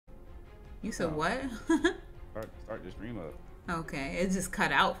You said what? Start the stream up. Okay, it just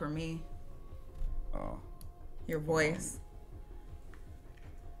cut out for me. Oh. Your voice.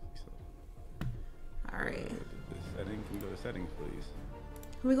 All right. Can we go to settings, please?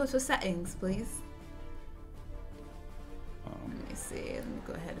 Can we go to settings, please? Let me see. Let me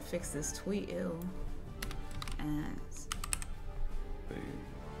go ahead and fix this tweet. Ew. And there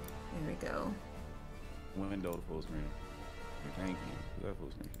we go. Window to full screen. Thank you. That full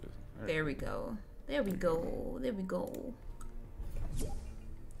screen. Right. There we go. There we go. There we go.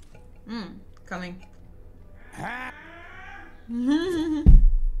 Coming.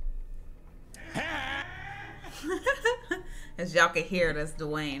 As y'all can hear, that's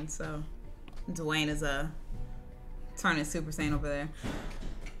Dwayne. So Dwayne is turning Super Saiyan over there.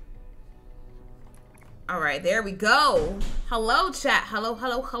 All right, there we go. Hello, chat. Hello,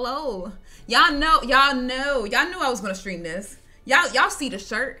 hello, hello. Y'all knew I was gonna stream this. Y'all see the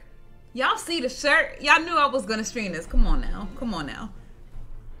shirt. Y'all see the shirt. Y'all knew I was gonna stream this. Come on now. Come on now.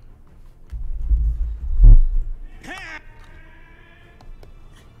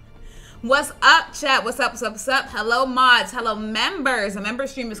 What's up, chat? What's up? What's up? What's up? Hello, mods. Hello, members. A member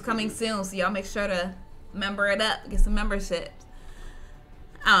stream is coming soon, so y'all make sure to member it up. Get some memberships.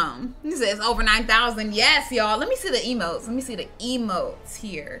 He says over 9,000. Yes, y'all. Let me see the emotes. Let me see the emotes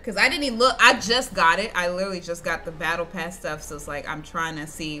here, because I didn't even look. I just got it. I literally just got the battle pass stuff, so it's like I'm trying to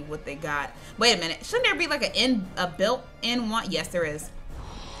see what they got. Wait a minute. Shouldn't there be like a built-in one? Yes, there is.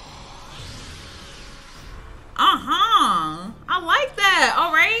 I like that.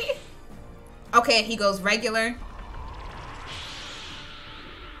 All right. Okay, he goes regular.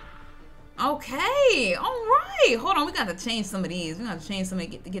 Okay, all right. Hold on, we got to change some of these. We got to change some to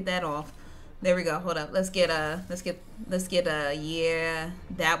get that off. There we go. Hold up. Let's get yeah,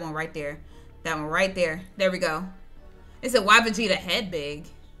 that one right there. That one right there. There we go. It said, why Vegeta head big?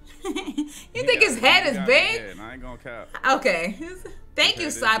 You think his head is big? Yeah, I ain't gonna cap. Okay. Thank you,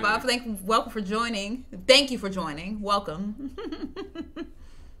 Cybob. Welcome for joining. Thank you for joining. Welcome.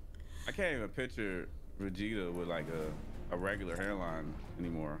 I can't even picture Vegeta with like a regular hairline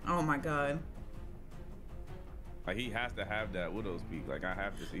anymore. Oh my god. Like he has to have that widow speak. Like I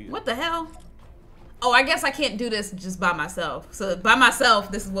have to see it. What the hell? Oh, I guess I can't do this just by myself. So by myself,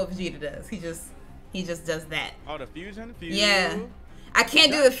 this is what Vegeta does. He just does that. Oh, the fusion? Yeah. I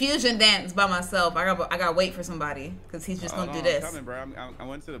can't do the fusion dance by myself. I gotta wait for somebody because he's just gonna do this. I'm coming, bro. I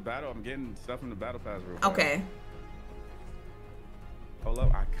went to the battle. I'm getting stuff from the battle pass real quick. Okay. Hold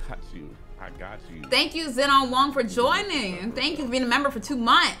up, I got you. I got you. Thank you, Zenon Wong, for joining. Thank you for being a member for 2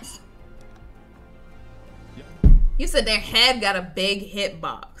 months. Yep. You said their head got a big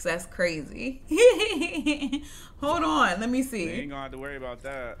hitbox. That's crazy. Hold on, let me see. They ain't gonna have to worry about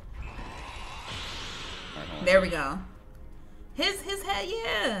that. Right, there we go. His head,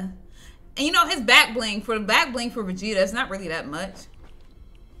 yeah. And you know his back bling for Vegeta, it's not really that much.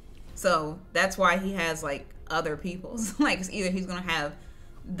 So that's why he has like other people's. Like it's either he's gonna have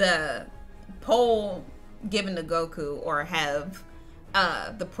the pole given to Goku, or have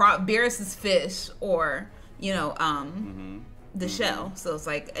Beerus's fish, or you know the shell. So it's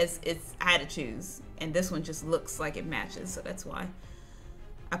like it's I had to choose, and this one just looks like it matches, so that's why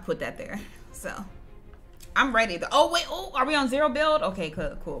I put that there. So I'm ready. Oh wait, are we on 0 build? Okay,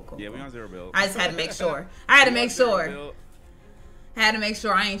 cool. Yeah, we on 0 build. I just had to make sure. I had to make sure.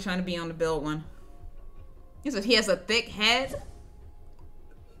 I ain't trying to be on the build one. He said he has a thick head.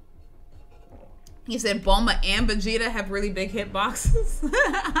 He said Bulma and Vegeta have really big hitboxes.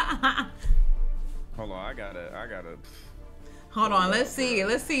 Hold on, I gotta. Hold on, let's see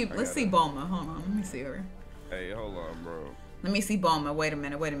Bulma. Hold on, let me see her. Hey, hold on, bro. Let me see Bulma. Wait a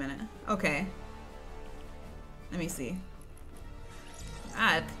minute. Okay. Let me see.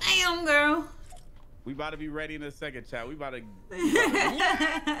 Ah, damn, girl. We about to be ready in a second, chat. We about to.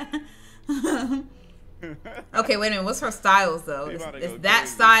 Okay, wait a minute. What's her styles though? It's that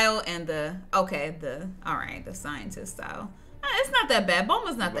style and the the scientist style. It's not that bad.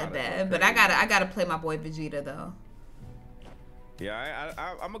 Bulma's not that bad, but I gotta play my boy Vegeta though. Yeah,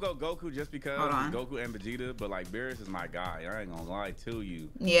 I'm gonna go Goku just because Goku and Vegeta, but like Beerus is my guy. I ain't gonna lie to you.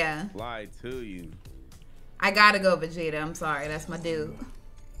 Yeah. Lie to you. I gotta go Vegeta. I'm sorry, that's my dude.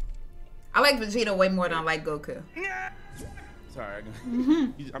 I like Vegeta way more than I like Goku. Sorry,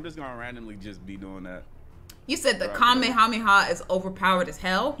 I'm just gonna randomly just be doing that. You said the Kamehameha is overpowered as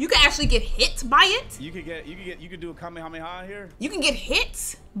hell. You can actually get hit by it. You could do a Kamehameha here. You can get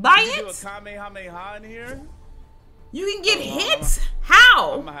hit by it. You can do a Kamehameha in here. You can get hit.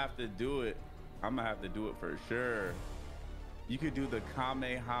 How? I'm gonna have to do it. I'm gonna have to do it for sure. You could do the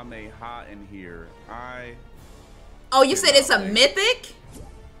Kamehameha in here. Oh, you said it's a mythic?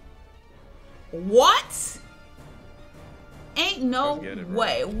 What? Ain't no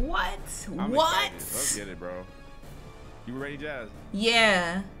way. What? I'm what? Excited. Let's get it, bro. You ready, Jazz?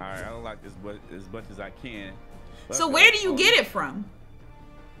 Yeah. All right, I like this as much as I can. So where do you get it from?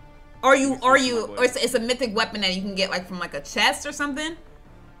 Or it's a mythic weapon that you can get like from like a chest or something?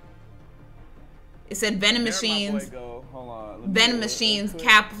 It said venom machines. Hold on. Venom machines,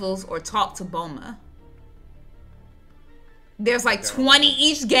 capsules, or talk to Boma. There's like 20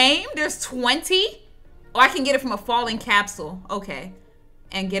 each game? There's 20? Oh, I can get it from a falling capsule. Okay.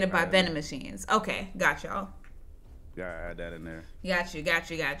 And get it by venom machines. Okay, got y'all. Gotta add that in there. Got you.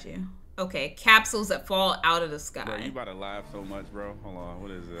 Okay, capsules that fall out of the sky. Bro, you about to laugh so much, bro. Hold on,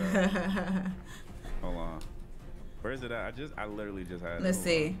 what is that? Hold on. Where is it at? I literally just had it. Let's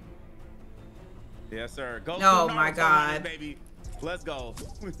see. Yes, sir. Go. Oh my God, baby. Let's go.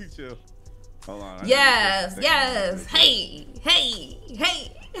 Chill. Hold on. Yes. Hey.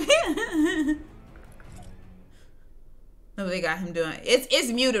 No, they got him doing. It's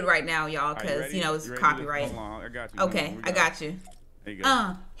muted right now, y'all, because you know it's copyright. Hold on, I got you. Okay, I got you. There you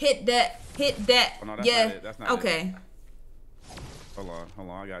go. Hit that. Oh, no, that's yeah. not it. That's not okay. It. Hold on.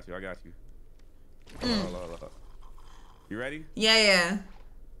 I got you. Hold on. You ready? Yeah.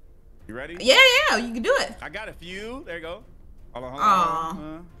 You ready? Yeah. You can do it. I got a few. There you go. Hold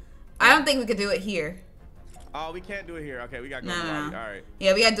on. I don't think we could do it here. Oh, we can't do it here. Okay, we gotta go in the lobby. All right.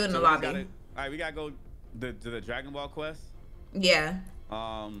 Yeah, we gotta do it in the lobby. All right, we gotta go to the Dragon Ball quest. Yeah.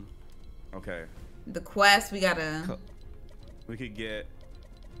 Okay. The quest, we gotta. We could get.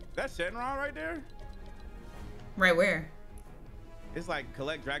 That's Shenron right there. Right where? It's like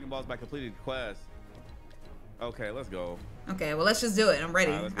collect Dragon Balls by completing the quest. Okay, let's go. Okay, well let's just do it. I'm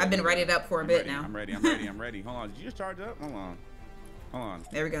ready. I've been readied up for a bit now. I'm ready. Hold on. Did you just charge up? Hold on.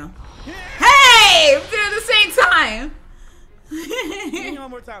 There we go. Yeah. Hey! We did it at the same time. Give me one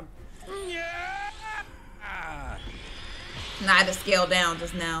more time. Yeah. Nah, I had to scale down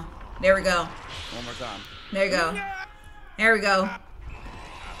just now. There we go. One more time. There you go. There we go.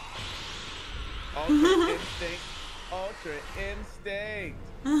 Ultra instinct.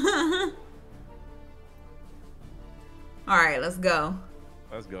 All right, let's go.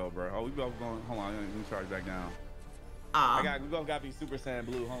 Let's go, bro. Oh, we both going. Hold on, let me charge back down. We both got to be Super Saiyan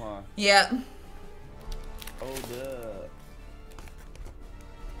Blue. Hold on. Yep. Hold up.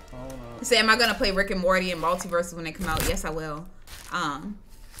 Say, am I gonna play Rick and Morty and Multiverses when they come out? Yes, I will. I'm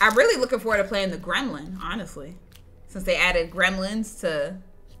really looking forward to playing the Gremlin, honestly, since they added Gremlins to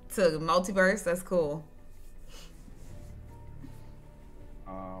Multiverse. That's cool.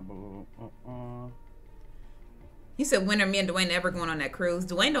 You said when are me and Dwayne ever going on that cruise?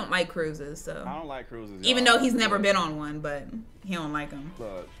 Dwayne don't like cruises, so I don't like cruises. Even though he's never been on one, but he don't like them.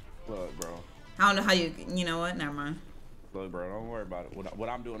 Look, bro. I don't know how you. You know what? Never mind. Look, bro, don't worry about it. What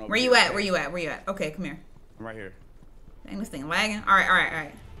I'm doing over Where you at? Where you at? Okay, come here. I'm right here. Dang, this thing lagging. All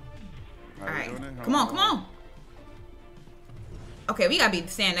right. Come on. Okay, we gotta be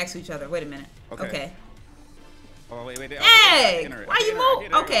standing next to each other. Wait a minute. Okay. Oh, wait. Hey, why you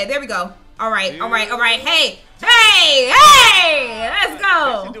move? Okay, there we go. All right. Hey, let's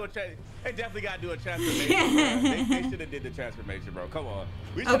go. They definitely gotta do a transformation. They should have did the transformation, bro. Come on.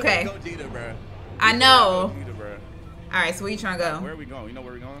 We should have Gogeta, bro. I know. Gogeta, bro. All right, so where you trying to go? Where are we going? You know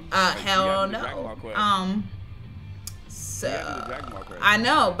where we're going? Hell no. So I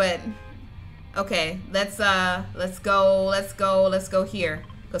know, but okay, let's go here.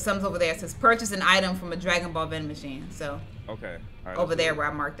 Because something's over there. It says purchase an item from a Dragon Ball vending machine. So okay. All right, over there where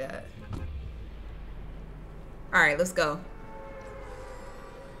I marked that. All right, let's go.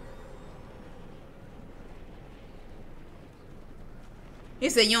 You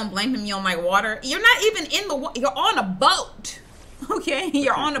said you don't blame him. You don't like water. You're not even in the water. You're on a boat. Okay,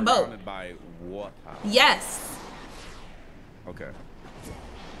 you're on a boat. Surrounded by water. Yes. Okay.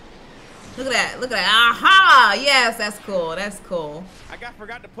 Look at that. Aha! Yes, that's cool. I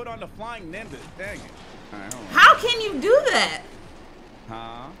forgot to put on the flying ninja. Dang it. All right, hold on. How can you do that?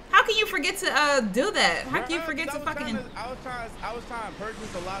 Huh? How can you forget to do that? How can you forget to fucking? I was trying to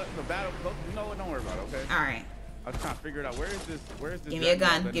purchase a lot of the battle. You know what? Don't worry about it. Okay. All right. I was trying to figure it out. Where is this? Give me a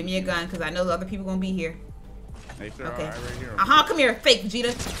gun. Give me a gun, because I know the other people gonna be here. Hey, sir, okay. Right here. Come here, fake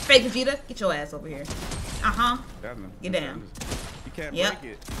Vegeta. Get your ass over here. Get down. You can't break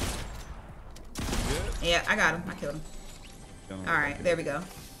it. Good? Yeah, I got him. I killed him. All right, there we go.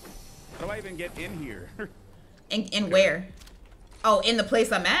 How do I even get in here? In where? Oh, in the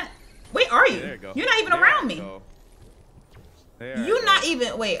place I'm at? Where are you? There you go. You're not even around me. You're not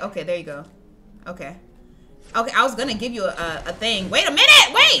even. Wait. Okay, there you go. Okay, I was gonna give you a thing. Wait a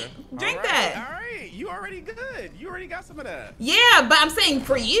minute. Wait. Drink that. All right. You already good. You already got some of that. Yeah, but I'm saying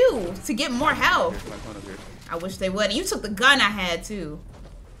for you to get more health. I wish they would. You took the gun I had too.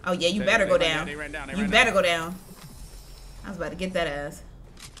 Oh yeah, you better go down. You better go down. I was about to get that ass.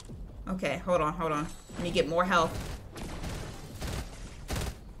 Okay, hold on. Let me get more health.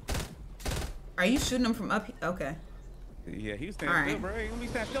 Are you shooting them from up here? Okay. Yeah, he was standing still, bro. He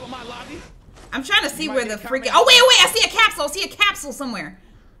stand still in my lobby. I'm trying to see where the freaking... Oh, wait. I see a capsule. Somewhere.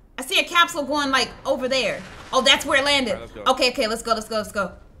 I see a capsule going, like, over there. Oh, that's where it landed. Right, okay, let's go.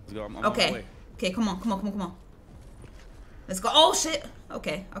 I'm okay. Okay, come on. Let's go. Oh, shit.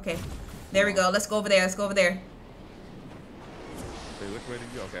 Okay. There we go. Let's go over there. Wait, which way did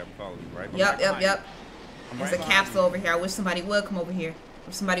you go? Okay, I'm following you, right? Yep. There's a capsule over here. I wish somebody would come over here.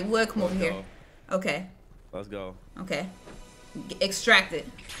 Okay. Let's go. Okay. Extract it.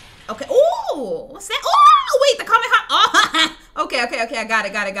 Okay. Ooh, what's that? Oh, wait, the Kamehameha. Oh, okay. I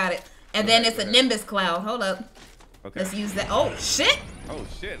got it. And then it's a Nimbus cloud. Hold up. Okay. Let's use that. Oh, shit.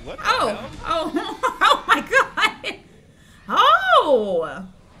 What the hell? Oh my God. Oh.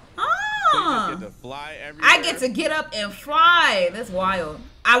 So you get to fly everywhere? I get to get up and fly. That's wild.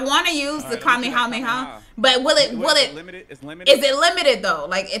 I want to use the Kamehameha, but will it? It's limited. Is it limited though?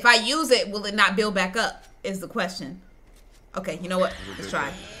 Like if I use it, will it not build back up? Is the question. Okay, you know what? Let's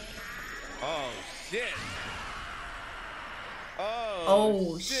try. Oh shit.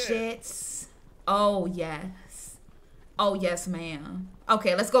 Oh shit. Oh yes, ma'am.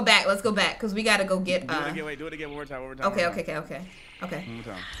 Okay, let's go back, because we gotta go get Do it again, one more time. Okay. One more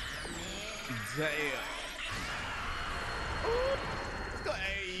time. Damn.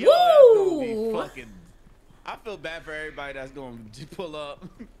 Hey, yo, woo! I feel bad for everybody that's gonna pull up.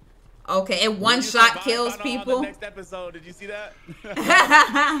 Okay, and one shot kills people. The next episode, did you see that?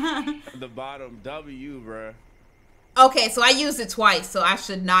 The bottom W, bruh. Okay, so I used it twice, so I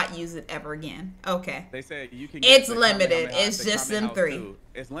should not use it ever again. Okay. They said you can. It's limited. It's just them 3.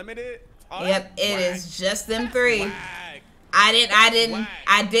 It's limited. Oh, yep, it is just them 3.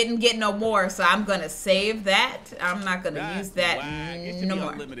 I didn't get no more, so I'm gonna save that. I'm not gonna use that no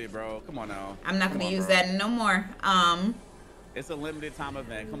more. Unlimited, bro. Come on now. I'm not gonna use that no more. It's a limited time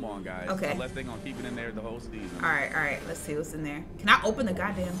event. Come on, guys. Okay. Unless they're gonna keep it in there the whole season. All right. Let's see what's in there. Can I open the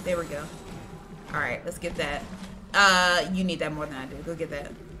goddamn? There we go. All right, let's get that. You need that more than I do. Go get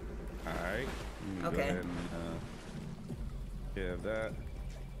that. All right. Okay. Go ahead and, give that.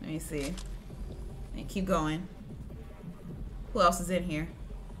 Let me see. And keep going. Who else is in here?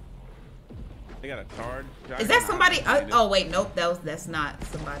 They got a card. Is that somebody? Oh wait, nope. That's not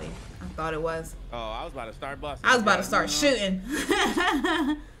somebody. I thought it was. Oh, I was about to start busting. I was about to start shooting.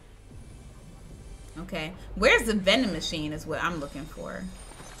 Okay, where's the vending machine? Is what I'm looking for.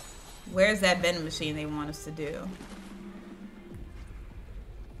 Where's that vending machine they want us to do?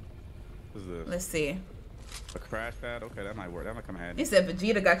 What's this? Let's see. A crash pad? Okay, that might work. That might come handy. He said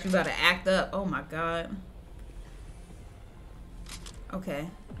Vegeta got you about to act up. Oh my God. Okay.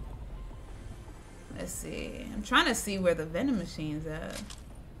 Let's see. I'm trying to see where the vending machine's at.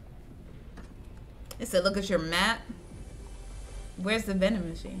 It said look at your map. Where's the vending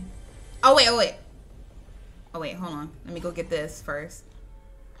machine? Oh wait, hold on. Let me go get this first.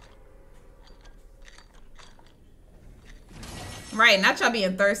 Right, not y'all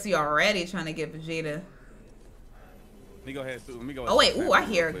being thirsty already trying to get Vegeta. Let me go ahead. Oh wait, ooh, I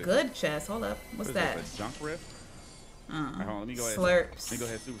hear a good chest. Hold up. What's that? A junk rift? Right, hold on, let me go ahead. Slurps. Let me go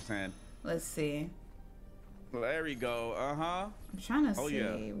ahead, Super Saiyan. Let's see. Well, there we go. I'm trying to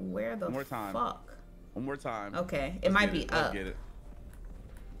see where the fuck. One more time. Okay, it might be up. Get it.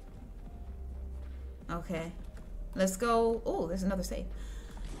 Okay, let's go. Oh, there's another save.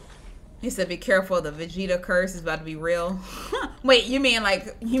 He said, "Be careful. The Vegeta curse is about to be real." Wait, you mean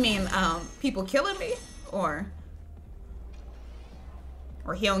people killing me, or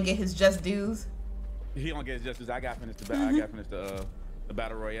he don't get his just dues? He don't get his just dues. I got finished the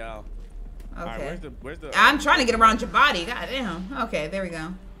battle royale. Okay. All right, where's the? I'm trying to get around your body. God damn. Okay, there we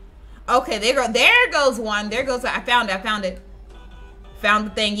go. Okay, there goes one. There goes. I found it. Found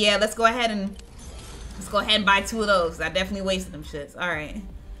the thing. Yeah, let's go ahead and buy 2 of those. I definitely wasted them shits. All right.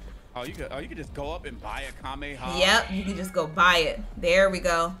 Oh, you could just go up and buy a Kamehameha. Yep, you can just go buy it. There we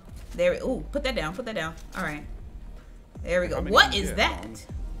go. Ooh, put that down. All right. There we go. What is that?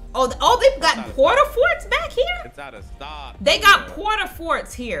 Oh, they've got porta forts back here? It's out of stock. They got porta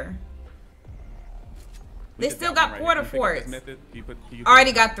forts here. They still got porta forts. I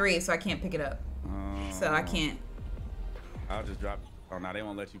already got 3, so I can't pick it up. So I can't. I'll just drop. Oh, no, they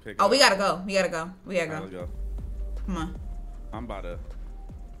won't let you pick it up. Oh, we gotta go. Let's go. Come on. I'm about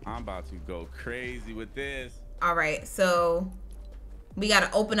to go crazy with this. All right, so we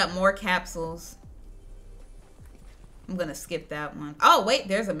gotta open up more capsules. I'm gonna skip that one. Oh wait,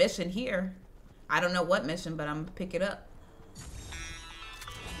 there's a mission here. I don't know what mission, but I'm gonna pick it up.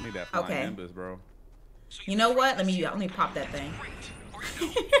 I need that flying nimbus, bro. You know what? Let me pop that thing.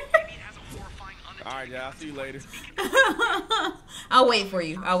 All right, yeah, I'll see you later. I'll wait for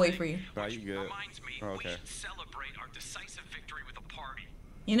you. I'll wait for you. Oh, you good? Oh, okay.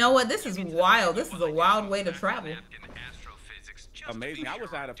 You know what? This is wild. This is a wild way to travel. Amazing. I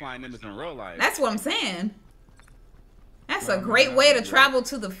wish I had a flying nimbus in real life. That's what I'm saying. That's a great way to travel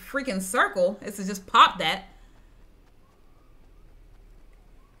to the freaking circle. Is to just pop that.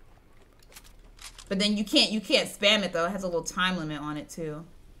 But then you can't spam it though. It has a little time limit on it too.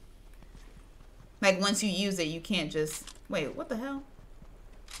 Like once you use it, you can't just wait. What the hell?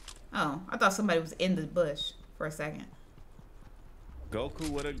 Oh, I thought somebody was in the bush for a second. Goku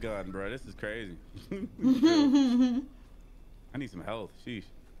with a gun, bro. This is crazy. I need some health. Sheesh.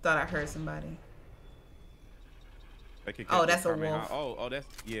 Thought I heard somebody. Oh, that's a wolf. Oh, that's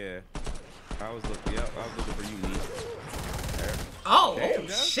I was looking for you, Niece. Oh, damn,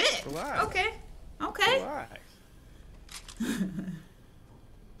 shit. Relax. Okay. Relax.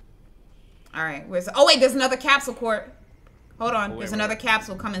 All right. Oh wait, there's another capsule court. Hold on. There's another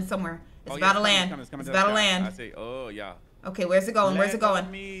capsule coming somewhere. It's about to land. It's about to land. I say, oh yeah. Okay, where's it going? Where's it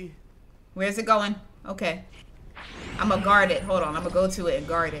going? Where's it going? Okay. I'm gonna guard it. Hold on. I'm gonna go to it and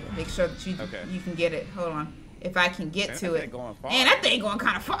guard it. Make sure that you can get it. Hold on. If I can get to it. Man, that thing going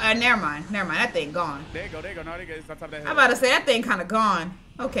kind of far. Never mind. That thing gone. There you go. No, it's on top of that hill. I'm about to say that thing kind of gone.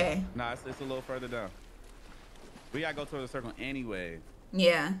 Okay. Nah, it's a little further down. We gotta go towards the circle anyway.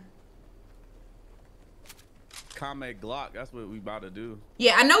 Yeah. Kame Glock, that's what we about to do.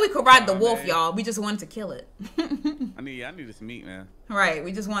 Yeah, I know we could ride the wolf, y'all. We just wanted to kill it. I need this meat, man. Right,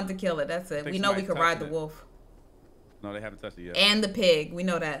 we just wanted to kill it. That's it. We know we could ride the wolf. No, they haven't touched it yet. And the pig. We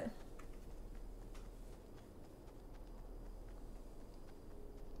know that.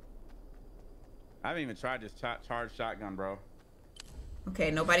 I haven't even tried this charged shotgun, bro. Okay,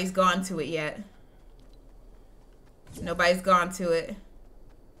 nobody's gone to it yet. Nobody's gone to it.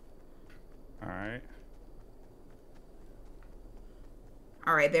 All right.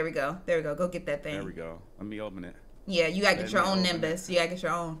 All right, there we go. There we go. Go get that thing. There we go. Let me open it. Yeah, you gotta get your own Nimbus. You gotta get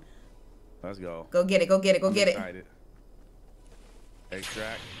your own. Let's go. Go get it. Go get it. Go get it.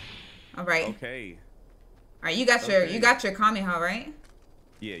 Extract. All right. Okay. All right, you got your Kamehameha, right?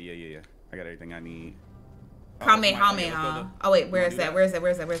 Yeah. I got everything I need. Kamehameha. Oh wait, where is that? Where is that?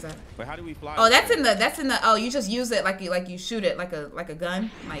 Wait, how do we fly? Oh, that's in the. Oh, you just use it like you shoot it like a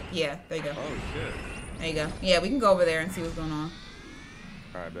gun. Like yeah, there you go. Oh shit. There you go. Yeah, we can go over there and see what's going on.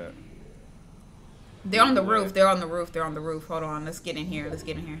 All right, bet. They're on the roof. They're on the roof. Hold on. Let's get in here.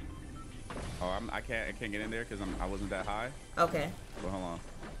 Oh, I can't get in there because I wasn't that high. Okay. Well, hold on.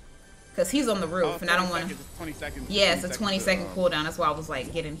 Cause he's on the roof and I don't want to. 20 seconds. Yeah, it's a 20-second cooldown. That's why I was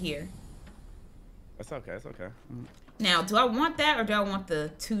like, get in here. That's okay. It's okay. Now, do I want that or do I want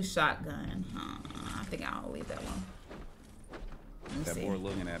the 2 shotgun? I think I'll leave that one. That boy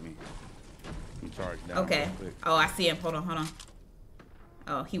looking at me. I'm charged down. Okay. Oh, I see him. Hold on.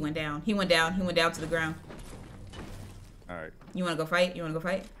 Oh, he went down. He went down to the ground. All right. You want to go fight?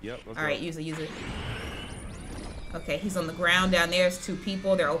 Yep. Let's All right, use it. Okay, he's on the ground down there. There's 2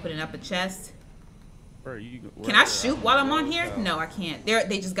 people. They're opening up a chest. Can I shoot while I'm on here? No, I can't.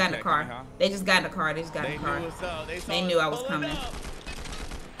 They just got in the car. They knew I was coming.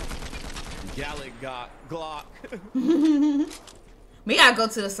 Gallic Glock. We gotta go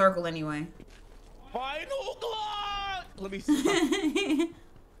to the circle anyway. Final Glock. Let me see.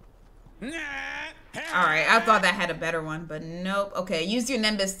 All right, I thought that had a better one, but nope. Okay, use your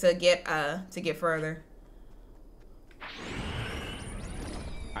Nimbus to get further.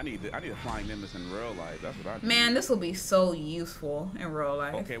 I need a flying Nimbus in real life. That's what I need. Man, this will be so useful in real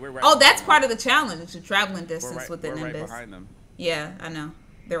life. Okay, we're right. Oh, that's part of the challenge, the traveling distance with the Nimbus. We're right behind them. Yeah, I know.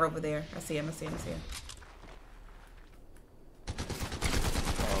 They're over there. I see him.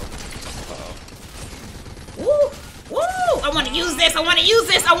 Woo! I want to use this. I want to use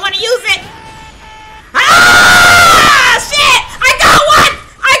it. Ah! Shit! I got one!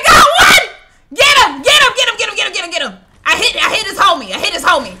 Get him! I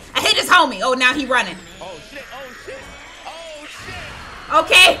hit his homie. Oh, now he running. Oh shit!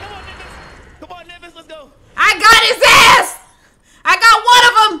 Okay. Come on, Nimbus, let's go. I got his ass. I got one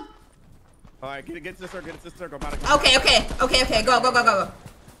of them. All right, get to the circle. Okay. Go.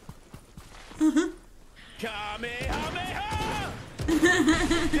 Kamehameha!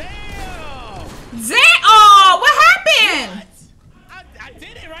 Damn! Oh, what happened? I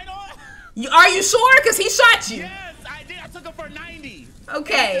did it right on. Are you sure? Because he shot you. Yes, I did. I took him for 90.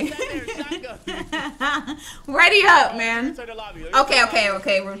 Okay. Ready up, man. Return to lobby.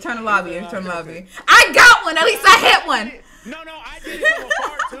 Okay. Return to lobby. Return to lobby. I got one. At least I hit one. No, I did it from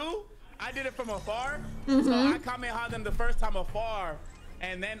afar too. I did it from afar. So I Kamehameha them the first time afar.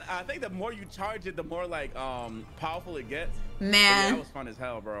 And then I think the more you charge it, the more like powerful it gets. Man, yeah, that was fun as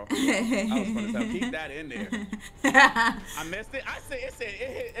hell, bro. That was fun as hell. Keep that in there. I missed it.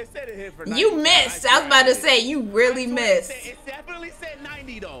 It said it hit for 90. You missed. I was about to say you really missed. It definitely said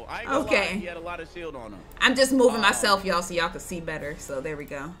 90 though. I ain't gonna lie. He had a lot of shield on him. I'm just moving myself, y'all, so y'all can see better. So there we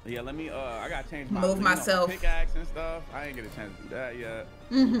go. Yeah, let me. I gotta change my move myself. Pickaxe and stuff. I ain't get a chance to do that yet.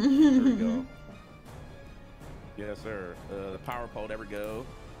 There we go. Yes, sir. The power pole. There we go.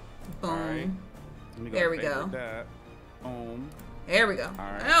 Boom. All right. There we go. That. Boom. There we go. All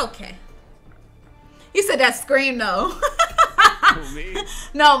right. Okay. You said that scream though. Who, me?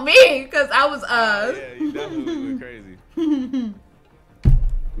 No, me, because I was yeah, you definitely went crazy.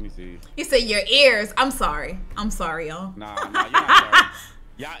 Let me see. You said your ears. I'm sorry, y'all. Nah, you're not sorry.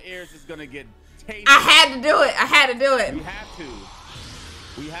 Y'all ears is gonna get tasted. I had to do it.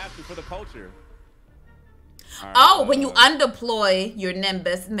 We have to for the culture. Right, when you undeploy your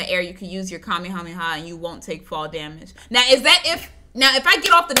Nimbus in the air, you can use your Kamehameha and you won't take fall damage. Now, if I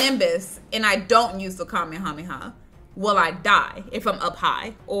get off the Nimbus and I don't use the Kamehameha, will I die if I'm up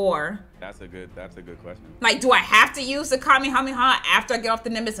high? Or that's a good question. Like, do I have to use the Kamehameha after I get off the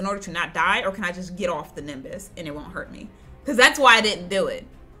Nimbus in order to not die, or can I just get off the Nimbus and it won't hurt me? Because that's why I didn't do it.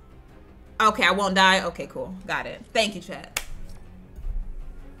 Okay, I won't die. Okay, cool, got it. Thank you, chat.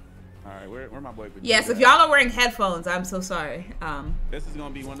 All right, where my boy? Yes, if y'all are wearing headphones, I'm so sorry. This is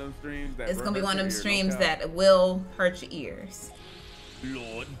gonna be one of them streams that. It's gonna be one of them streams that will hurt your ears.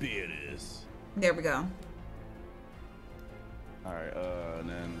 Lord Beerus. There we go. All right, and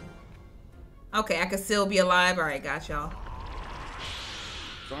then. Okay, I can still be alive. All right, got y'all.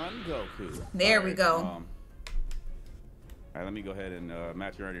 Son Goku. There we go. All right, let me go ahead and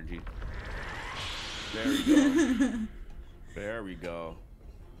match your energy. There we go. There we go.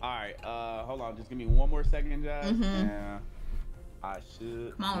 All right, hold on. Just give me one more second, Jazz. Yeah, I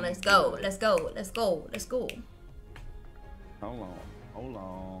should. Come on, let's go. Let's go. Hold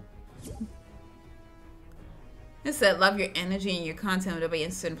on. It said, love your energy and your content. Would be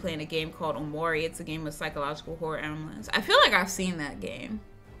interested in playing a game called Omori. It's a game of psychological horror elements. I feel like I've seen that game.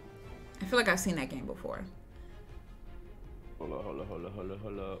 Before. Hold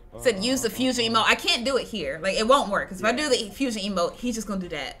up. Said use the fusion emote. I can't do it here. Like, it won't work. Because if I do the fusion emote, he's just going to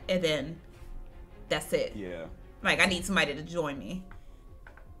do that. And then that's it. Yeah. Like, I need somebody to join me.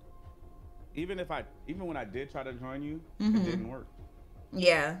 Even when I did try to join you, it didn't work.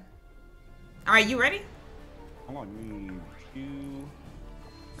 Yeah. All right, you ready? Hold on, you need two.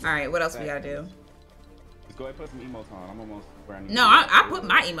 All right, what else we got to do? Just go ahead and put some emotes on. I'm almost where I need No, I put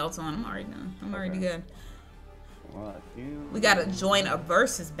my emotes on. I'm already done. I'm already good. We gotta join a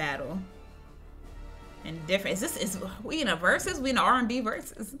versus battle. And different. Is we in a versus? We in an R&B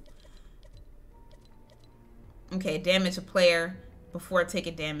versus? Okay, damage a player before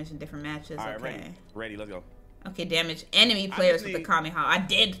taking damage in different matches. All right, okay. Ready, let's go. Okay, damage enemy players with the Kamehameha. I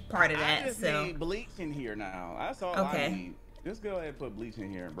did part of that. I just need bleach in here now. That's all I need. Just go ahead and put bleach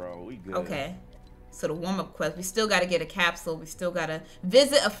in here, bro. We good. Okay. So the warm-up quest, we still got to get a capsule. We still got to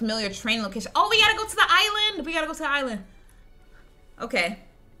visit a familiar training location. Oh, we got to go to the island. Okay.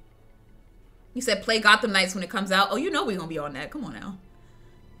 You said play Gotham Knights when it comes out. Oh, you know we're going to be on that. Come on now.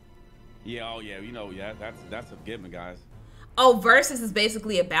 Yeah, yeah, that's a given, guys. Oh, versus is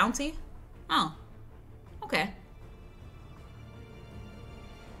basically a bounty? Oh. Okay.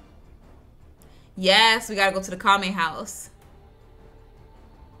 Yes, we got to go to the Kame house.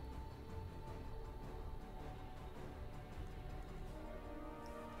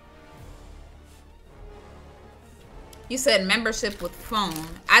 You said membership with phone.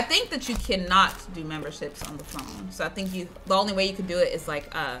 I think that you cannot do memberships on the phone. So I think the only way you could do it is like,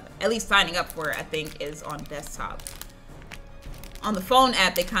 at least signing up for it, I think, is on desktop. On the phone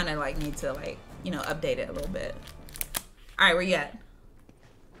app, they kind of like need to like, update it a little bit. All right, where you at?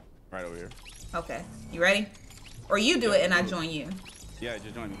 Right over here. Okay, you ready? Or you do it and I join you. Yeah,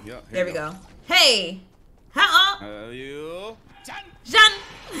 just join me. Yeah. There we go. Hey. You. Jean.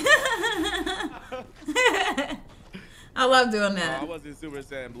 I love doing that. I wasn't Super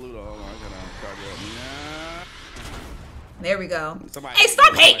Saiyan Blue though. Hold on, I'm gonna start it up. Yeah. There we go. Hey,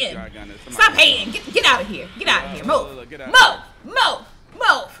 stop hating! Stop hating! Get out of here! Get out of here! Move!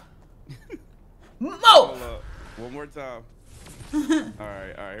 Move! One more time. All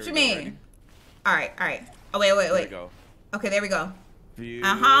right. What you mean? All right. Oh wait. There we go. Okay, there we go.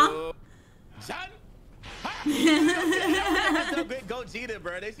 Oh Gogeta,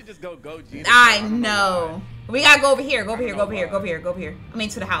 bro. They should just go Gogeta. I know. We gotta go over here. Go over here. Go over here. Go over here. Go over here. I mean,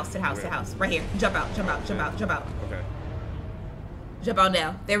 to the house. To the house. To the house. Right here. Jump out. Jump out. Jump out. Jump out. Okay. Jump out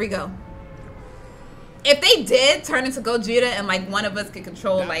now. There we go. If they did turn into Gogeta and like one of us could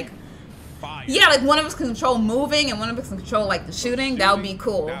control like, yeah, like one of us can control moving and one of us can control like the shooting, that would be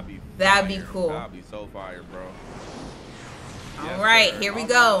cool. That'd be cool. That'd be so fire, bro. All right, here we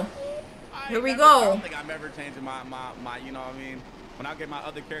go. Here we go. I don't think I'm ever changing my, you know what I mean? When I get my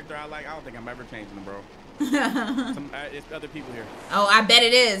other character I like, I don't think I'm ever changing them, bro. It's other people here. Oh, I bet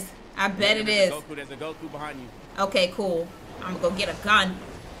it is. I bet it is. There's a Goku behind you. Okay, cool. I'm gonna go get a gun.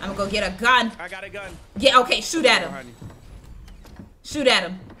 I'm gonna go get a gun. I got a gun. Yeah, okay, shoot at him. Shoot at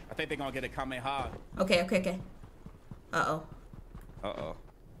him. I think they're gonna get a Kamehameha. Okay, okay, okay. Uh-oh. Uh-oh.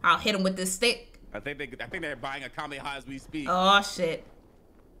 I'll hit him with this stick. I think they're buying a Kamehameha as we speak. Oh, shit.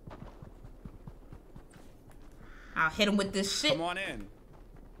 I'll hit him with this shit. Come on in.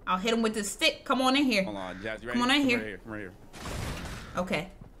 I'll hit him with this stick. Come on in here. Hold on, Jazzy, right Come on in here. Right here. Okay.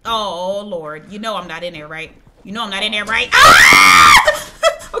 Oh, Lord. You know I'm not in there, right? You know I'm not in there, right? Ah!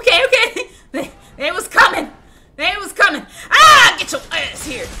 Okay, okay. They was coming. They was coming. Ah! Get your ass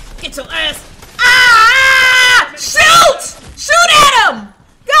here. Get your ass. Ah! Shoot! Shoot at him!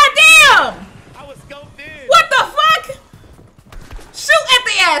 Goddamn! I was scoped in. What the fuck? Shoot at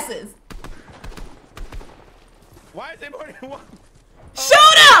the asses. Why is there more than one?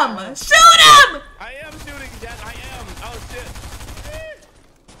 Shoot him! Shoot him! I am shooting, Jazz. I am. Oh, shit.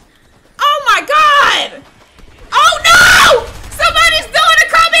 Oh, my God! Oh, no! Somebody's doing a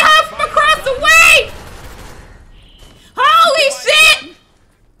Kamehameha from across the way! Holy shit!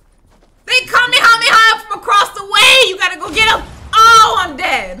 They Kamehameha from across the way! You gotta go get them! Oh, I'm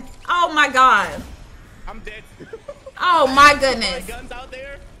dead. Oh, my God. I'm dead. Oh, my goodness. Guns out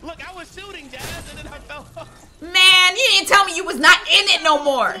there. Look, I was shooting, Jazz, and then I fell off. Man, you didn't tell me you was not in it no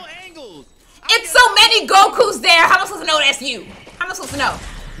more. Angles. It's so many Gokus there. How am I supposed to know that's you? How am I supposed to know?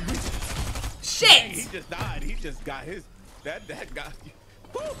 Shit. He just died. He just got his. That got you.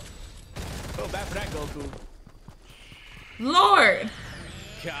 Woo. Go back for that Goku. Lord.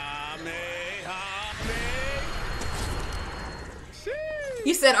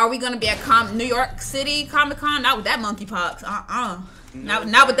 You said, are we going to be at New York City Comic-Con? Not with that monkeypox. No,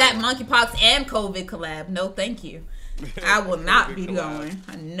 not with that monkeypox and COVID collab. No, thank you. I will not be going.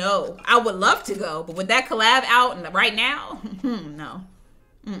 No. I would love to go, but with that collab out right now, no.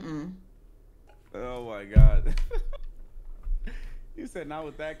 Mm-mm. Oh, my God. You said not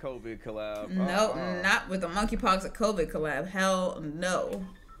with that COVID collab. No, not with the monkeypox and COVID collab. Hell no.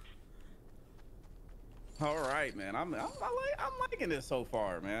 All right, man. I'm liking this so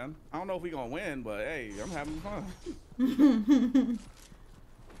far, man. I don't know if we're gonna win, but hey, I'm having fun.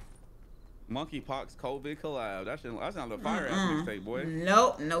 Monkeypox COVID collab. That's not a fire ass mixtape, boy.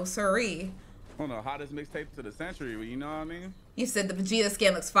 Nope, no siree. One of the hottest mixtapes of the century. You know what I mean? You said the Vegeta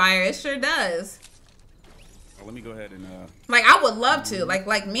skin looks fire. It sure does. Well, let me go ahead and like I would love to. Like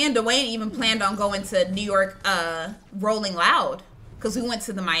me and Dwayne even planned on going to New York Rolling Loud because we went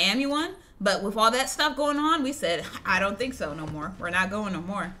to the Miami one. But with all that stuff going on, we said, I don't think so no more. We're not going no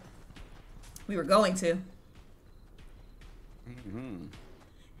more. We were going to.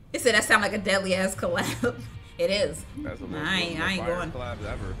 It said that sound like a deadly ass collab. It is. That's a I ain't going. Collabs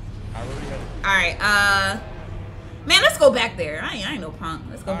ever. I really had it. All right, man, let's go back there. I ain't no punk.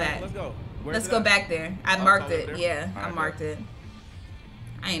 Let's go back. Let's go. Let's go back there. I marked it. Yeah, I marked it.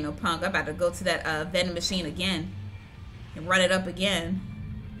 I ain't no punk. I'm about to go to that vending machine again and run it up again.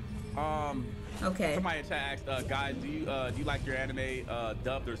 Okay. Somebody in chat asked, guys, do you like your anime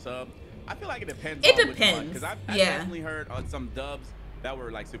dubbed or subbed? I feel like it depends. It depends. Because I've definitely heard on some dubs that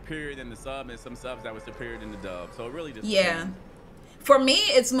were like superior than the sub, and some subs that were superior than the dub. So it really just depends. For me,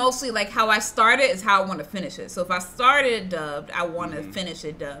 it's mostly like how I started is how I want to finish it. So if I started it dubbed, I want to finish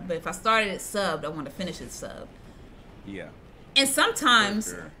it dubbed. But if I started it subbed, I want to finish it subbed. Yeah. And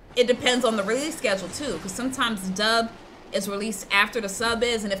sometimes it depends on the release schedule too, because sometimes the dub is released after the sub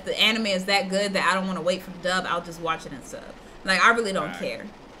is, and if the anime is that good that I don't want to wait for the dub, I'll just watch it in sub. Like, I really don't care.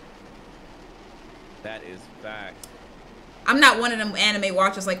 That is fact. I'm not one of them anime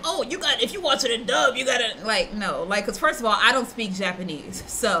watchers like, oh, if you watch it in dub, you gotta, like, no. Like, because first of all, I don't speak Japanese.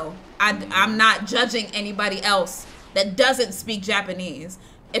 So, I'm not judging anybody else that doesn't speak Japanese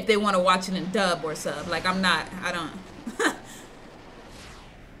if they want to watch it in dub or sub. Like, I don't.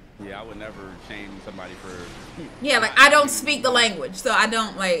 Yeah, I would never shame somebody for... Yeah, like, I don't speak the language, so I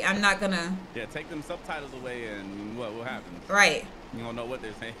don't, like, I'm not gonna... Yeah, take them subtitles away and what happens? Right. You don't know what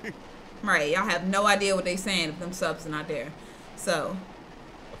they're saying. Right, y'all have no idea what they're saying if them subs are not there. So...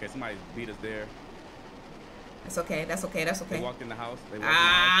 Okay, somebody beat us there. That's okay. That's okay. That's okay. They walked in the house.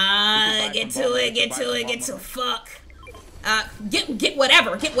 Get to it. Fuck. Get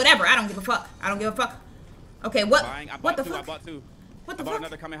whatever. Get whatever. I don't give a fuck. I don't give a fuck. Okay, what? What the fuck? I bought two. What the I bought fuck?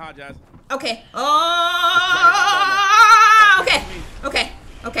 another coming hot, Jazz. Okay. Oh. Okay.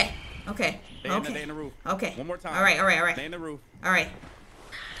 They in the roof. Okay. One more time. All right. They in the roof. All right.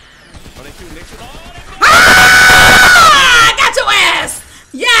 Oh, they shooting. I got your ass.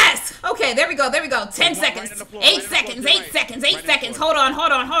 Yes. Okay, there we go. 10 seconds. 8 seconds. 8 seconds. 8 seconds. Hold on.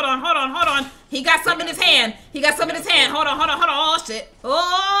 He got something in his hand. Hold on. Oh, shit.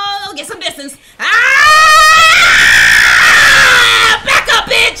 Oh, get some distance. Back up,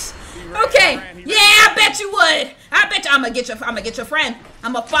 bitch. Okay. Yeah, I bet you would. I'm gonna get your friend.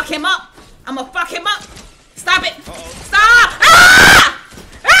 I'm gonna fuck him up. Stop it. Stop.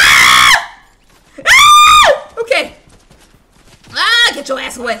 Okay. Get your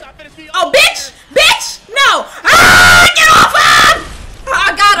ass away. Oh, bitch. No. Get off.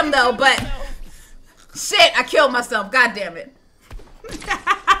 I got him though, but shit, I killed myself. God damn it.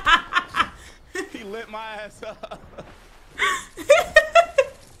 He lit my ass up.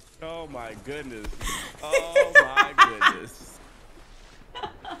 Oh my goodness.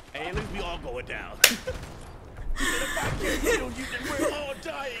 Hey, at least we all going down. If I can't kill you, then we're all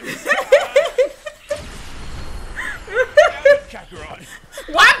dying.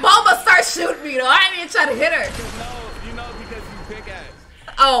 Why Bulma start shooting me though? I didn't even try to hit her. You know because you pickaxe.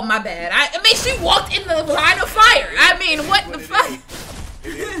 Oh my bad. I mean she walked in the line of fire. I mean what the fuck?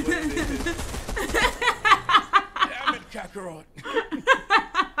 It is what it is. Damn it, Kakarot.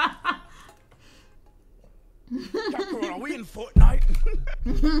 Kakarot, are we in Fortnite?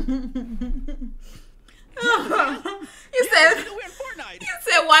 You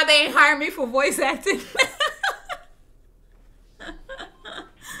said why they ain't hire me for voice acting.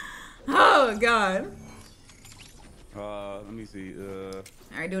 Oh god. Let me see. All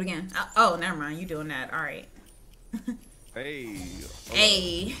right, do it again. Oh, never mind. You doing that? All right.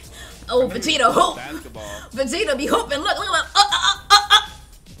 Hey. Oh, Vegeta hoop. Basketball. Vegeta be hooping. Look.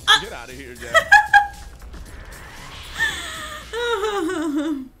 Get out of here, Jack.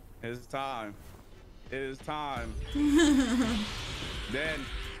 It's time. It is time. Then.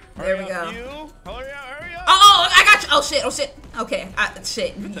 There we go. Hurry up. Oh, I got you. Oh shit. Okay.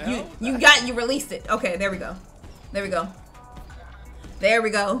 Shit. You released it. Okay, there we go.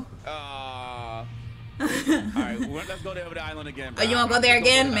 Alright, let's go to the island again, bro. Oh, you wanna go there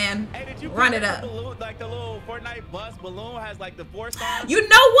again, man? Hey, did you run it up. Like the little Fortnite bus balloon has like the 4 stars? You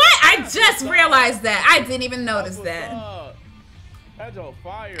know what? I just realized that. I didn't even notice that. That's on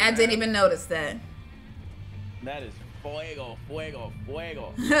fire. I didn't even notice that. That is fuego.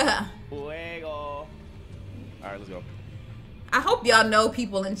 Fuego. Alright, let's go. I hope y'all know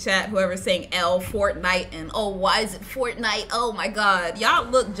people in chat, whoever's saying L, Fortnite, and oh, why is it Fortnite? Oh my god. Y'all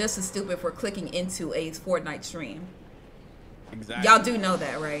look just as stupid for clicking into a Fortnite stream. Exactly. Y'all do know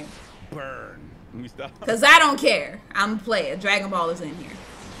that, right? Burn. Let me stop. Because I don't care. I'm playing. Dragon Ball is in here.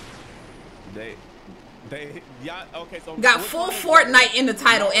 Okay, so got full Fortnite in the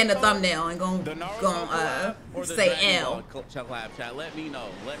title and the thumbnail and gonna say L. Collab chat. Let me know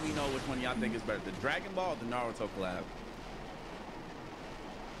which one y'all think is better, the Dragon Ball or the Naruto collab.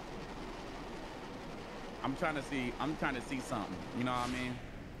 I'm trying to see something. You know what I mean?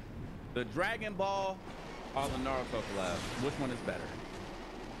 The Dragon Ball or the Naruto collab. Which one is better?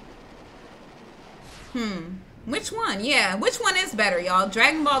 Which one? Yeah, which one is better, y'all?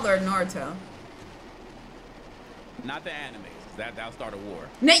 Dragon Ball or Naruto? Not the animes. That'll start a war.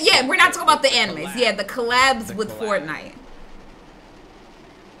 Yeah, we're not talking about the animes. Yeah, the collabs with Fortnite.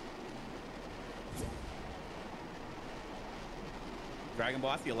 Dragon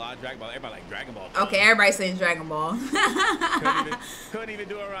Ball. I see a lot of Dragon Ball. Everybody like Dragon Ball. Okay, everybody's saying Dragon Ball. couldn't even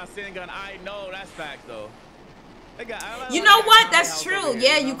do it around Rasengan. I know that's fact though. You know what? That's true.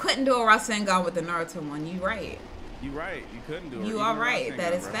 Yeah, you couldn't do a Rasengan with the Naruto one. You right. You right. You couldn't do it. You are right.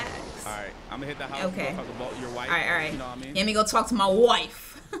 That is facts. All right, I'm gonna hit the house. Okay. Talk about your wife. All right. You know what I mean? Let me go talk to my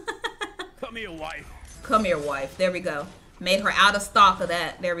wife. Come here, wife. Come here, wife. There we go. Made her out of stock of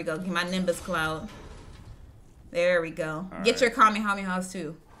that. There we go. Get my Nimbus Cloud. There we go. All get right. your Kamehamehas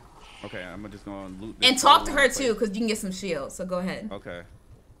too. Okay, I'm just gonna loot this. And talk to her too, because you can get some shields. So go ahead. Okay.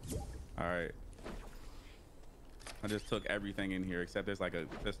 All right. I just took everything in here except there's like a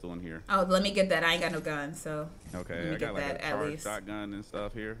pistol in here. Oh, let me get that. I ain't got no gun, so. Okay, let me I got like that, a charged shotgun and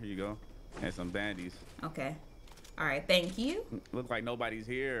stuff here. Here you go. And some bandies. Okay. All right, thank you. Looks like nobody's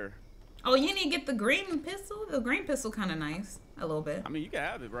here. Oh, you need to get the green pistol? The green pistol kind of nice. A little bit. I mean, you can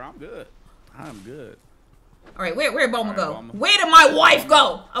have it, bro. I'm good. I'm good. All right, where'd Bulma go? Where did my wife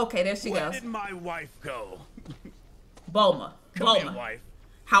go? Okay, there she goes. Where did my wife go? Bulma. Come here, wife.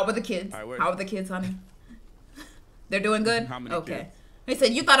 How are the kids? Right, How are the kids, honey? They're doing good? How many okay. kids? They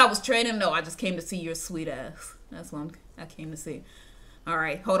said, you thought I was training? No, I just came to see your sweet ass. That's what I came to see. All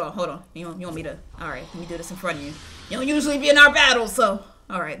right, hold on. You want me to? All right, let me do this in front of you. You don't usually be in our battles, so.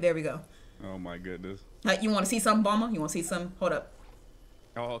 All right, there we go. Oh, my goodness. You want to see something, Bulma? You want to see something? Hold up.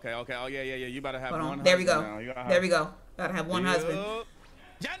 Oh, okay. Oh, yeah. You about to have Hold on. one There we go. now. There we go. Gotta have one husband.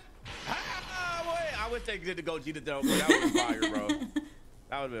 I would take it to Gogeta though, but that would have been fire, bro.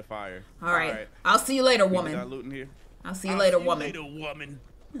 That would have been fire. All right. I'll see you later, woman. Looting here. I'll see you later, woman.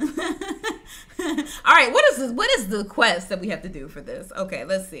 All right, what is the quest that we have to do for this? Okay,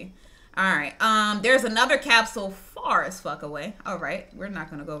 let's see. All right. There's another capsule far as fuck away. All right, we're not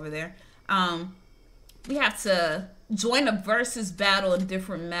gonna go over there. We have to join a versus battle in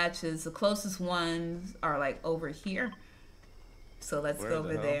different matches. The closest ones are like over here. So let's go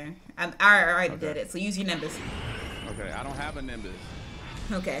over there. I already did it. So use your Nimbus. Okay, I don't have a Nimbus.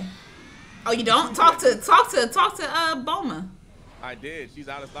 Okay. Oh, you don't? Talk to Bulma. I did. She's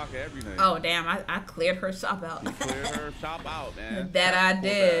out of stock of everything. Oh damn! I cleared her shop out. You cleared her shop out, man. That I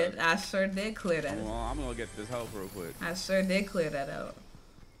did. I sure did clear that. Well, I'm gonna get this help real quick. I sure did clear that out.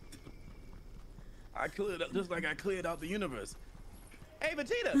 I cleared up just like I cleared out the universe. Hey,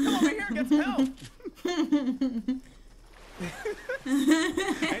 Vegeta, come over here and get some help.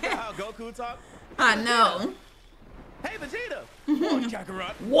 Ain't that how Goku talk? I know. Hey, Vegeta. What,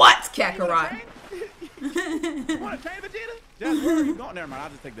 Kakarot? What, Kakarot? Want to train Vegeta? Jazz, where are you going? Never mind. I'll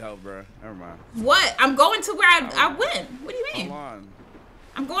just take the help, bro. Never mind. What? I'm going to where I went. What do you mean? Hold on.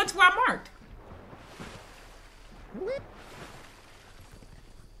 I'm going to where I marked.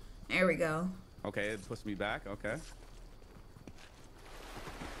 There we go. Okay, it puts me back. Okay.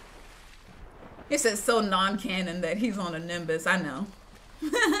 It says so non-canon that he's on a Nimbus. I know.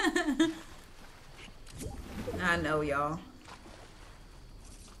 I know, y'all.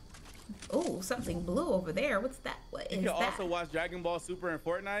 Oh, something blue over there. What's that? What is that? You can also watch Dragon Ball Super in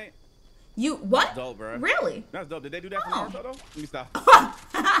Fortnite. You what? That's dope, bro. Really? That's dope. Did they do that for Naruto though? Let me stop.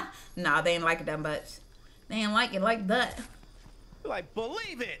 Nah, they ain't like it that much. They ain't like it like that. Like,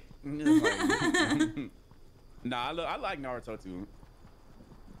 believe it. Nah, I like Naruto too.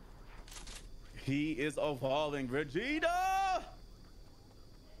 He is evolving, Vegeta.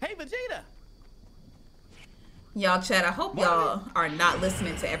 Hey, Vegeta. Y'all, chat, I hope y'all are not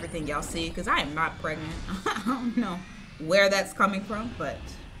listening to everything y'all see, because I am not pregnant. I don't know where that's coming from, but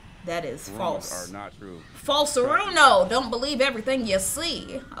that is false. Rumors are not true. Falseruno. Don't believe everything you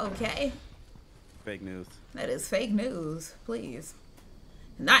see, okay? Fake news. That is fake news, please.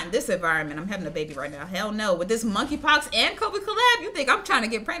 Not in this environment. I'm having a baby right now. Hell no. With this monkeypox and COVID collab, you think I'm trying to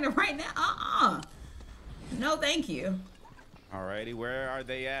get pregnant right now? No, thank you. Alrighty, where are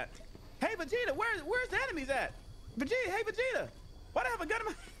they at? Hey, Vegeta, where's the enemies at? Vegeta, hey, Vegeta. Why do I have a gun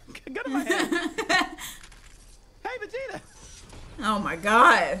in my hand? Hey, Vegeta. Oh, my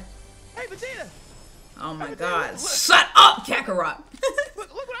God. Hey, Vegeta. Oh, my Vegeta, God. look. Shut up, Kakarot.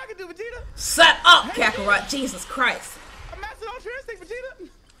 Look what I can do, Vegeta. Shut up, Hey, Kakarot. Vegeta. Jesus Christ. I'm mastered Ultra Instinct, Vegeta.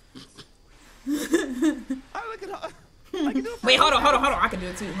 I look at all. I can do it. Wait, hold on. I can do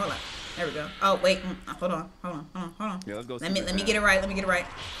it too. Hold on. There we go. Oh, wait. Hold on. Yeah, let's go. Let me get it right.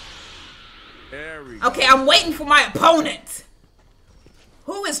 There we go. Okay, I'm waiting for my opponent.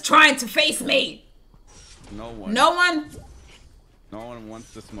 Who is trying to face me? No one. No one? No one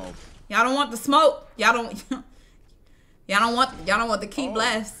wants to smoke. Y'all don't want the smoke. Y'all don't want the key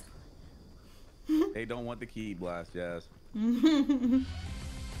blast. They don't want the key blast, Jazz.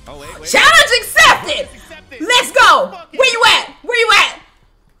 Oh, wait. Challenge accepted. Let's go. Where you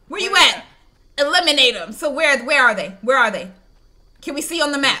at? Eliminate them. So where are they? Can we see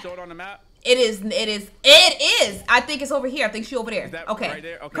on the map? Show it on the map. It is. I think it's over here. I think she's over there. Is that okay. right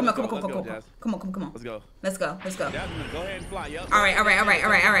there? Okay, Come on. Jazz. Come on. Let's go. Let's go. Jasmine, go ahead and fly. Yep. All right.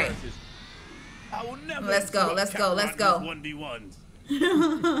 I will never Let's go. 1v1s.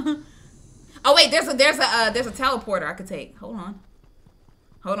 Oh wait, there's a teleporter I could take. Hold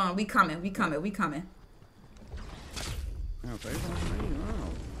on. We coming. Man,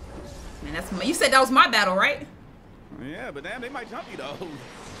 you said that was my battle, right? Yeah, but damn, they might jump you though.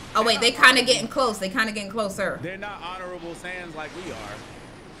 Oh wait, they kind of getting close. Closer. They're not honorable Saiyans like we are.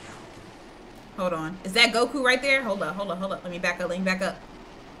 Hold on. Is that Goku right there? Hold up. Let me back up.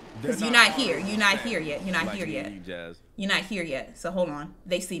 Because you're not here. You're not here yet. You're not here yet. So hold on.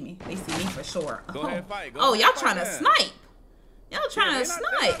 They see me for sure. Go ahead and fight. Y'all trying to snipe. They're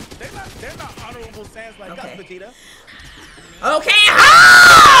not honorable Saiyans like us, Vegeta. Okay.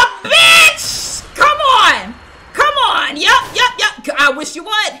 Bitch! Come on. Yup. I wish you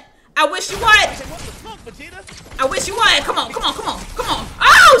would. What the fuck, Vegeta? I wish you would.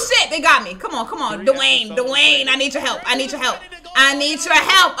 Come on, Dwayne, I need your help. I need your help. I need your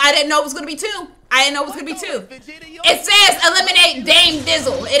help. I didn't know it was gonna be 2. I didn't know it was gonna be 2. It says eliminate Dame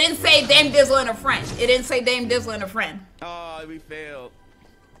Dizzle. It didn't say Dame Dizzle and a friend. It didn't say Dame Dizzle and a friend. Oh, we failed.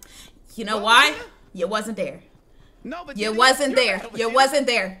 You know why? You wasn't there. No, but you wasn't there. Right, you wasn't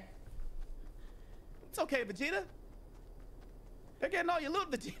there. It's okay, Vegeta. They're getting all your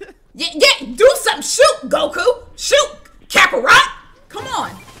loot, Vegeta. Yeah, do something. Shoot, Goku. Shoot, Kakarot. Come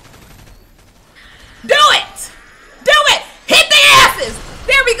on. Do it. Do it. Hit their asses.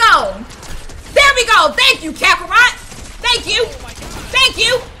 There we go. There we go. Thank you, Kakarot. Thank you. Thank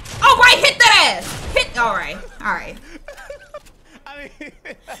you. All right, hit that ass. Hit. All right. All right.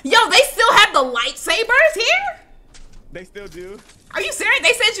 Yo, they still have the lightsabers here? They still do. Are you serious?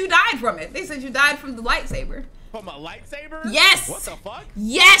 They said you died from it. They said you died from the lightsaber. From a lightsaber? Yes. What the fuck?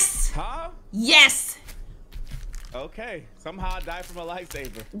 Yes. Huh? Yes. Okay. Somehow I died from a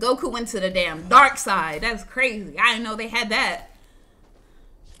lightsaber. Goku went to the damn dark side. That's crazy. I didn't know they had that.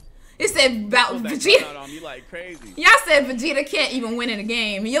 It said about Vegeta. On you like crazy. Y'all said Vegeta can't even win in a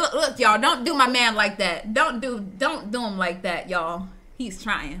game. You look, y'all, don't do my man like that. Don't do him like that, y'all. He's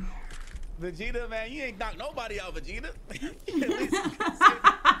trying. Vegeta, man, you ain't knocked nobody out, Vegeta.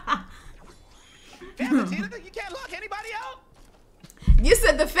 Damn, Vegeta, you can't lock anybody out. You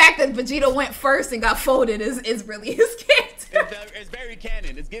said the fact that Vegeta went first and got folded is really his character. It's very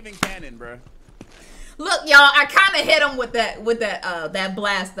canon. It's giving canon, bro. Look, y'all, I kind of hit him with that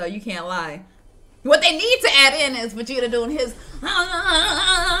blast though. You can't lie. What they need to add in is Vegeta doing his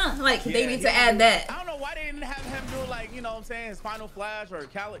like they need to add that. I don't know why they didn't have him do like, you know what I'm saying, his Final Flash or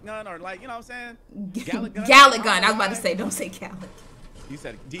Gallic Gun or like, you know what I'm saying? Gallic Gun. Gallic Gun. I was about to say, don't say Gallic. You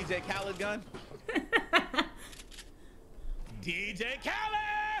said DJ Khaled Gun? DJ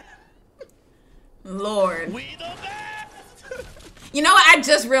Khaled! Lord. We the best! You know what? I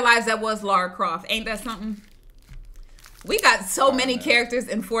just realized that was Lara Croft. Ain't that something? We got so many characters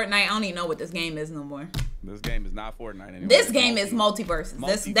in Fortnite. I don't even know what this game is no more. This game is not Fortnite anymore. This game is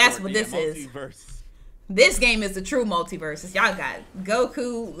multiverses. That's what this is. This game is the true multiverses. Y'all got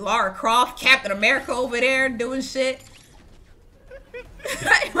Goku, Lara Croft, Captain America over there doing shit.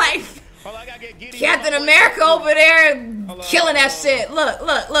 Like Captain America over there killing that shit. Look.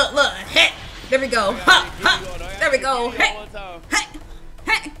 Hey, there we go. There we go. Hey.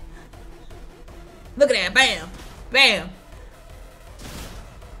 Look at that. Bam. Bam.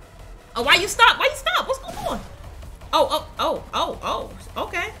 Oh, why you stop? Why you stop? What's going on? Oh.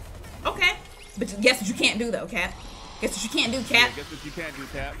 Okay. But guess what you can't do though, Cap? Guess what you can't do, Cap? Guess what you can't do,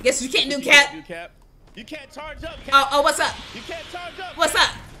 Cap? Guess what you can't do, Cap? You can't charge up, Cap. Oh, what's up? You can't charge up. What's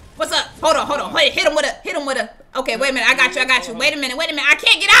up? Hold on. Hit him with a. Okay, wait a minute. I got you. Wait a minute. I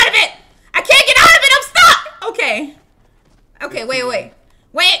can't get out of it. I'm stuck. Okay,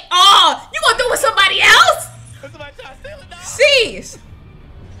 wait. Oh, you gonna do it with somebody else? Somebody trying to steal it now. Jeez.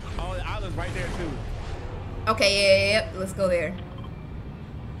 Oh, the island's right there too. Okay, yeah. Let's go there.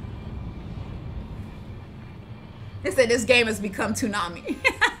 They said this game has become Toonami.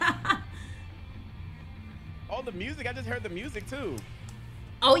 Oh, the music. I just heard the music too.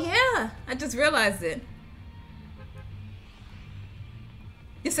 Oh yeah, I just realized it.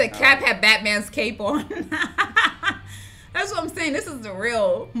 You said Cap had Batman's cape on. That's what I'm saying. This is the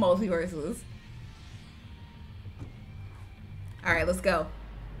real multiverses. All right, let's go.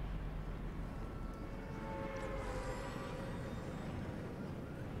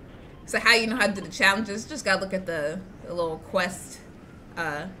 So how you know how to do the challenges? Just gotta look at the little quest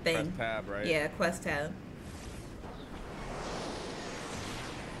thing. Quest tab, right? Yeah, quest tab.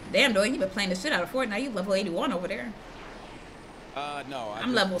 Damn, Doyle, you been playing the shit out of Fortnite. You level 81 over there. No.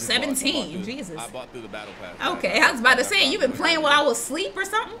 I'm level 17. Jesus. I bought through the battle pass. Okay, I was about to say, you been playing while I was asleep or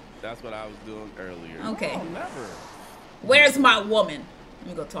something? That's what I was doing earlier. Okay. No, never. Where's my woman? Let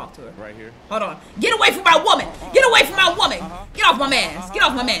me go talk to her. Right here. Hold on. Get away from my woman! Get away from my woman! Get off my mans! Get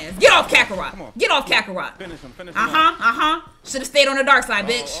off my mans! Get off Kakarot! Get off Kakarot! Finish him. Should've stayed on the dark side,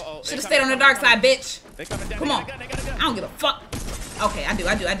 bitch. Should've stayed on the dark side, bitch. Come on. I don't give a fuck. Okay, I do.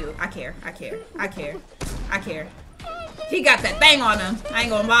 I care. He got that thing on him. I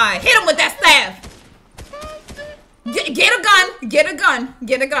ain't gonna lie. Hit him with that staff. Get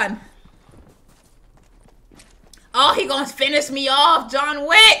a gun. Oh, he gonna finish me off, John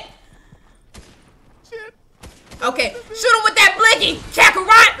Wick. Shit. Okay, shoot him with that blicky.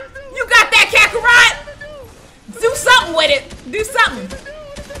 Kakarot. You got that, Kakarot? Do something with it. Do something.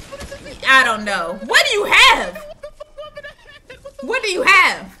 I don't know. What do you have? What do you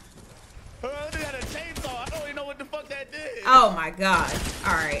have? They had a chainsaw. I don't even know what the fuck that did. Oh my god.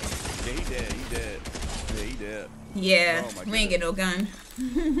 Alright. Yeah, he dead. Yeah, he dead. Yeah, Oh, we ain't get no gun.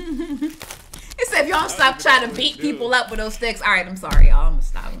 If y'all stop trying to beat people up with those sticks. All right, I'm sorry, y'all. I'm gonna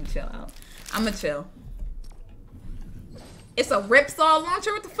stop. I'm gonna chill out. I'm gonna chill. It's a ripsaw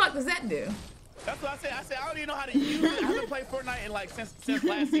launcher. What the fuck does that do? That's what I said. I said I don't even know how to use it. I haven't played Fortnite in like since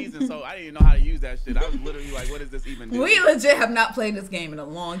last season, so I didn't even know how to use that shit. I was literally like, what does this even do? We legit have not played this game in a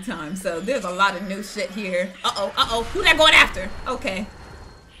long time, so there's a lot of new shit here. Uh-oh. Who that going after? Okay.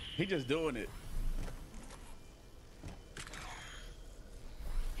 He just doing it.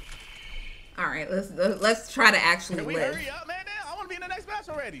 All right, let's try to actually Can we live. hurry up, man? I want to be in the next match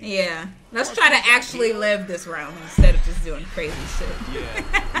already. Yeah, let's try to actually live this round instead of just doing crazy shit.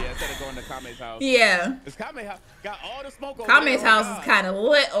 Yeah, instead of going to Kame's house. Yeah. This Kame house got all the smoke over Kame's there. house is kind of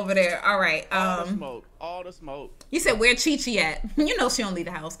lit over there. All right. All the smoke. You said where Chi-Chi at? You know she don't leave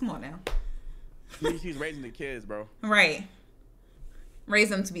the house. Come on now. She's raising the kids, bro. Right. Raise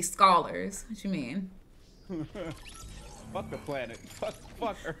them to be scholars. What you mean? Fuck the planet. Fuck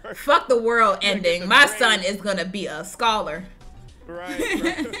Earth. Fuck the world ending. My son is gonna be a scholar. Right.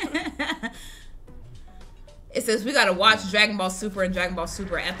 It says we gotta watch Dragon Ball Super and Dragon Ball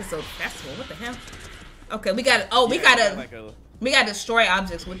Super episode festival. What the hell? Okay, we gotta. Oh, we gotta destroy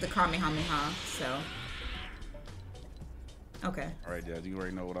objects with the Kamehameha. So. Okay. All right, Jazz. You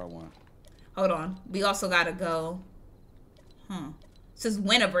already know what I want. Hold on. We also gotta go. It says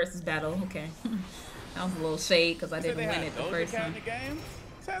win a versus battle. Okay. That was a little shade because I didn't win it the first time. The game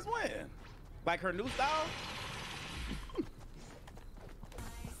says win. Like her new style.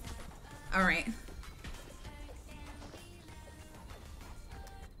 All right.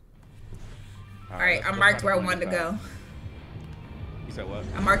 All right. I marked where I wanted to go. You said what?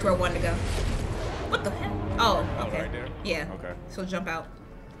 I marked where I wanted to go. What the hell? Oh, okay. Right there? Yeah. Okay. So jump out.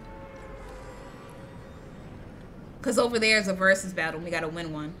 Because over there is a versus battle. We got to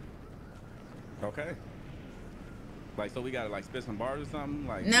win one. Okay. Like, so we gotta like spit some bars or something?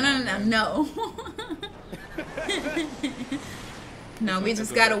 Like No. No, we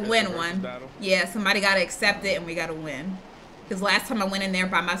just gotta win one. Yeah, somebody gotta accept it and we gotta win. Because last time I went in there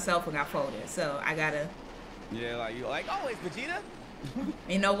by myself and got folded. So I gotta. Yeah, like you like always, Vegeta.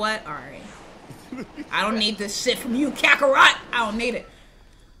 You know what? Alright. I don't need this shit from you, Kakarot. I don't need it.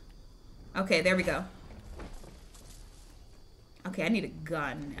 Okay, there we go. Okay, I need a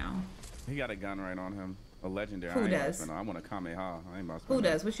gun now. He got a gun right on him. A legendary. Who does? I want a Kamehameha. I ain't about to Who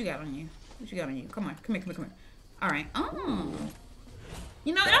does? What you got on you? What you got on you? Come on. Come here. All right. Oh.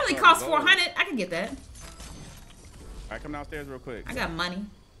 You know, it only costs 400. I can get that. All right, come downstairs real quick. I got money.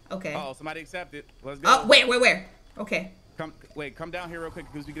 Okay. Oh, somebody accept it. Let's go. Oh, where? Okay. Come down here real quick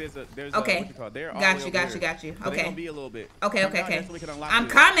because there's okay. What you call it? They're got you. Okay. So they're gonna be a little bit. Okay. So we can unlock I'm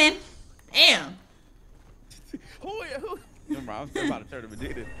this. coming. Damn. Who? Remember, I'm still about to turn to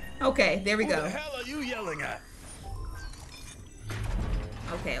Vegeta. Okay, there we go. Who the hell are you yelling at?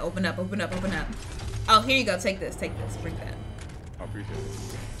 Okay, open up. Oh, here you go. Take this. Bring that. I appreciate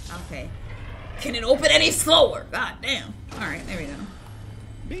it. Okay. Can it open any slower? God damn. All right, there we go.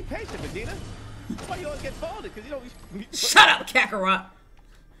 Be patient, Vegeta. That's why you always get folded, because you don't. Shut up, Kakarot.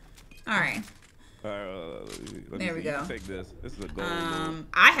 All right. There we go. Take this. This is a gold.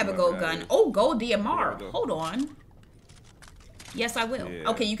 I have a gold gun. Oh, gold DMR. Hold on. Yes, I will. Yeah,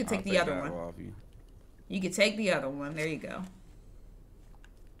 okay, you can take the other one. You can take the other one. There you go.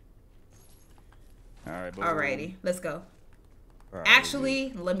 All right. Alrighty, let's go. Right,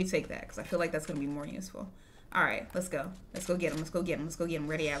 actually, let me take that because I feel like that's gonna be more useful. All right, let's go. Let's go get them.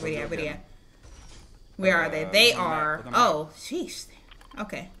 Ready at. Where are they? They are. Oh, sheesh.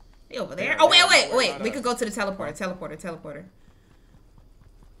 Okay, they over there. Oh, wait. We could go to the teleporter.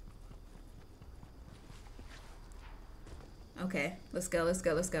 Okay, let's go.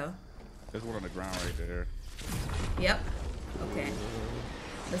 There's one on the ground right there. Yep. Okay.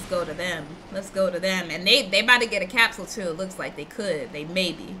 Let's go to them. And they about to get a capsule too. It looks like they could. They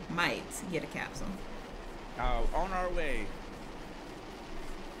might get a capsule. On our way.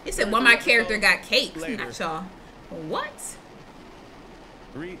 He said one of my character got cakes. Not y'all. What?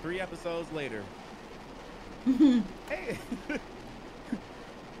 Three episodes later. Hey.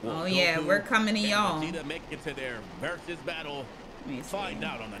 Oh yeah, we're coming to y'all. Vegeta make it to their versus battle. Find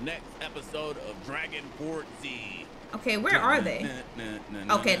out on the next episode of Dragon Port Z. Okay, where are they?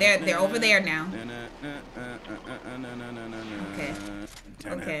 Okay, they're over there now.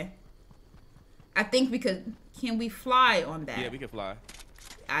 Okay. I think we could. Can we fly on that? Yeah, we can fly.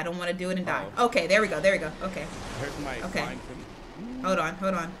 I don't want to do it and die. Okay, there we go. Okay. Okay. Hold on.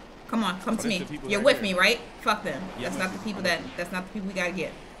 Come to me. You're with me, right? Fuck them. That's not the people we gotta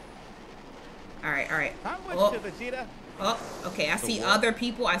get. All right. I'm with you, Vegeta. Oh, okay. I see other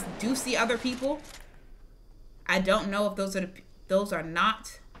people. I do see other people. I don't know if those are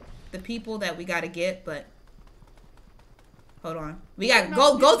not the people that we gotta get, but hold on. We gotta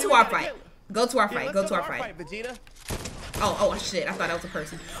go to our fight. Go to our fight. Go to our fight. Vegeta. Oh shit! I thought that was a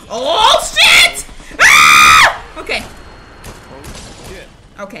person. Oh shit! Ah! Okay. Oh shit.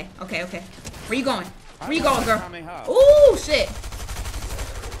 Okay. Where you going? Where you going, girl? Ooh shit!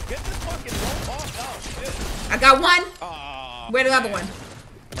 Get this fucking rope off. Oh shit. I got one. Oh, where the other one?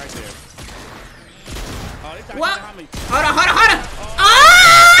 Right there. Oh, what? Hold on.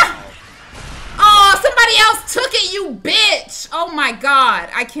 Ah! Oh, somebody else took it, you bitch! Oh my god,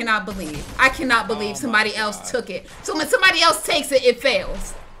 I cannot believe somebody else took it. So when somebody else takes it, it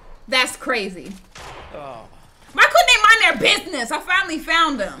fails. That's crazy. Oh. Why couldn't they mind their business? I finally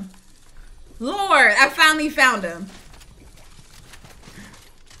found them. Lord, I finally found them.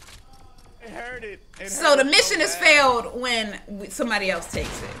 I heard it. So the mission is failed when somebody else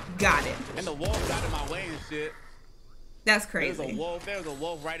takes it. Got it. And the wolf got in my way and shit. That's crazy. There's a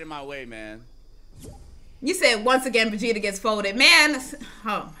wolf right in my way, man. You said once again Vegeta gets folded. Man,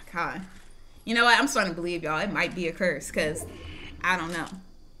 oh my god. You know what? I'm starting to believe y'all. It might be a curse because I don't know.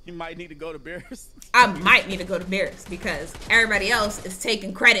 You might need to go to Bears. I might need to go to Bears because everybody else is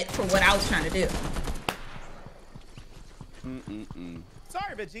taking credit for what I was trying to do.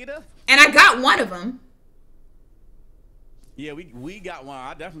 Sorry, Vegeta. And I got one of them. Yeah, we got one.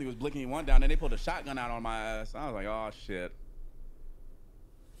 I definitely was blinking one down. Then they pulled a shotgun out on my ass. I was like, oh shit.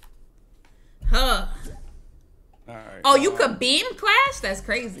 Huh. All right. Oh, you could beam Clash? That's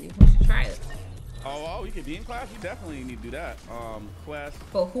crazy. We should try it. Oh, you can beam Clash? You definitely need to do that. Quest.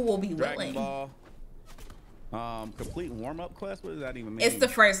 But who will be Dragon willing? Ball. Complete warm-up quest? What does that even mean? It's the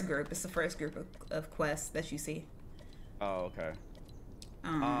first group. It's the first group of quests that you see. Oh, okay.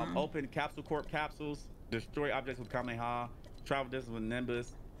 Open Capsule Corp capsules. Destroy objects with Kamehameha. Travel distance with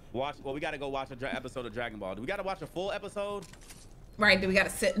Nimbus. Well, we got to go watch an episode of Dragon Ball. Do we got to watch a full episode? Right, do we got to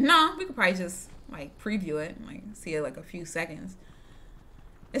sit? No, we could probably just, like, preview it. Like, see it, like, a few seconds.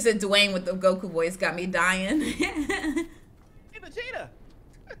 It said Dwayne with the Goku voice got me dying. Hey, Vegeta.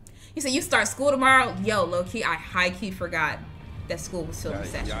 He said, you start school tomorrow? Yo, low-key, I high-key forgot that school was still in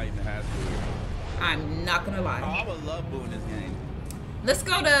session. Y'all even have school. I'm not going to lie. Oh, I would love booing this game. Let's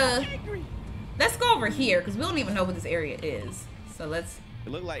go over here, because we don't even know what this area is. So let's... It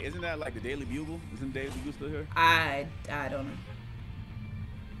look like, isn't that like the Daily Bugle? Isn't the Daily Bugle still here? I don't know.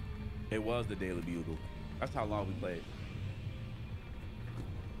 It was the Daily Bugle. That's how long we played.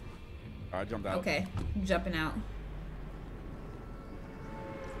 All right, jump out. Okay, I'm jumping out.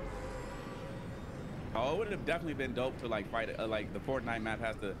 Oh, it would have definitely been dope to like fight like the Fortnite map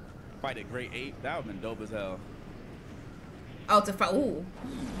has to fight a Great Ape. That would have been dope as hell. Oh, to fight. Ooh,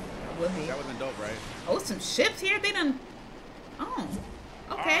 that would be. That would have been dope, right? Oh, some ships here. They done. Oh,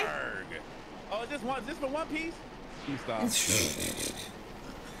 okay. Arrgh. Oh, just for one piece? You stop.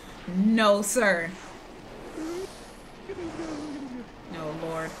 No, sir. No,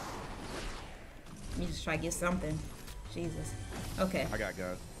 Lord. Let me just try to get something. Jesus. Okay. I got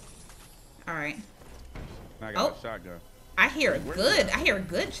guns. All right. I got a shotgun. I hear a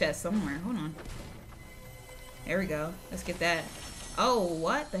good chest somewhere. Hold on. There we go. Let's get that. Oh,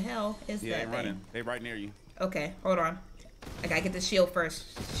 what the hell is that? Yeah, they running. They right near you. Okay, hold on. I gotta get the shield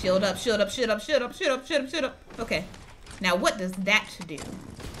first. Shield up, shield up, shield up, shield up, shield up, shield up, shield up. Okay. Now what does that do?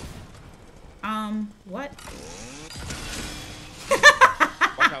 What?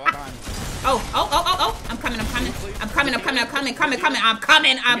 Watch out, behind you. Oh. I'm coming.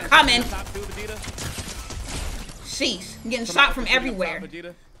 Sheesh. I'm getting shot from everywhere.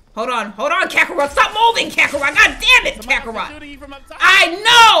 Hold on, Kakarot. Stop moving, Kakarot. God damn it, Kakarot. I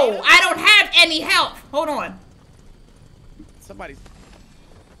know. I don't have any health. Hold on.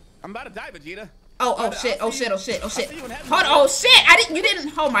 I'm about to die, Vegeta. Oh shit. Hold on. Oh shit. You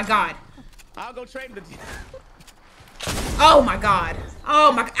didn't. Oh my god. I'll go trade Vegeta. Oh my god.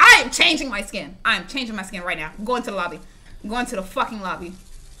 Oh my. I am changing my skin. I am changing my skin right now. I'm going to the lobby. I'm going to the fucking lobby.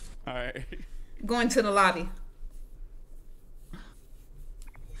 All right. Going to the lobby.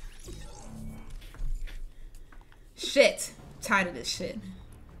 Shit. Tired of this shit.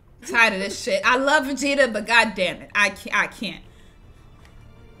 I love Vegeta, but god damn it. I can't.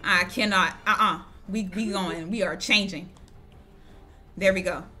 I cannot. We going. We are changing. There we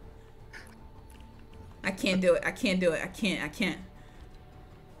go. I can't do it. I can't.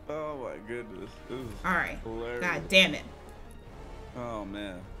 Oh my goodness. This is alright. hilarious. God damn it. Oh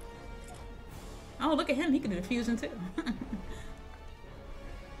man. Oh, look at him. He can do the fusion too.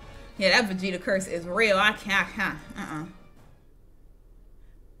 Yeah, that Vegeta curse is real. I can't.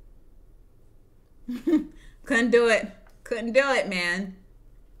 Couldn't do it, man.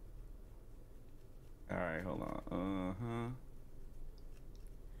 All right, hold on.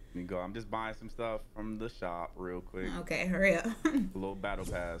 Let me go. I'm just buying some stuff from the shop real quick. Okay, hurry up. A little battle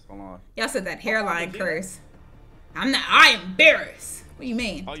pass. Hold on. Y'all said that hairline curse. I am embarrassed. What do you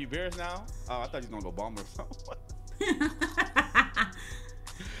mean? Oh, you embarrassed now? Oh, I thought you was gonna go bomb or something.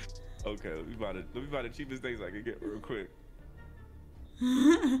 Okay, let me buy the cheapest things I can get real quick.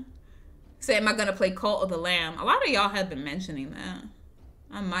 Say, am I gonna play Cult of the Lamb? A lot of y'all have been mentioning that.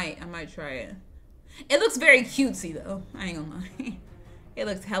 I might try it. It looks very cutesy though. I ain't gonna lie. It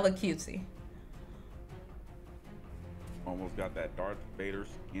looks hella cutesy. Almost got that Darth Vader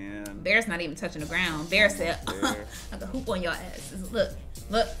skin. Bear's not even touching the ground. Bear said, I can hoop on your ass.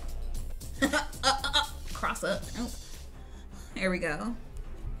 Look. Cross up. Oh. There we go.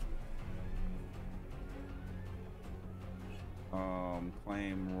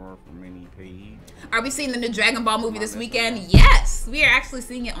 Claim more for mini page. Are we seeing the new Dragon Ball movie this weekend? Yes, we are actually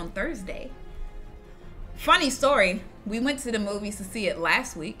seeing it on Thursday. Funny story, we went to the movies to see it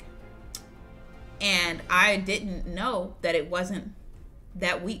last week, and I didn't know that it wasn't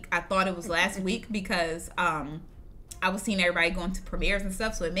that week. I thought it was last week because I was seeing everybody going to premieres and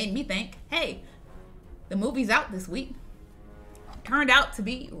stuff, so it made me think, hey, the movie's out this week. Turned out to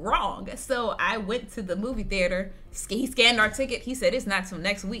be wrong. So I went to the movie theater. He scanned our ticket. He said it's not till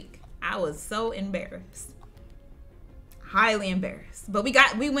next week. I was so embarrassed. Highly embarrassed. But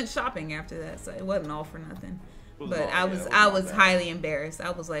we went shopping after that, so it wasn't all for nothing. But I was highly embarrassed. I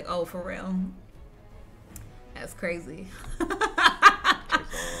was like, oh, for real. That's crazy.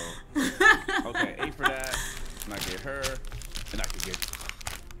 Okay, 8 for that. And I get her. And I can get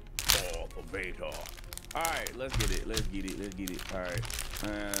all for Beta. Alright, let's get it. Let's get it. Alright.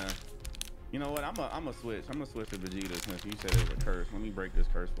 You know what? I'm a switch. I'm gonna switch to Vegeta since you said it was a curse. Let me break this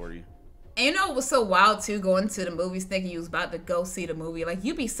curse for you. And you know it was so wild too, going to the movies thinking you was about to go see the movie. Like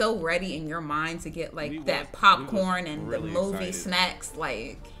you be so ready in your mind to get like that popcorn and really the movie excited. Snacks,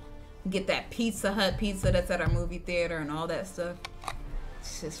 like get that Pizza Hut pizza that's at our movie theater and all that stuff.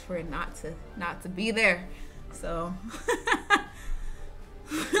 It's just for it not to be there. So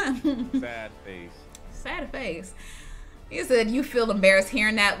sad face. Sad face. You said you feel embarrassed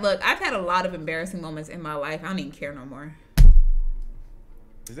hearing that. Look, I've had a lot of embarrassing moments in my life. I don't even care no more.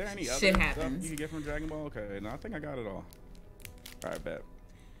 Is there any Shit other happens. stuff you can get from Dragon Ball? Okay, no, I think I got it all. All right, bet.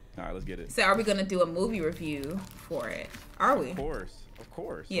 All right, let's get it. So are we going to do a movie review for it? Are we? Of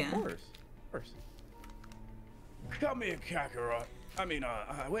course. Yeah. Of course. Come here, Kakarot. I mean,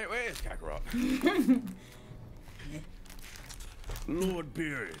 where is Kakarot? Lord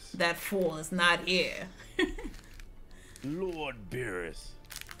Beerus. That fool is not here. Lord Beerus.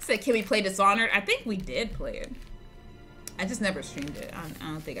 Said, can we play Dishonored? I think we did play it. I just never streamed it. I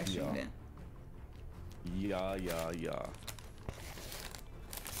don't think I streamed it. Yeah.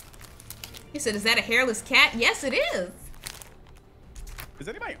 He said, is that a hairless cat? Yes, it is. Does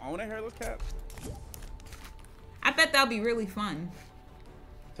anybody own a hairless cat? I bet that'll be really fun.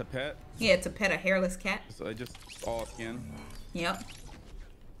 To pet? Yeah, to pet a hairless cat. So it just all skin? Yep.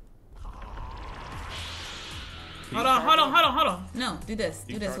 Hold on. No, do this.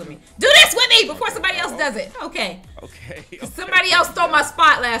 Do this with me. Do this with me before somebody else does it. Okay. Somebody else stole my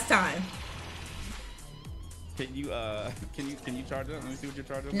spot last time. Can you charge it? Let me see what you're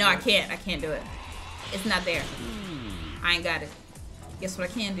charging. No, I can't. I can't do it. It's not there. I ain't got it. Guess what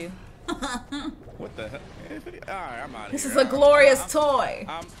I can do? What the heck? Alright, I'm out of here. This is a glorious toy.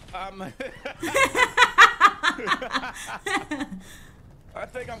 I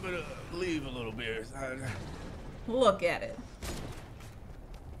think I'm gonna leave a little bit. Look at it.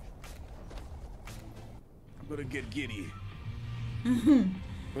 I'm gonna get giddy.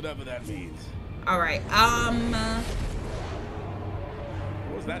 Whatever that means. All right.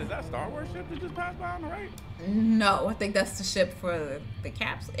 What was that? Is that a Star Wars ship that just passed by on the right? No, I think that's the ship for the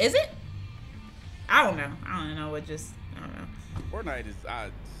capsule. Is it? I don't know. I don't know. I don't know. Fortnite is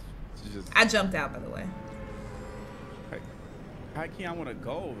just. I jumped out, by the way. How can I want to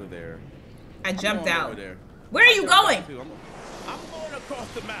go over there? I jumped out. Over there. Where are you going? I'm going across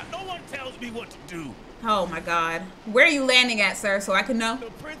the map. No one tells me what to do. Oh my God. Where are you landing at, sir, so I can know? The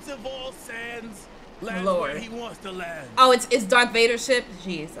Prince of all Sands lands Lord. where he wants to land. Oh, it's Darth Vader's ship?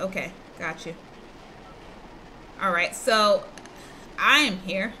 Jeez. Okay. Got you. All right. So I am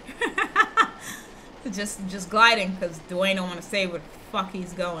here. just gliding because Dwayne don't want to say where the fuck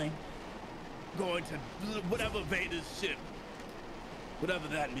he's going. Going to whatever Vader's ship. Whatever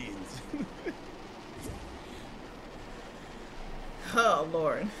that means. Oh,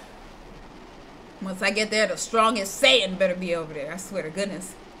 Lord. Once I get there, the strongest Saiyan better be over there. I swear to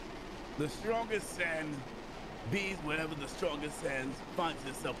goodness. The strongest Saiyan be wherever the strongest Saiyan finds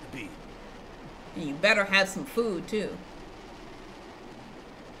itself to be. And you better have some food, too.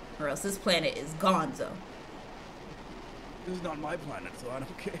 Or else this planet is gonzo. This is not my planet, so I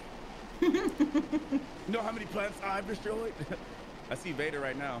don't care. You know how many planets I've destroyed? I see Vader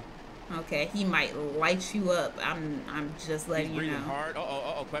right now. Okay, he might light you up. I'm just letting you know. Hard.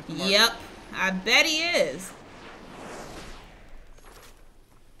 Question mark. Yep, I bet he is.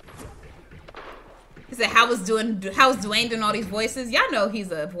 He said, how's Dwayne doing all these voices? Y'all know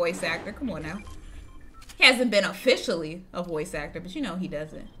he's a voice actor. Come on now. He hasn't been officially a voice actor, but you know he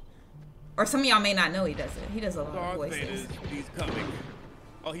does it. Or some of y'all may not know he does it. He does a lot of voices. He's coming.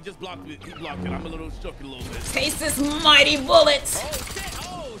 Oh, he just blocked it. He blocked it. I'm a little shook a little bit. Taste this mighty bullet.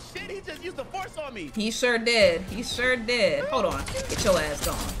 Oh shit! He just used the force on me. He sure did. He sure did. Hold on. Get your ass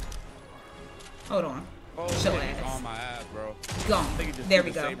gone. Hold on. Oh, Get your shit, ass. on my ass, bro. Gone. I think he just There threw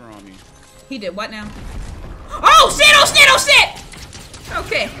we the go. saber on me. He did what now? Oh shit! Oh shit! Oh shit!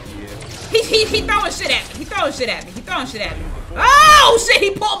 Okay. Yeah. He throwing shit at me. He throwing shit at me. He throwing shit at me. Oh shit!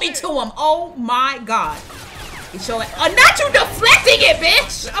 He pulled me to him. Oh my god. Get your ass. Not you deflecting it,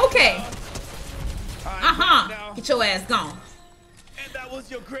 bitch. Okay. Get your ass gone. And that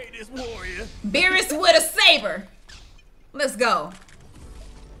was your greatest warrior. Beerus with a saber. Let's go.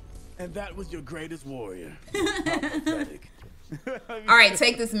 And that was your greatest warrior. How pathetic. All right,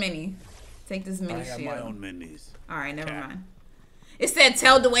 take this mini. Take this mini I have shield. my own minis. All right, never mind. It said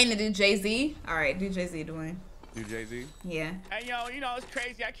tell Dwayne to do Jay-Z. All right, do Jay-Z, Dwayne. Do Jay-Z? Yeah. Hey, yo, you know, it's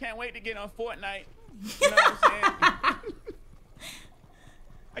crazy. I can't wait to get on Fortnite. You know what I'm saying?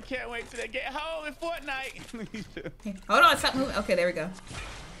 I can't wait to get home in Fortnite. Hold on, stop moving. Okay, there we go.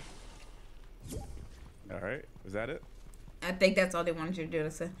 All right, is that it? I think that's all they wanted you to do.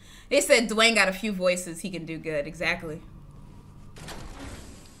 They said Dwayne got a few voices he can do good. Exactly.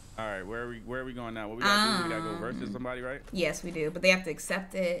 All right, where are we going now? What we gotta do? We gotta go versus somebody, right? Yes, we do, but they have to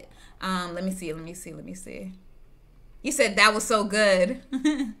accept it. Let me see. You said that was so good.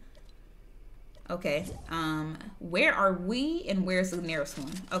 Okay. Where are we and where's the nearest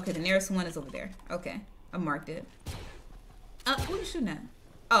one? Okay, the nearest one is over there. Okay, I marked it. Who are you shooting at?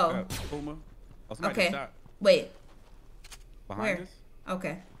 Oh. Puma. Okay. Wait. Behind Where? us?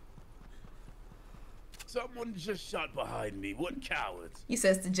 Okay. Someone just shot behind me. What cowards? You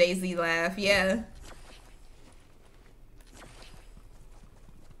says the Jay-Z laugh. Yeah.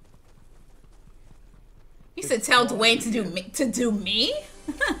 You said tell Dwayne to do me?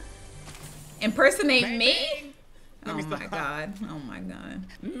 Impersonate Bang, me? bang. Oh my god. Oh my god.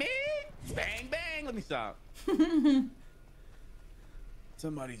 Me? Bang, bang. Let me stop.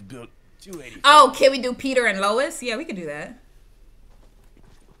 Somebody's built 280. Oh, can we do Peter and Lois? Yeah, we could do that.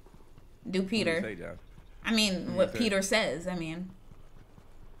 Do Peter. What do you say, John? I mean, what Peter says. I mean.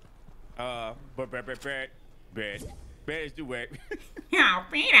 Bad is the way. Oh,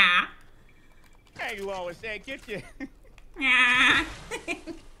 Peter. Hey, you always say, get you. Yeah.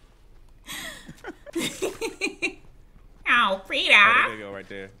 Oh, Peter. Oh, there you go, right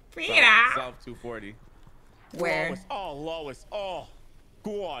there. Peter. South 240. Where? Lois. Oh, Lois. Oh,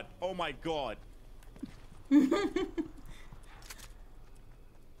 God. Oh, my God.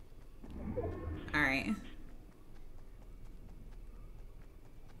 All right.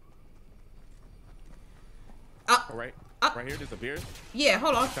 All right. Right here, there's a beer. Yeah,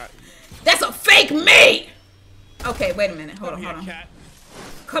 hold on. That's a fake me! Okay, wait a minute. Hold on. Cat.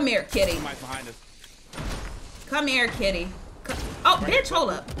 Come here, kitty. Somebody's behind us. Come here, kitty. Oh, bitch,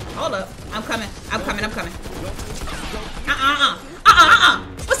 hold up. Hold up. I'm coming.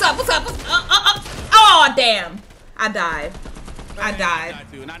 What's up? Oh, damn. I died. I died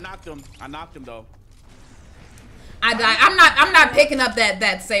too, and I knocked him. Though. I died. I'm not picking up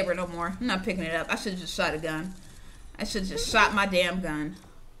that saber no more. I'm not picking it up. I should have just shot a gun. I should have just shot my damn gun.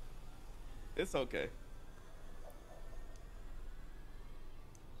 It's okay.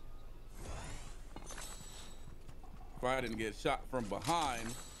 If I didn't get shot from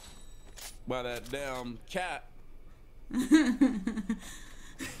behind by that damn cat. Not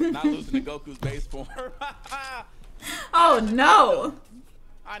losing to Goku's base form. Oh no!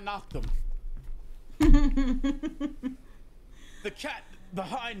 I knocked him. The cat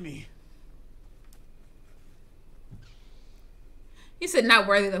behind me. He said not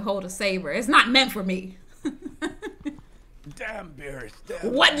worthy to hold a saber. It's not meant for me. Damn Beerus.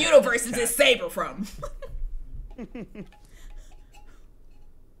 What universe is this saber from?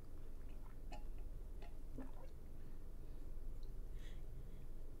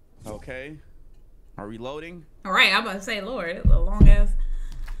 Okay. Are we loading? All right, I'm about to say, Lord, it's a long ass.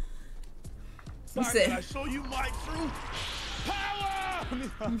 Sorry, can I show you my true power?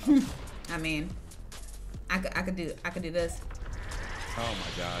 I mean, I could do this. Oh my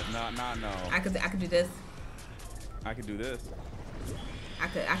God! No. I could do this. I could do this.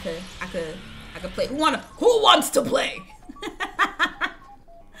 I could play. Who wants to play?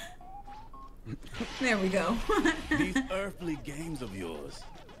 There we go. These earthly games of yours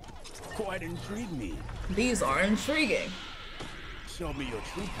quite intrigue me. These are intriguing. Show me your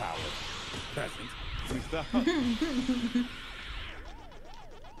true power, peasant.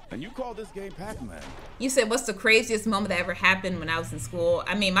 And you call this game Pac-Man? You said, what's the craziest moment that ever happened when I was in school?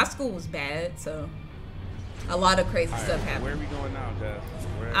 I mean, my school was bad, so a lot of crazy stuff happened. Where are we going now, Jazz?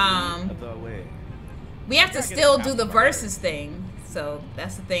 The way. We have to still do the versus thing, so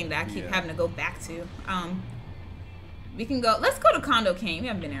that's the thing that I keep having to go back to. We can go. Let's go to Condo King. We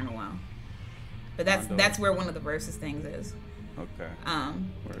haven't been there in a while, but that's where one of the versus things is. Okay.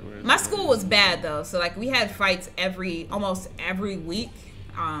 My school was bad though, so like we had fights almost every week.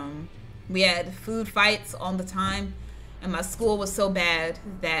 We had food fights all the time, and my school was so bad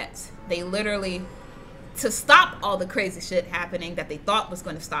that they literally, to stop all the crazy shit happening that they thought was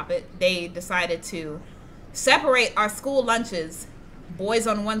going to stop it, they decided to separate our school lunches, boys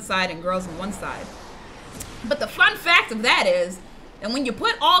on one side and girls on one side. But the fun fact of that is that when you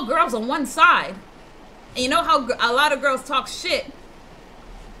put all girls on one side, and you know how a lot of girls talk shit,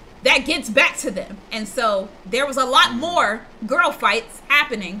 that gets back to them. And so there was a lot more girl fights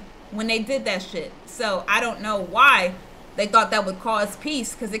happening when they did that shit. So I don't know why they thought that would cause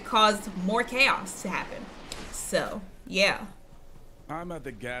peace, because it caused more chaos to happen. So, yeah. I'm at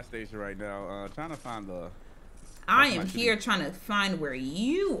the gas station right now, trying to find the... I am here trying to find where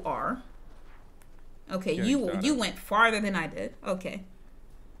you are. Okay, you went farther than I did. Okay.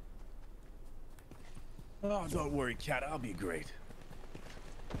 Oh, don't worry, cat. I'll be great.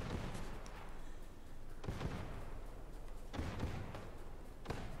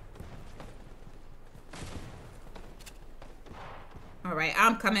 All right,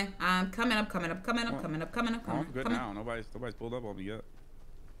 I'm coming. I'm coming. I'm good now. Nobody's pulled up on me yet.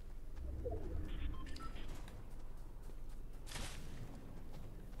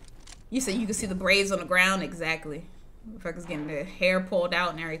 You said you could see the braids on the ground? Exactly. Fuckers getting their hair pulled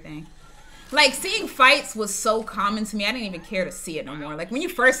out and everything. Like, seeing fights was so common to me, I didn't even care to see it no more. Like, when you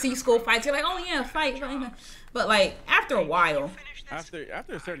first see school fights, you're like, oh yeah, fight. But like, after a while, after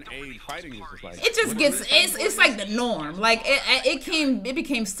a certain age, fighting is just like, it just gets, it's like the norm. Like, it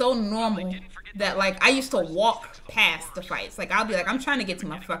became so normal that like I used to walk past the fights. Like, I'll be like, I'm trying to get to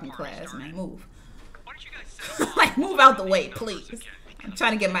my fucking class, man. Move. Like, move out the way, please. I'm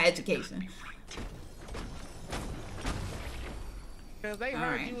trying to get my education. Because they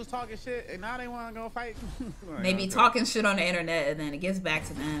heard you was talking shit, and now they want to go fight. They be talking shit on the internet, and then it gets back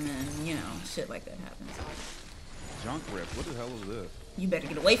to them, and, you know, shit like that happens. Junk rip. What the hell is this? You better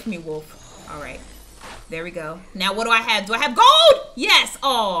get away from me, Wolf. All right. There we go. Now, what do I have? Do I have gold? Yes.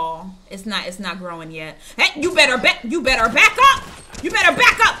 Oh, it's not growing yet. Hey, you better back up. You better back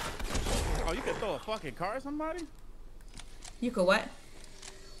up. Oh, you can throw a fucking car at somebody? You could what?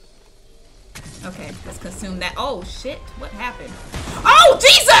 Okay, let's consume that. Oh, shit. What happened? Oh,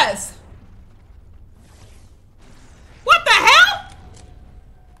 Jesus! What the hell?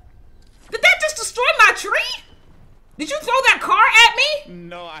 Did that just destroy my tree? Did you throw that car at me?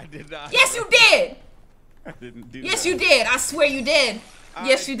 No, I did not. Yes, you did. I didn't do Yes, that. you did. I swear you did.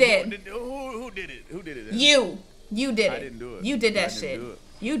 Yes, you did. Who did it? Who did it? You. You did it. I didn't do it. You did that shit.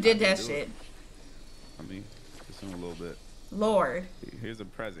 You did that shit. I mean, just in a little bit. Lord. Here's a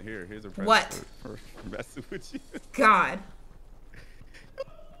present. Here's a present. What? For messing with you. God.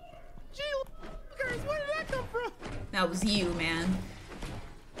 Gee, where did that come from? That was you, man.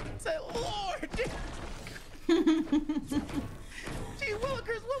 Say, Lord. Gee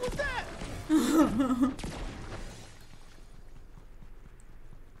Willikers, what was that?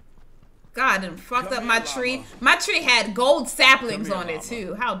 God, and fucked up my tree. Llama. My tree had gold saplings on it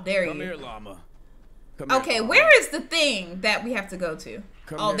too. How dare you? Come here, llama. Okay, here, where is the thing that we have to go to?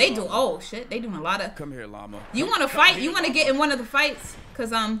 Oh, they do. Oh shit, they doing a lot of. Come here, llama. You want to fight? You want to get in one of the fights? Cause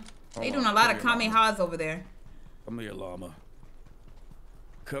they doing a lot of kamehas over there. Come here, llama.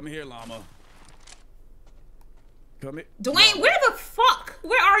 Come here, llama. Come here. Dwayne, where the fuck?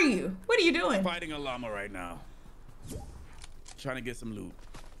 Where are you? What are you doing? Fighting a llama right now. Trying to get some loot.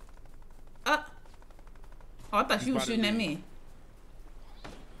 Oh, I thought you were shooting at me.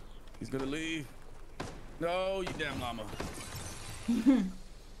 He's gonna leave. No, you damn llama.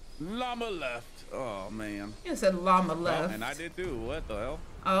 Llama left. Oh, man. You said llama left. Oh, and I did too. What the hell?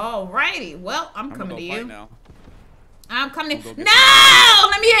 Alrighty. Well, I'm coming to you. Now. I'm coming to No!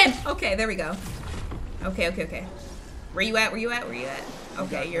 Let me in! Okay, there we go. Okay. Where you at?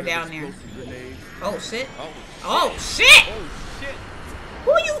 Okay, you're down there. Oh, shit. Oh, shit! Oh, shit!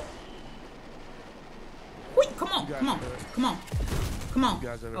 Who are you? Come on. Come on.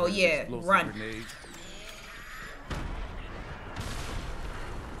 Oh yeah, run.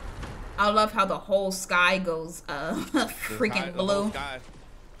 I love how the whole sky goes freaking blue.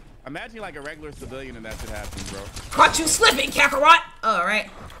 Imagine like a regular civilian and that shit happens, bro. Caught you slipping, Kakarot. All right.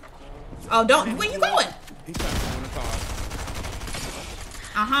 Oh, don't. Where you going? He's trying to go in the car.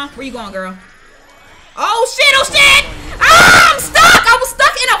 Where you going, girl? Oh shit! Oh shit! Ah, I'm stuck. I was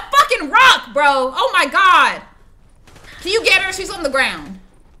stuck in a fucking rock, bro. Oh my god. Can you get her? She's on the ground.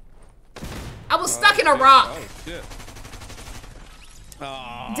 I was stuck in a rock. Oh shit.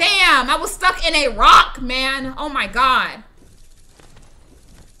 Oh. Damn, I was stuck in a rock, man. Oh my god.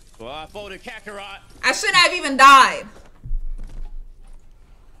 Well, I folded Kakarot. I shouldn't have even died.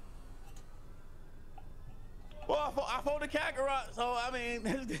 Well, I folded Kakarot, so I mean,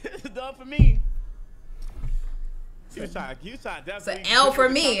 it's done for me. You shot definitely. It's an L for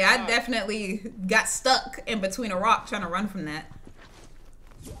me. I definitely got stuck in between a rock trying to run from that.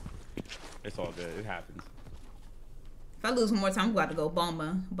 It's all good. It happens. If I lose more time, I'm about to go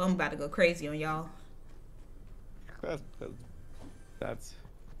bomba. Bomba about to go crazy on y'all. That's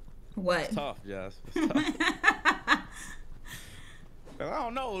what? Tough, Jess. It's tough. I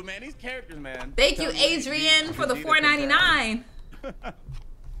don't know, man. These characters, man. Thank you, Adrian, for the $4.99.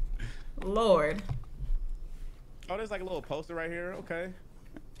 Lord. Oh, there's like a little poster right here. Okay.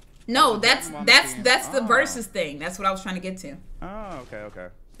 No, that's the versus thing. That's what I was trying to get to. Oh, okay.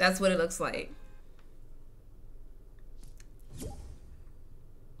 That's what it looks like.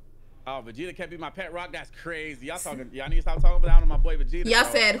 Oh, Vegeta can't be my pet rock. That's crazy. Y'all need to stop talking down on my boy Vegeta. Y'all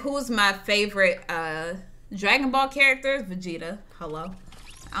said who's my favorite Dragon Ball character? Vegeta. Hello.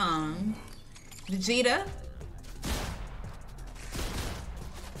 Vegeta.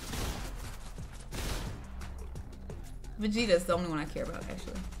 Vegeta's the only one I care about,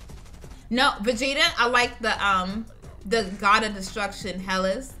 actually. No, Vegeta. I like the God of Destruction,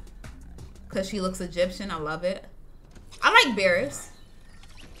 Hellas, because she looks Egyptian. I love it. I like Beerus.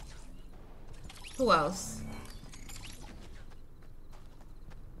 Who else?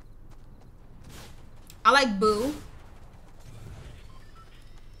 I like Boo.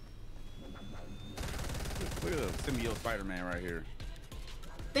 Look at the symbiote Spider-Man right here.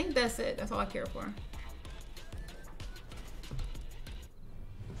 I think that's it. That's all I care for.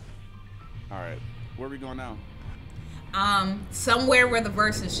 All right, where are we going now? Somewhere where the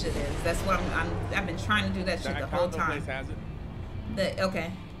versus shit is. That's what I've been trying to do that shit the whole time. Place has it.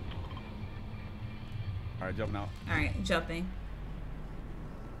 Okay. All right, jumping out. All right, jumping.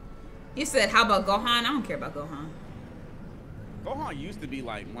 You said, how about Gohan? I don't care about Gohan. Gohan used to be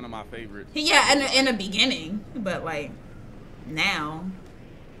like one of my favorites. Yeah, in the beginning, but like now.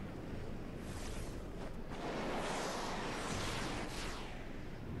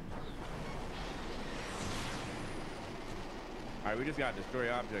 All right, we just got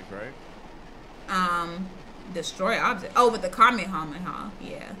destroy objects, right? Destroy object. Oh, with the Kamehameha.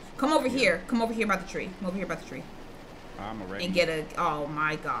 Yeah. Come over here. Come over here by the tree. Come over here by the tree. I'm already. And get a. Oh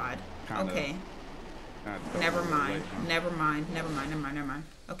my God. Kinda, okay. Never mind. Never mind.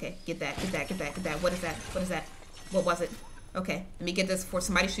 Okay, get that. What is that? What was it? Okay, let me get this before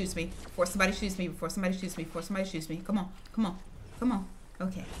somebody shoots me. Before somebody shoots me. Come on.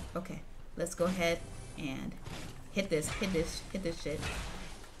 Okay. Let's go ahead and hit this shit.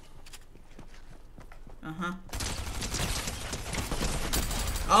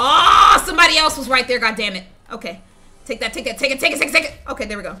 Oh, somebody else was right there. God damn it. Okay, take it. Okay,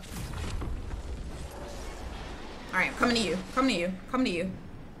 there we go. All right, coming to you.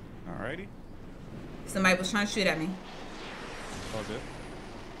 Alrighty. Somebody was trying to shoot at me. All good.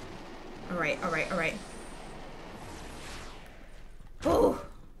 All right. Oh.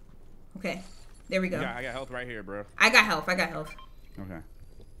 Okay, there we go. I got health right here, bro. I got health. Okay.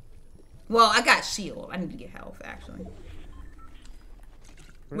 Well, I got shield. I need to get health, actually.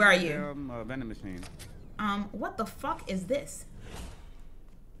 Where are you? Vending machine. What the fuck is this?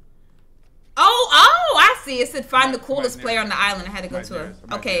 Oh, I see. It said find the coolest player on the island. I had to go to a...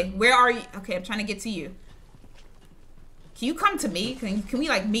 Okay, where are you? Okay, I'm trying to get to you. Can you come to me? Can we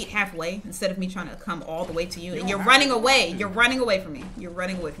like meet halfway instead of me trying to come all the way to you? And you're running away. You're running away from me.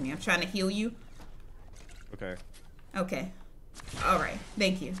 I'm trying to heal you. Okay. All right.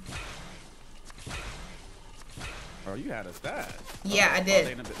 Thank you. Oh, you had a stash. Yeah, I did.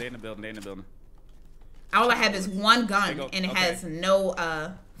 They in the building. All I have is one gun, and it has no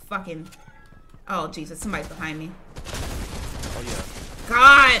fucking. Oh Jesus! Somebody's behind me. Oh yeah.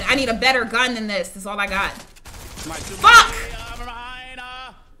 God, I need a better gun than this. That's all I got. Fuck!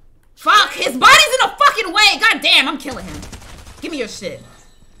 Fuck! His body's in the fucking way. God damn! I'm killing him. Give me your shit.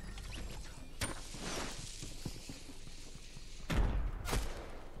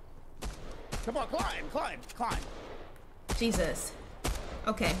 Come on, climb. Jesus.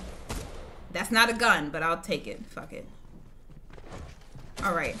 Okay. That's not a gun, but I'll take it. Fuck it.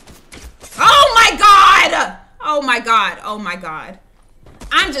 All right. Oh my god! Oh my god. Oh my god.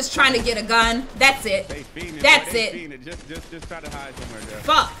 I'm just trying to get a gun. That's it. That's it. Just try to hide somewhere there.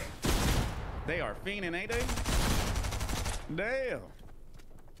 Fuck. They are fiending, ain't they? Damn.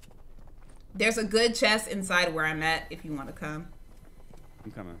 There's a good chest inside where I'm at if you want to come.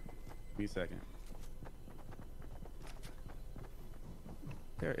 I'm coming. Give me a second.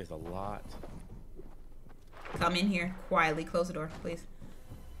 There is a lot. Come in here quietly. Close the door, please.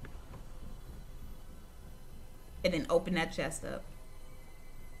 And then open that chest up.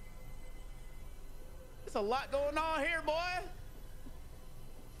 There's a lot going on here, boy.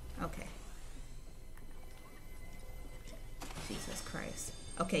 Okay. Jesus Christ.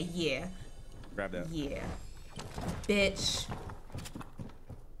 Okay, yeah. Grab that. Yeah. Bitch.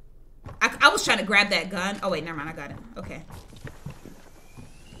 I was trying to grab that gun. Oh, wait, never mind. I got it. Okay.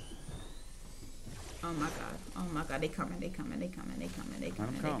 Oh, my God. Oh, my God. They coming.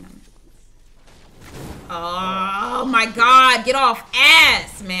 Oh, my God. Get off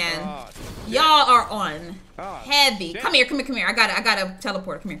ass, man. Oh, y'all are on heavy. Shit. Come here. I got a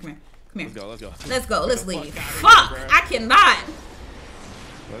teleporter. Come here. Let's go. Let's leave. Fuck. I cannot.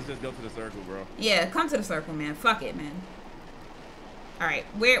 Let's just go to the circle, bro. Yeah, come to the circle, man. Fuck it, man. All right,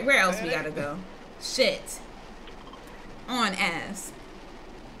 where else we gotta go? Shit. On ass.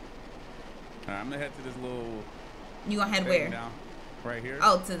 All right, I'm gonna head to this little. You gonna head where? Down, right here.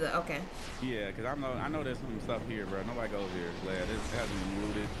 Oh, to the okay. Yeah, cause I know there's some stuff here, bro. Nobody goes here. Yeah, this hasn't been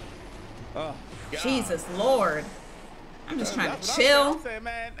looted. Oh, God. Jesus Lord. I'm just trying to chill. I'm saying,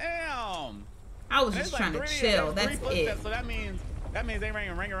 man, damn. I was just trying to chill. That's it. So that means they ring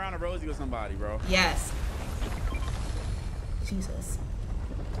around a Rosie with somebody, bro. Yes. Jesus.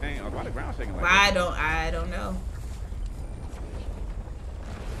 Dang, why the ground shaking like I that? don't know.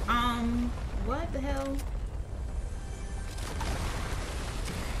 What the hell?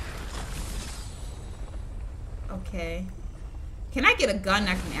 Okay. Can I get a gun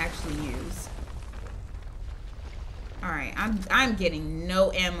I can actually use? All right, I'm getting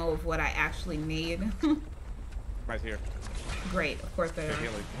no ammo of what I actually need. Right here. Great, of course they are.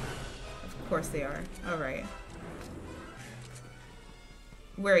 Healing. Of course they are. All right.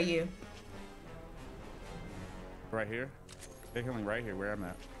 Where are you? Right here. They're healing right here where I'm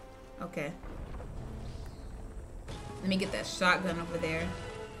at. Okay. Let me get that shotgun over there.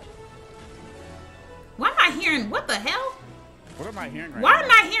 Why am I hearing? What the hell? What am I hearing right Why now?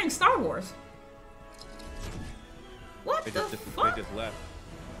 am I hearing Star Wars? What the fuck? They just left.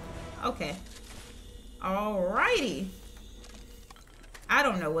 Okay. Alrighty. I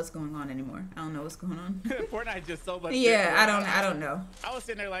don't know what's going on anymore. I don't know what's going on. Fortnite just so much. Yeah, I don't know. I was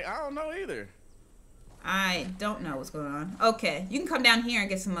sitting there like, I don't know either. I don't know what's going on. Okay, you can come down here and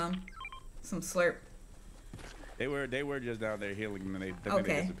get some slurp. They were just down there healing and then they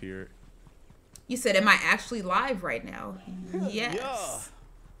Okay. disappeared. You said, am I actually live right now? Yes.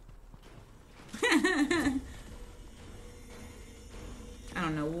 Yeah. I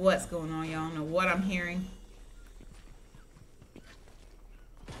don't know what's going on, y'all. I don't know what I'm hearing.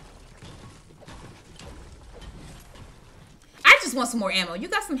 I just want some more ammo. You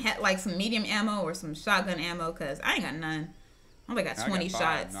got some some medium ammo or some shotgun ammo? Cause I ain't got none. I only got 20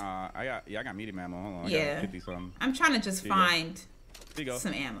 shots. Nah, I got medium ammo. Hold on, I Yeah. got 50 something. I'm trying to just find There you go.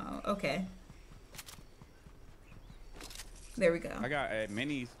 some ammo. Okay. There we go. I got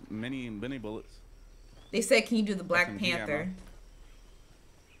mini bullets. They said, can you do the Black SMG Panther?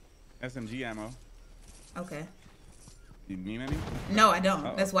 SMG ammo. Okay. You need any? No, I don't.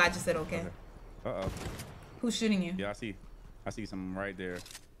 Uh-oh. That's why I just said okay. Uh-oh. Who's shooting you? Yeah, I see some right there.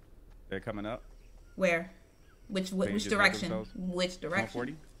 They're coming up. Where? Which just direction? themselves. Which direction?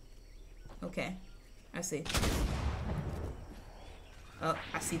 140. Okay. I see. Oh,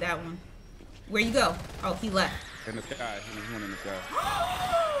 I see that one. Where you go? Oh, he left. In the sky. There's one in the sky.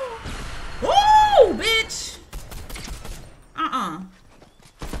 Woo, bitch! Mm-mm.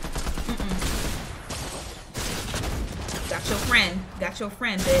 Got your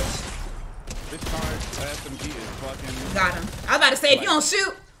friend, bitch. This card SMG is fucking. Got him. I was about to say, if you don't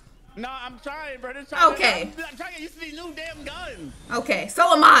shoot. No, I'm trying, bro. Okay. I'm trying to get used to these new damn guns. Okay,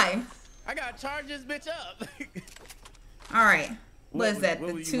 so am I. I got to charge this bitch up. All right. What is that? The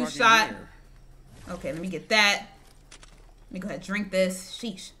 2-shot? Okay, let me get that. Let me go ahead and drink this.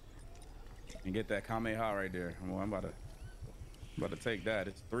 Sheesh. And get that Kamehameha right there. Well, I'm about to take that.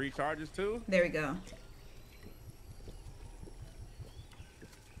 It's 3 charges too. There we go.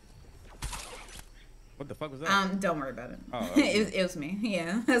 What the fuck was that? Don't worry about it. Oh, okay. it was me.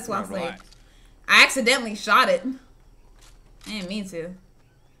 Yeah, that's why I was like, I accidentally shot it. I didn't mean to.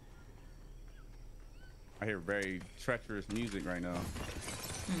 I hear very treacherous music right now.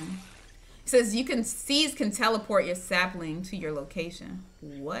 It says seeds can teleport your sapling to your location.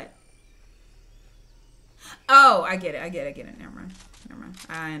 What? Oh, I get it. Never mind.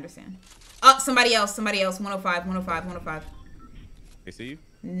 I understand. Oh, somebody else. 105. They see you?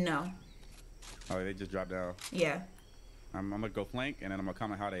 No. Oh, they just dropped down. Yeah. I'm gonna go flank, and then I'm gonna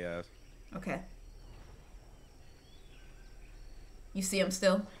comment how they ask. Okay. You see him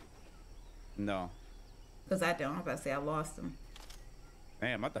still? No. Because I don't. I'm about to say I lost him.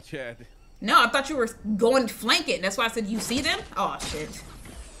 Damn, I thought you had... No, I thought you were going flanking. That's why I said, you see them? Oh, shit.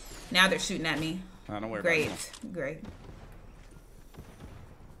 Now they're shooting at me. Don't worry Great. about it. Great.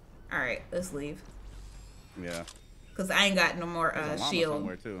 All right, let's leave. Yeah. Because I ain't got no more shield.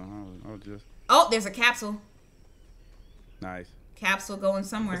 Somewhere too. I'll just... Oh, there's a capsule. Nice. Capsule going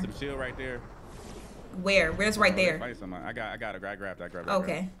somewhere. There's some shield right there. Where? Where's right there? I got it. I grabbed that.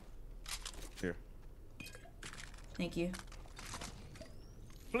 Okay. Here. Thank you.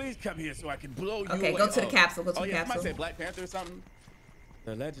 Please come here so I can blow you away. Go to the capsule. Go to the capsule. Somebody say Black Panther or something?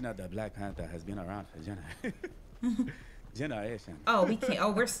 The legend of the Black Panther has been around for generation. Oh, we can't.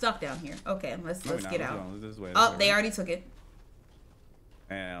 Oh, we're stuck down here. Okay, let's get out. This way, oh, they already took it.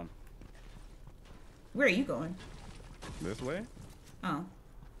 Damn. Where are you going? This way? Oh.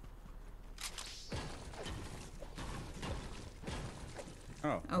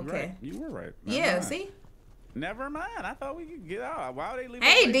 Oh, okay. Right. You were right. Never mind. See? Never mind. I thought we could get out. Why are they leaving?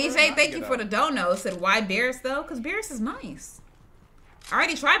 Hey, DJ, thank you for the dono. Said, why Beerus, though? Because Beerus is nice. I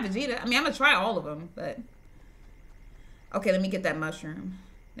already tried Vegeta. I mean, I'm going to try all of them, but... Okay, let me get that mushroom.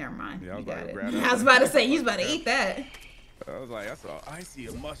 Never mind. Yeah, I was about to say, you about to eat that. I was like, I see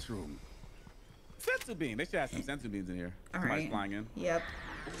a mushroom. Sensu bean. They should have some sensu beans in here. All Somebody's right. flying in. Yep.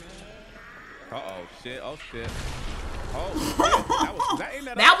 Uh-oh. Shit. Oh, shit. Oh,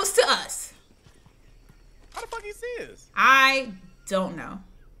 shit. That was to us. How the fuck you see this? I don't know.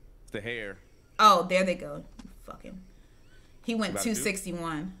 It's the hair. Oh, there they go. Fucking. He went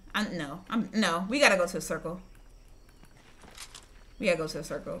 261. No, we gotta go to a circle. We gotta go to a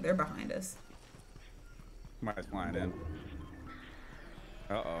circle. They're behind us. Somebody's flying in.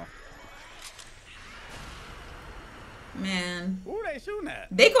 Uh-oh. Man. Who are they shooting at?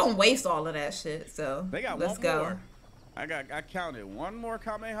 They gonna waste all of that shit, so they got let's one go. More. I counted one more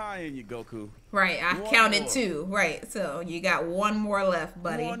Kamehameha in you, Goku. Right, I counted 2. Right, so you got one more left,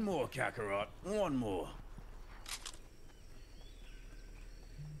 buddy. One more, Kakarot. One more.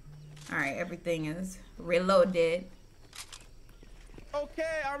 All right, everything is reloaded.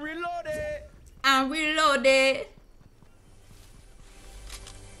 Okay, I'm reloaded. I'm reloaded.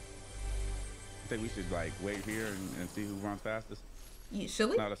 I think we should like wait here and see who runs fastest. Should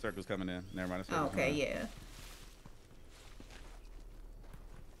we? No, the circle's coming in. Never mind. The circle's okay, yeah.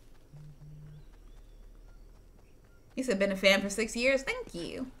 He said, been a fan for 6 years. Thank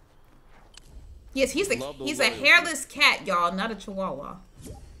you. Yes, he's a hairless cat, y'all, not a chihuahua.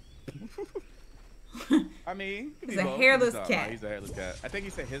 I mean, he's a hairless cat. He's a hairless cat. I think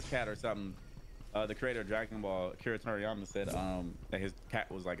he said his cat or something. The creator of Dragon Ball, Akira Toriyama, said that his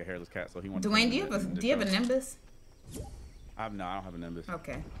cat was like a hairless cat, so he wanted. Dwayne, do you have a Nimbus? I don't have a Nimbus.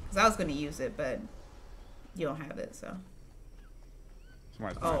 Okay, because I was going to use it, but you don't have it, so.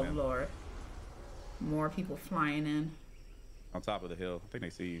 Oh Lord, more people flying in. On top of the hill, I think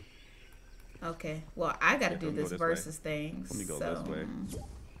they see you. Okay, well I got to do this versus thing. Let me go this way.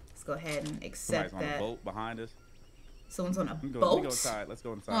 Let's go ahead and accept Somebody's that. on a boat behind us. Someone's on a boat. Let me go inside. Let's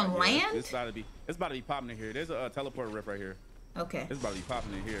go inside. On land? It's about to be popping in here. There's a teleporter rift right here. Okay. It's about to be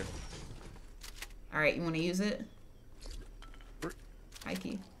popping in here. All right, you want to use it?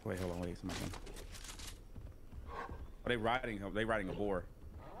 Hikey. Wait, hold on, somebody. Oh, they riding a boar.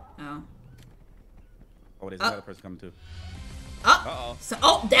 Oh. Oh, there's another person coming too. Oh. So,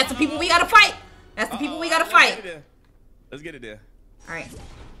 that's the people we gotta fight. That's the people we gotta fight. Let's get it there. All right.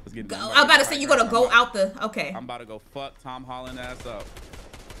 Let's get it. I'm about to say you gotta go out the. Okay. I'm about to go fuck Tom Holland ass up.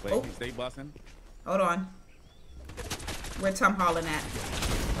 Wait, stay busting. Hold on. Where Tom Holland at?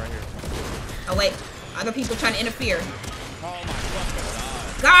 Right here. Oh wait, other people trying to interfere. Oh my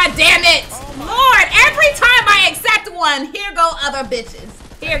fucking God. God damn it! Lord, every time I accept one, here go other bitches.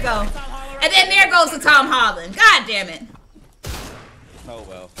 Here go. And then there goes the Tom Holland. God damn it. Oh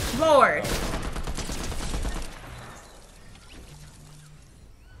well. Lord.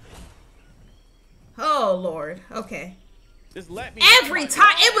 Oh Lord. Okay. Just let me. Every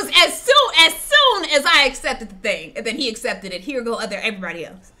time it was as soon as I accepted the thing, and then he accepted it. Here go everybody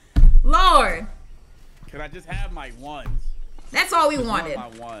else. Lord. Can I just have my ones? That's all we Just wanted. one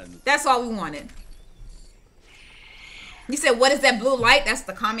of my ones. That's all we wanted. You said, what is that blue light? That's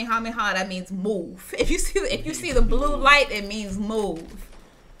the Kamehameha. That means move. If you see the blue light, it means move.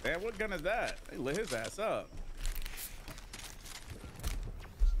 Man, what gun is that? They lit his ass up.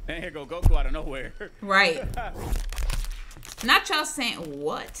 And here go Goku out of nowhere. Right. Not y'all saying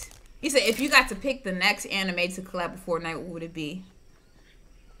what? He said, if you got to pick the next anime to collab with Fortnite, what would it be?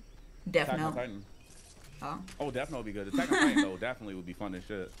 Death Note. Oh, Death Note would be good. Attack on Titan, though, definitely would be fun as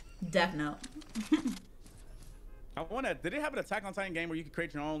shit. Death Note. I wonder, did they have an Attack on Titan game where you could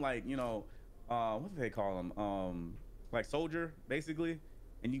create your own, like, you know, what do they call them? Like soldier, basically,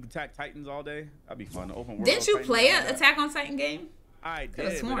 and you can attack Titans all day? That'd be fun. Open world. Didn't you play an Attack on Titan game? I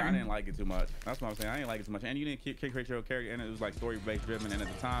did, but I didn't like it too much. That's what I'm saying. I didn't like it too much, and you didn't create your own character, and it was like story-based driven. And at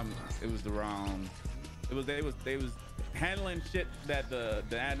the time, it was the wrong. They was handling shit that the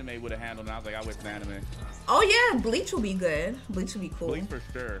anime would have handled, and I was like, I wish the anime. Oh yeah, Bleach will be good. Bleach will be cool. Bleach for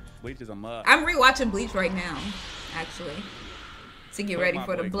sure. Bleach is a must. I'm rewatching Bleach right now, actually, to get ready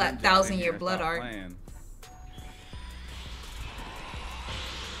for the 1,000-year blood arc. Playing.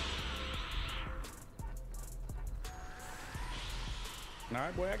 All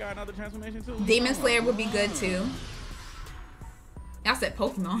right, boy, I got another transformation too. Demon Slayer would be good too. Y'all said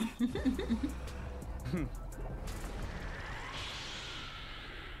Pokemon.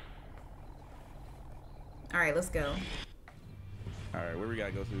 All right, let's go. All right, where we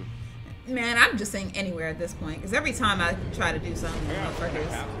gotta go to? Man, I'm just saying anywhere at this point, because every time I try to do something, motherfuckers.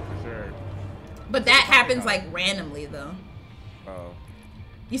 For sure. But that happens like randomly though. Oh.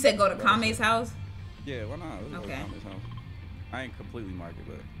 You said go to Kame's house? Yeah, why not? Let's go to Kame's house. I ain't completely marked it,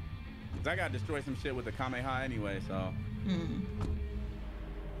 but cause I gotta destroy some shit with the Kamehameha anyway, so.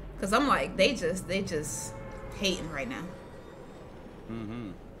 Cause I'm like, they just hating right now.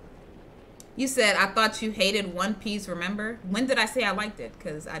 You said I thought you hated One Piece. Remember? When did I say I liked it?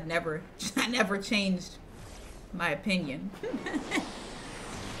 Cause I never changed my opinion.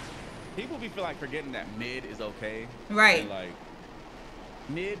 People feel like forgetting that mid is okay. Right. And like,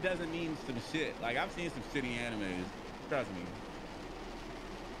 mid doesn't mean some shit. Like I've seen some shitty animes. Trust me.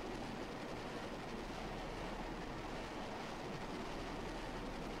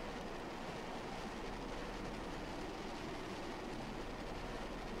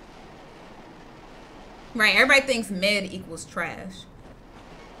 Right, everybody thinks mid equals trash.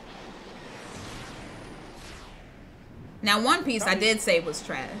 Now, One Piece I did say was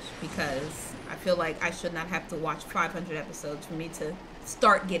trash because I feel like I should not have to watch 500 episodes for me to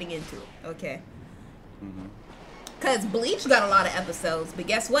start getting into it. Okay. Because Bleach got a lot of episodes, but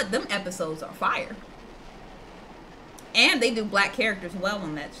guess what? Them episodes are fire. And they do black characters well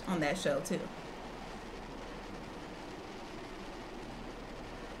on that show too.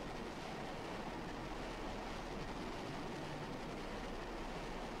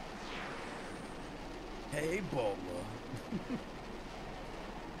 Hey, Bola.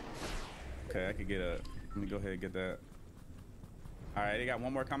 Okay, I could get a. Let me go ahead and get that. All right, they got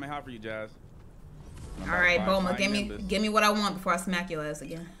one more Kamehameha for you, Jazz. All right, Bulma, give me what I want before I smack your ass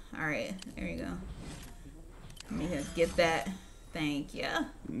again. All right, there you go. Let me get that. Thank you.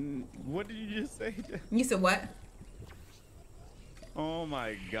 What did you just say? You said what? Oh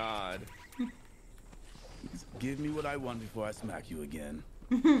my God. Give me what I want before I smack you again.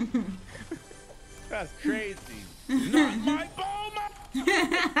 That's crazy. Not my Bulma!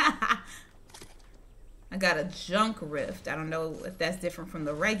 I got a junk rift. I don't know if that's different from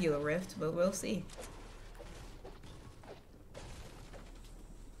the regular rift, but we'll see.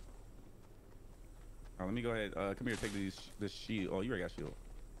 Oh, let me go ahead. Come here, take this shield. Oh, you already got shield.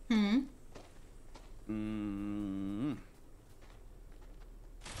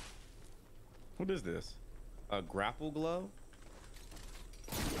 What is this? A grapple glove?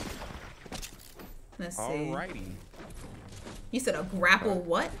 Let's see. Alrighty. You said a grapple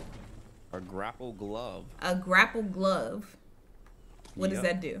what? A grapple glove. A grapple glove. What does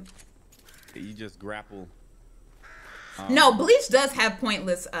that do? You just grapple. No, Bleach does have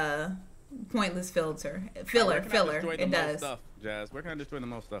pointless filler. It does. Stuff, Jazz. Where can I destroy the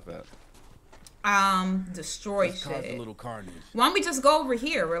most stuff at? Destroy Let's shit. cause a little carnage. Why don't we just go over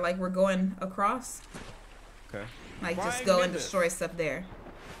here where like we're going across? Okay. Like just go and destroy stuff there.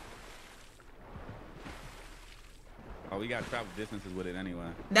 Oh, we got travel distances with it anyway.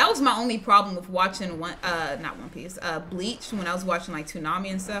 That was my only problem with watching not One Piece, Bleach when I was watching like Toonami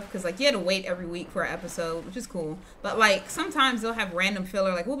and stuff, because like you had to wait every week for an episode, which is cool. But like sometimes they'll have random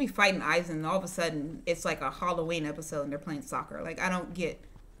filler, like we'll be fighting Aizen, and all of a sudden it's like a Halloween episode and they're playing soccer. Like I don't get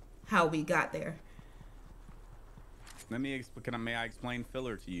how we got there. May I explain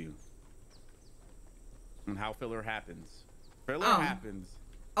filler to you and how filler happens? Filler Oh. happens.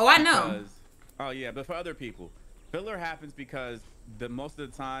 Oh, I know. Because, oh yeah, but for other people, filler happens because most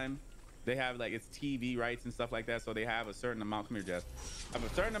of the time they have like it's TV rights and stuff like that, so they have a certain amount. Come here, Jess. Have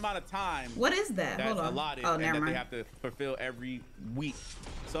a certain amount of time. What is that? That's Hold on. allotted, Oh, and never that mind. they have to fulfill every week.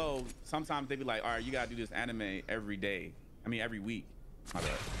 So sometimes they be like, all right, you gotta do this anime every day. I mean, every week. My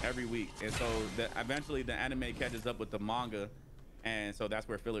bad. Every week, and so eventually the anime catches up with the manga, and so that's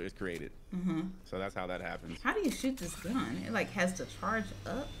where filler is created. Mm-hmm. So that's how that happens. How do you shoot this gun? It like has to charge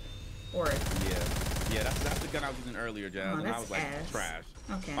up, or Yeah, that's the gun I was using earlier, Jazz, and I was like trash.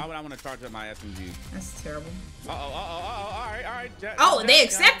 Okay. Why would I want to charge up my SMG? That's terrible. All right, Jazz. Oh, they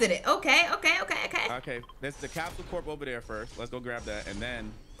accepted it. Okay. Okay, that's the capsule corp over there first. Let's go grab that, and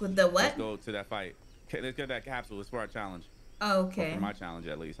then With the what? let's go to that fight. Okay, let's get that capsule. It's for our challenge. Okay. Or for my challenge,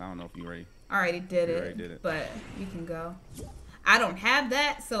 at least. I don't know if you ready. I already did You it. already did it. But you can go. I don't have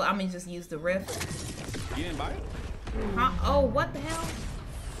that, so I'm gonna just use the rift. You didn't buy it? Huh? Oh, what the hell?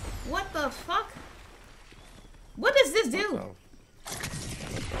 What the fuck? What does this do?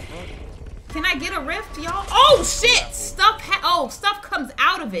 Can I get a rift, y'all? Oh shit! Stuff comes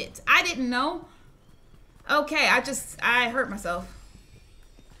out of it. I didn't know. Okay, I hurt myself.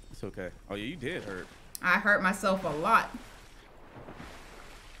 It's okay. Oh yeah, you did hurt. I hurt myself a lot.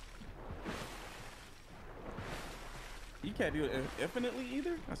 You can't do it infinitely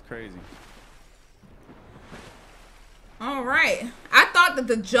either? That's crazy. All right. I thought that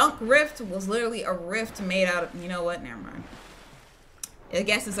the junk rift was literally a rift made out of, you know what? Never mind. I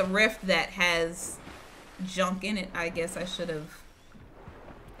guess it's a rift that has junk in it. I guess I should have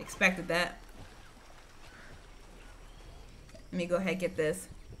expected that. Let me go ahead and get this.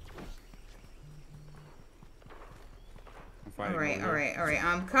 All right.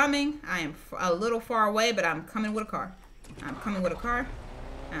 I'm coming. I am a little far away, but I'm coming with a car. I'm coming.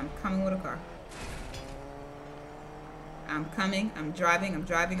 I'm driving. I'm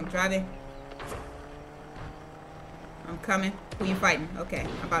coming. Who you fighting? Okay.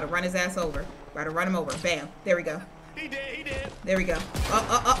 I'm about to run his ass over. About to run him over. Bam. There we go. He did. There we go.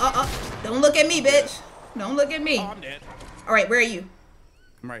 Don't look at me, bitch. Don't look at me. Oh, I'm dead. All right, where are you?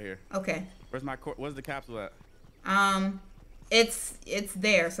 I'm right here. Okay. Where's the capsule at? It's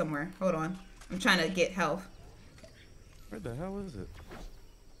there somewhere. Hold on. I'm trying to get health. Where the hell is it?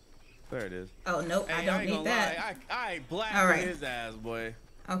 There it is. Oh, nope. I don't need that. I blasted his ass, boy.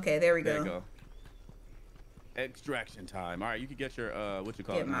 Okay, there we go. There you go. Extraction time. All right, you can get your, what you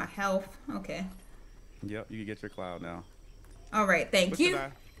call Get it my now. health. Okay. Yep, you can get your cloud now. All right, thank you.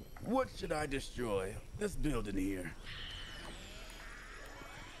 What should I destroy? This building here.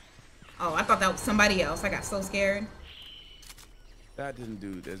 Oh, I thought that was somebody else. I got so scared. That didn't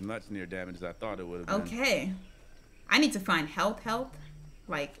do as much near damage as I thought it would have been. Okay. I need to find health.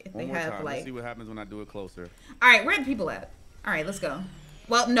 Like, if One they more have, time. like... Let's see what happens when I do it closer. All right, where are the people at? All right, let's go.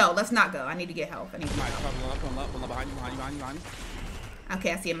 Well, no, let's not go. I need to get health. Come up, behind you.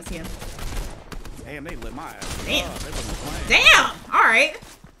 Okay, I see him. Damn, they lit my ass. Damn. They wasn't playing. Damn! All right.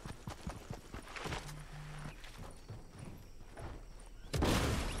 Damn.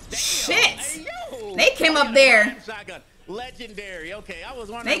 Shit! Hey, yo. They came up there. Shotgun. Legendary. Okay, I was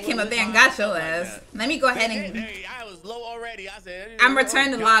wondering. They came up there and got your ass. Let me go ahead and... Hey, I was low already. I said... I'm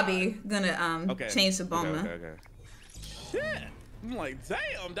returning to lobby. Gonna change to Boma. Okay. Shit. I'm like,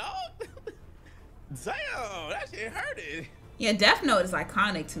 damn, dog. Damn, that shit hurted. Yeah, Death Note is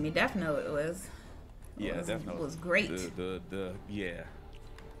iconic to me. Death Note was... Death Note was great. Yeah.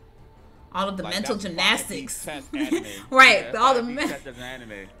 All of the mental gymnastics. Anime. Right. Yeah, all the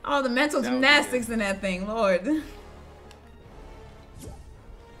anime. all the mental gymnastics in that thing, Lord.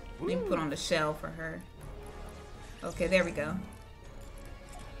 Let me put on the shell for her. Okay, there we go.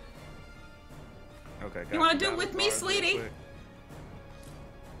 Okay. You want to do it with me, sweetie?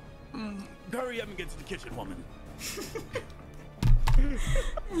 Hurry up and get to the kitchen, woman.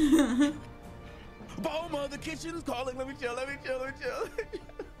 Boma, the kitchen's calling. Let me chill.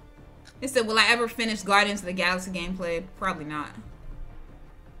 It said, will I ever finish Guardians of the Galaxy gameplay? Probably not.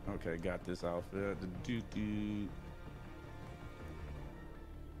 Okay, got this outfit.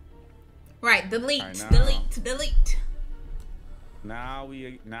 Right, delete. Now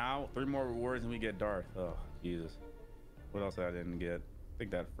 3 more rewards and we get Darth. Oh, Jesus. What else I didn't get? I think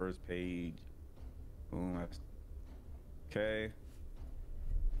that first page. Boom. That's okay.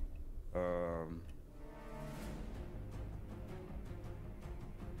 I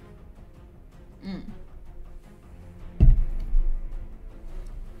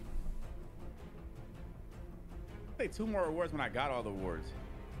think 2 more rewards when I got all the rewards.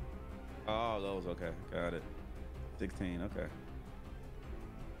 Oh, those, okay. Got it. 16, okay.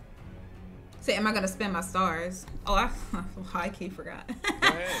 Say, am I gonna spend my stars? Oh, I keep forgot. Go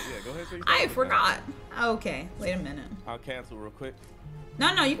ahead, yeah, go ahead. So I forgot. Okay, wait a minute. I'll cancel real quick.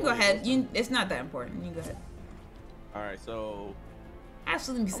 No, you can go ahead. It's not that important. You can go ahead. All right, so.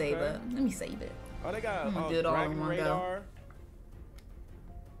 Actually, let me save it. Let me save it. Oh, they got do it all in Dragon one Radar.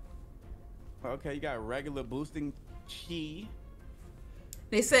 Okay, you got regular boosting chi.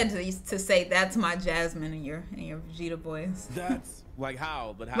 They said to say that's my Jasmine in your Vegeta voice. That's like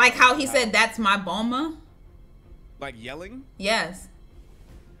how, but how? Like how he said that's my Bulma. Like yelling? Yes.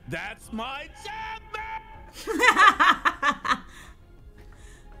 That's my Jasmine.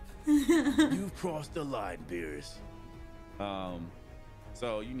 You've crossed the line, Beers.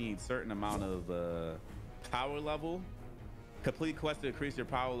 So you need certain amount of power level. Complete quest to increase your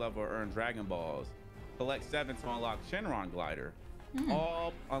power level or earn Dragon Balls. Collect 7 to unlock Shenron Glider.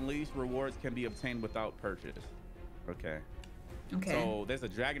 All unleashed rewards can be obtained without purchase. Okay. So there's a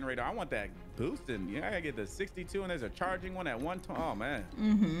Dragon Radar. I want that boosting. Yeah, I gotta get the 62, and there's a charging one at 120. Oh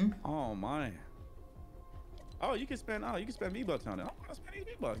man. Oh my. Oh, you can spend. Oh, you can spend V-Bucks on it. I'm gonna spend these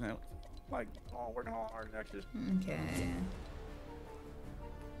V-Bucks now. Like, working all hard extras. Okay.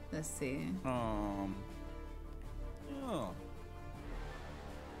 Let's see. Oh.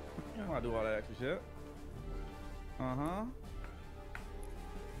 You don't wanna do all that extra shit.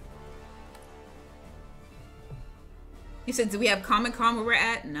 You said, do we have Comic-Con where we're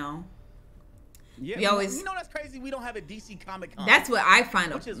at? No. Yeah, we always. You know that's crazy. We don't have a DC Comic-Con. That's what I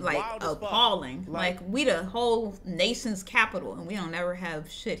find like wild appalling. Like we the whole nation's capital, and we don't ever have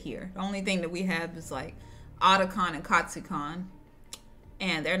shit here. The only thing that we have is like Otakon and Katsucon,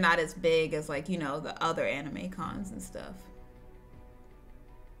 and they're not as big as like the other anime cons and stuff.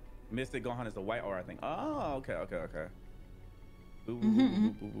 Mystic Gohan is the white aura, I think. Oh, okay.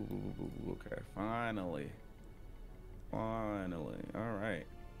 Ooh, okay, finally. All right.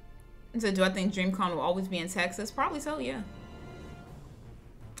 So do I think DreamCon will always be in Texas? Probably so, yeah.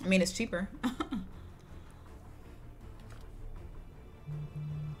 I mean, it's cheaper.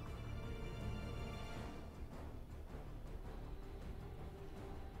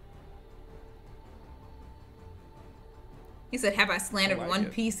 He said, have I slandered One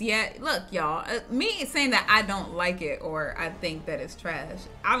Piece yet? Look, y'all, me saying that I don't like it or I think that it's trash,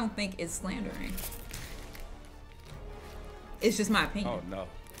 I don't think it's slandering. It's just my opinion. Oh, no.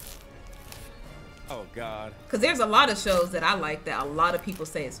 Oh, God. Because there's a lot of shows that I like that a lot of people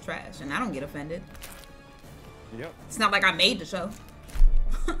say is trash, and I don't get offended. Yep. It's not like I made the show.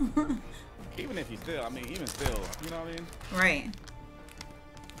 Even if you still, even still, you know what I mean? Right.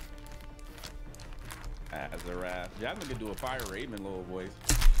 Azarath. Jasmine could do a Fire Raven little voice.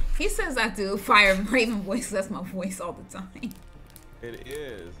 He says I do Fire Raven voice. That's my voice all the time. It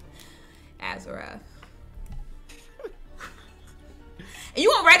is. Azarath. You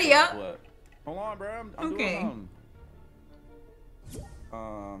want ready up? What? Hold on, bro. I'm okay.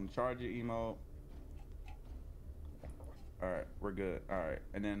 Doing charge your emote. All right, we're good. All right,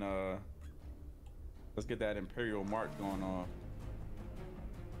 and then let's get that Imperial March going on.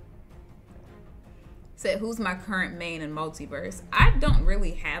 Said, who's my current main in Multiverse? I don't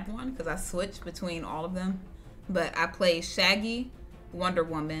really have one because I switch between all of them, but I play Shaggy, Wonder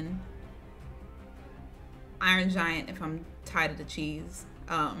Woman, Iron Giant if I'm tired of the cheese.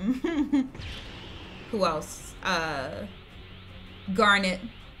 Who else? Garnet,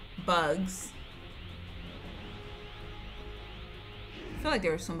 Bugs. I feel like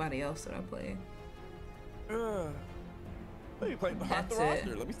there was somebody else that I played. You played half the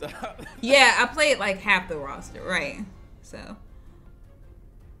roster. Let me stop. Yeah, I played like half the roster, right? So.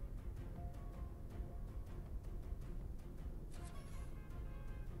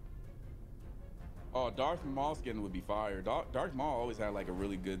 Oh, Darth Maul skin would be fire. Darth Maul always had like a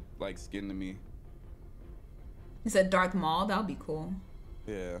really good like skin to me. You said Darth Maul? That would be cool.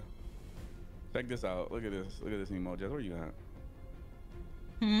 Yeah. Check this out. Look at this. Look at this emoji. Where you at?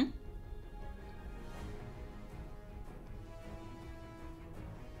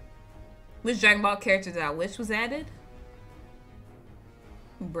 Which Dragon Ball character did I wish was added?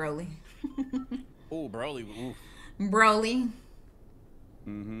 Broly. Oh, Broly. Oof. Broly.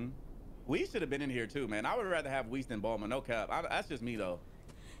 We should have been in here too, man. I would rather have Whis than Bulma. No cap. That's just me though.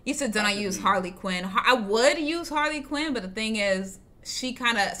 You said, don't I use Harley Quinn? I would use Harley Quinn, but the thing is, she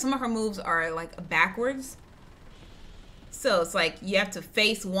kind of, some of her moves are like backwards. So it's like you have to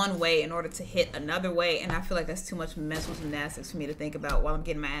face one way in order to hit another way, and I feel like that's too much mental gymnastics for me to think about while I'm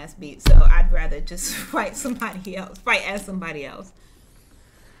getting my ass beat. So I'd rather just fight somebody else, fight as somebody else.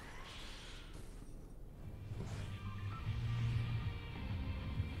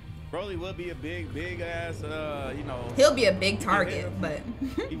 Broly would be a big ass, you know. He'll be a big target, but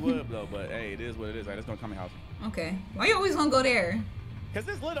he would though. But hey, it is what it is. Right, let's go to Kami house. Okay. Why you always gonna go there? Cause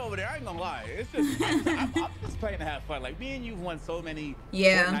it's lit over there. I ain't gonna lie. It's just I'm just playing to have fun. Like me and you've won so many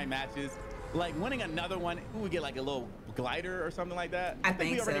Fortnite matches. Like winning another one, we would get like a little glider or something like that. I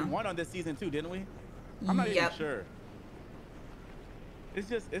think we already so. won on this season too, didn't we? I'm not even sure. It's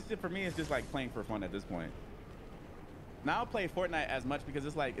just for me. It's just like playing for fun at this point. Now I'll play Fortnite as much because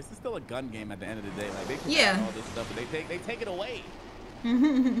it's like it's still a gun game at the end of the day. Like they can all this stuff, but they take it away.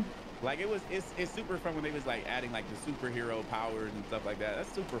 Like it's super fun when they was like adding like the superhero powers and stuff like that.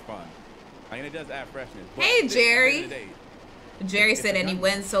 That's super fun. Like, and it does add freshness. But hey Jerry. Day, Jerry said any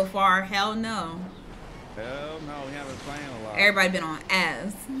wins so far? Hell no. Hell no, we haven't playing a lot. Everybody been on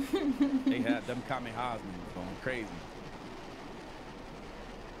ass. They had them kamehas going crazy.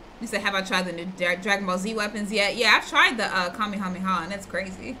 You said, have I tried the new Dragon Ball Z weapons yet? Yeah, I've tried the Kamehameha, and that's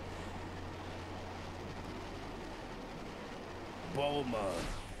crazy. Bulma.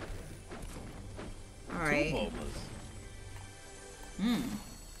 All right. 2 Bulmas.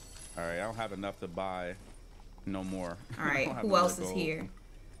 All right, I don't have enough to buy no more. All right, who else is here?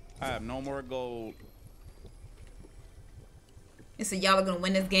 I have no more gold. It said, y'all are going to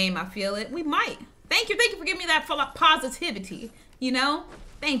win this game. I feel it. We might. Thank you for giving me that positivity, you know?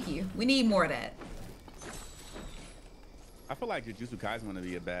 Thank you. We need more of that. I feel like Jujutsu Kaisen going to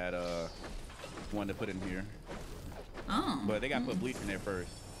be a bad one to put in here. Oh. But they got to put Bleach in there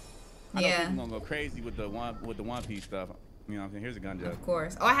first. I know people going to go crazy with the One Piece stuff. You know what I'm saying? Here's a gun, Jeff. Of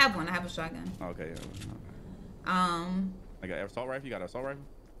course. Oh, I have one. I have a shotgun. Okay. Yeah. I got an assault rifle. You got an assault rifle?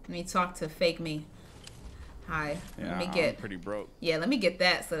 Let me talk to fake me. Hi. Yeah, let me get. I'm pretty broke. Yeah, let me get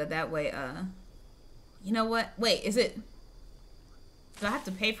that so that way. You know what? Wait, is it? Do I have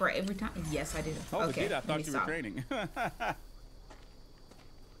to pay for it every time? Yes, I do. Oh, okay. Vegeta, I thought you were training.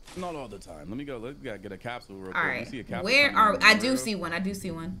 Not all the time. Let me go. Let's get a capsule real quick. All right. See a capsule. Where are? I do see one. I do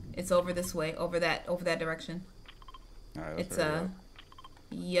see one. It's over this way. Over that direction. All right. It's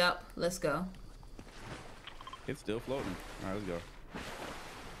Yup. Let's go. It's still floating. All right. Let's go.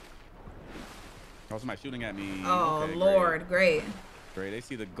 Oh, somebody shooting at me. Oh okay, Lord, great. Great. They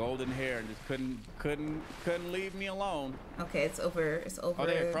see the golden hair and just couldn't leave me alone. Okay, it's over. It's over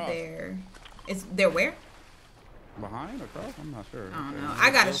there. It's there where? Behind or across? I'm not sure. I don't know.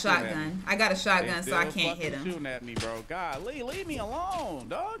 I got a shotgun. I got a shotgun, so I can't hit him. Shooting at me, bro. God, leave me alone,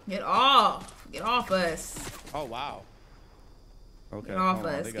 dog. Get off. Get off us. Oh wow. Okay. Get off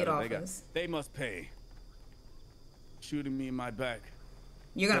us. Get off us. They must pay. Shooting me in my back.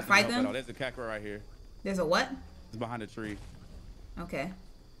 You're gonna fight them? There's a Kakarot right here. There's a what? It's behind a tree. Okay.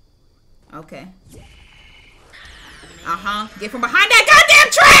 Okay. Get from behind that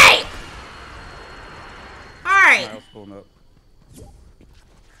goddamn tree! Alright. I was pulling up.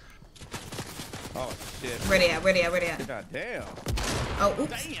 Oh shit. Where they at? God damn. Oh,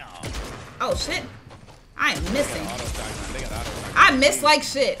 oops. Damn. Oh shit. I am missing. They got auto. I miss like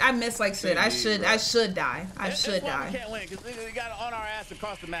shit. I should die. I should die. We can't win because they got on our ass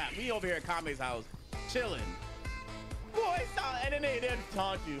across the map. We over here at Kame's house, chilling. Boy, and then they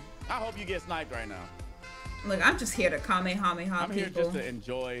taunt you. I hope you get sniped right now. Look, I'm just here to Kamehameha people. I'm here just to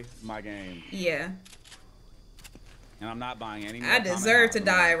enjoy my game. Yeah. And I'm not buying any more. I deserve to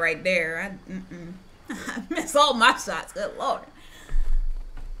die right there. I miss all my shots. Good Lord.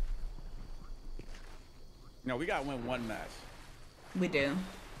 No, we gotta win one match. We do.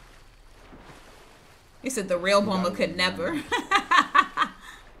 He said the real Bulma could never.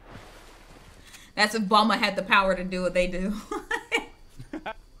 That's if Bulma had the power to do what they do.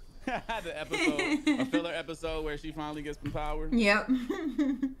 The episode, a filler episode where she finally gets some power. Yep.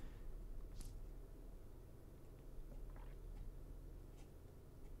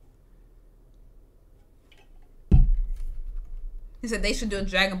 He said they should do a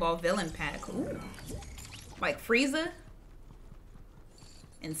Dragon Ball villain pack. Ooh. Like Frieza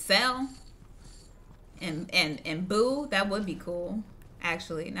and Cell and Boo. That would be cool,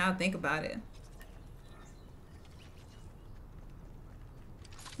 actually. Now I think about it.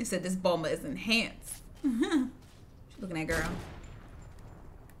 He said this Bulma is enhanced. She's looking at girl.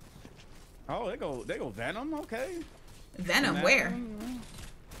 Oh, they go Venom. Okay. Venom where?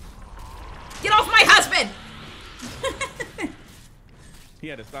 Get off my husband! He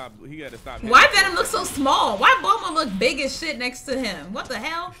had to stop. Why Venom look so small? Why Bulma look big as shit next to him? What the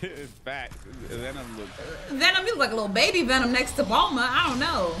hell? It's facts. Venom, you look like a little baby Venom next to Bulma. I don't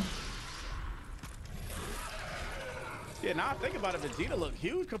know. Yeah, now I think about it, Vegeta look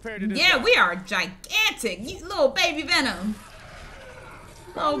huge compared to this. Yeah, guy. we are gigantic. You little baby Venom.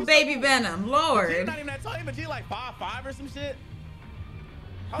 Little baby Venom. Lord. Vegeta not even that tall. Vegeta like 5'5" or some shit.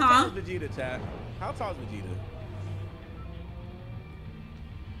 How Huh? tall is Vegeta, chat? How tall is Vegeta?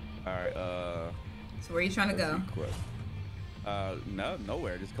 All right. So where are you trying to go? No,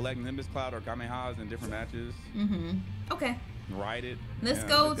 nowhere. Just collect Nimbus Cloud or Kamehas in different matches. Okay. Ride it. Let's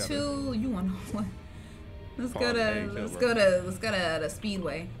go to. You want what? Let's go to the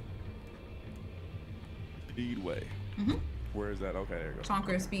Speedway. Speedway. Where is that? Okay, there you go.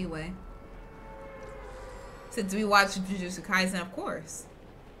 Tonker Speedway. So do we watch Jujutsu Kaisen? Of course.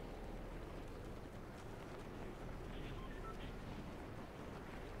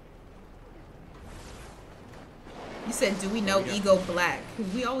 You said, do we know Ego Black?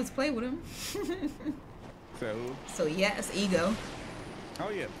 We always play with him. So who? So yes, Ego. Oh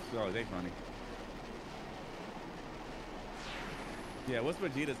yeah. Oh, they funny. Yeah, what's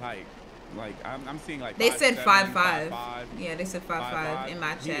Vegeta's height? Like I'm seeing like they said 5'5". 5'5". Yeah, they said 5'5" in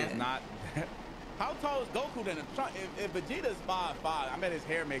my chat. He is not. How tall is Goku then? If Vegeta's 5'5", I bet his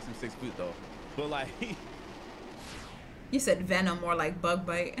hair makes him 6 feet though. But like, you said Venom, more like Bug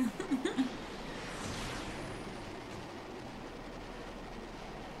Bite.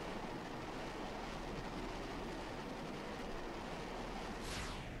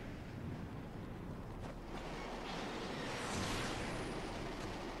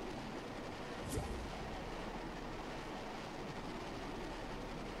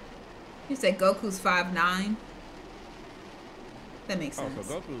 You said Goku's 5'9". That makes sense. Oh,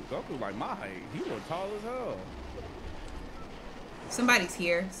 so Goku like my height. He look tall as hell. Somebody's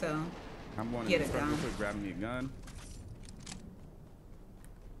here, so I'm going get to it done. grab me a gun.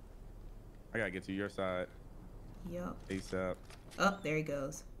 I gotta get to your side. Yup. ASAP. Oh, there he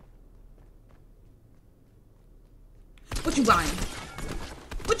goes. What you buying?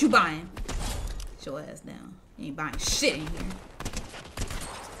 What you buying? Show ass down. You ain't buying shit in here.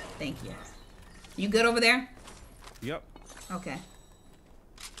 Thank you. You good over there? Yep. Okay.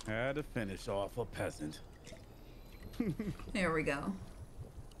 Had to finish off a peasant. There we go.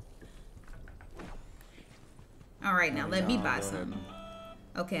 All right, now let me buy some.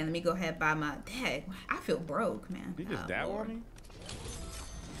 Okay, let me go ahead and buy my. Dang, I feel broke, man. You just dabbed on me?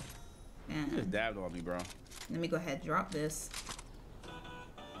 Man. You just dabbed on me, bro. Let me go ahead and drop this.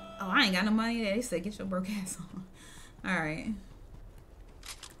 Oh, I ain't got no money there. They said get your broke ass on. All right.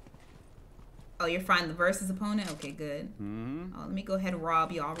 Oh, you're finding the versus opponent? Okay, good. Oh, let me go ahead and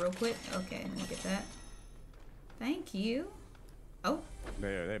rob y'all real quick. Okay, let me get that. Thank you. Oh.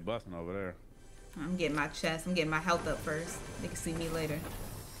 They're busting over there. I'm getting my chest. I'm getting my health up first. They can see me later.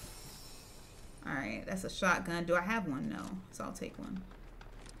 Alright, that's a shotgun. Do I have one? No. So I'll take one.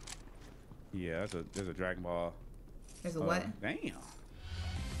 Yeah, there's a Dragon Ball. There's a what? Damn.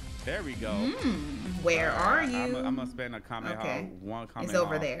 There we go. Where are you? I'm gonna spend a Kamehameha. Okay. One Kamehameha. It's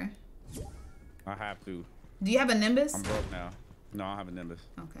over there. I have to. Do you have a Nimbus? I'm broke now. No, I don't have a Nimbus.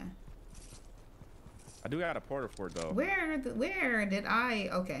 Okay. I do got a porter fort though. Where did I?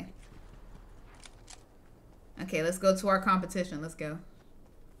 Okay. Okay, let's go to our competition. Let's go.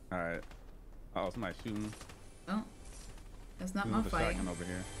 All right. Oh, somebody's shooting. Oh, that's not my fight. Over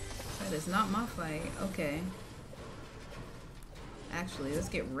here. That is not my fight. Okay. Actually, let's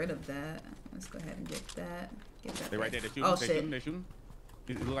get rid of that. Let's go ahead and get that. Get that. They're right there. They're shooting. Oh, they're shit. shooting. They're shooting.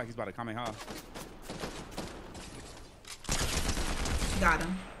 It looks like he's about to Kamehameha. Got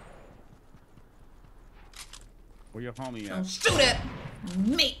him. Where your homie at? Don't shoot at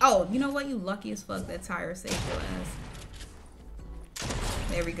me. Oh, you know what? You lucky as fuck that tire saved your ass.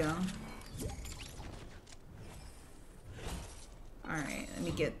 There we go. Alright, let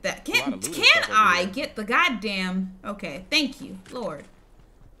me get that. Can I get the goddamn... Okay, thank you, Lord.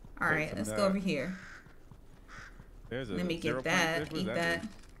 Alright, let's go over here. Let me get that. Eat that.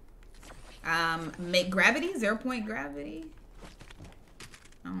 Make gravity? 0 point gravity?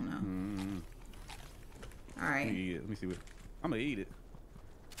 I don't know. Alright. Let me see what... I'm gonna eat it.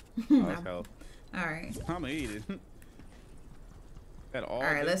 Oh, that's health. Alright. I'm gonna eat it. Got all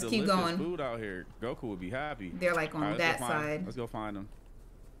right, let's keep going. Food out here. Goku would be happy. They're like on that side. Let's go find them.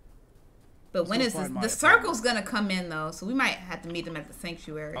 But when is this? The circle's gonna come in though, so we might have to meet them at the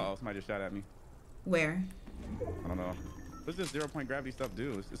sanctuary. Oh, somebody just shot at me. Where? I don't know. What's this 0 point gravity stuff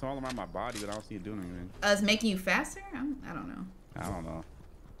do? It's all around my body, but I don't see it doing anything. It's making you faster? I don't know. I don't know.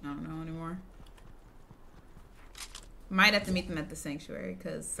 I don't know anymore. Might have to meet them at the sanctuary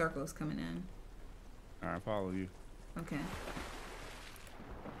because circle's coming in. All right, follow you. Okay.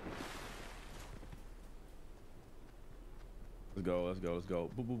 Let's go. Let's go. Let's go.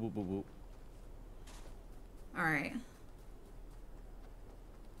 Boop boop boop boop boop. All right.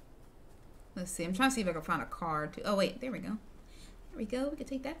 Let's see. I'm trying to see if I can find a card. Oh wait, there we go. There we go. We can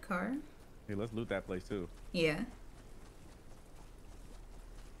take that card. Hey, let's loot that place too. Yeah.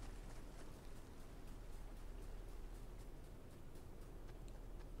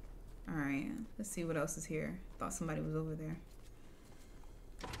 Let's see what else is here. Thought somebody was over there.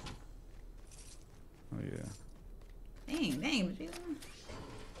 Oh yeah. Dang.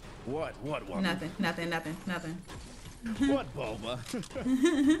 What? Nothing. What, Bulma?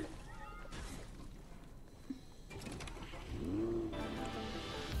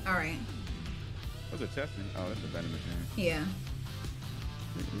 All right. What's a testing? Oh, that's a vending machine. Yeah.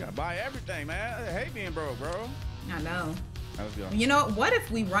 You gotta buy everything, man. I hate being broke, bro. I know. Let's go. You know, what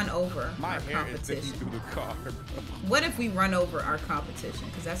if we run over My our hair is competition? sticking through the car, bro. What if we run over our competition?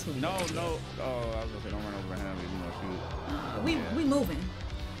 Because that's what we No. gotta do. Oh, I was gonna say don't run over him. You know, shoot. We moving.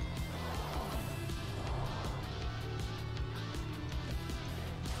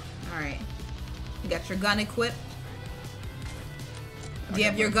 All right. You got your gun equipped? Do you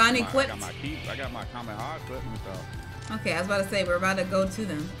have your gun equipped? I got my Kamehameha equipped and stuff. Okay, I was about to say, we're about to go to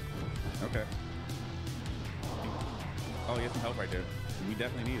them. Okay. Oh, you have some help right there. We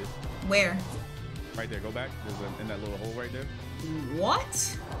definitely need it. Where? Right there. Go back. There's in that little hole right there.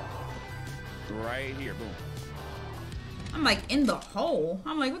 What? Right here. Boom. I'm like, in the hole?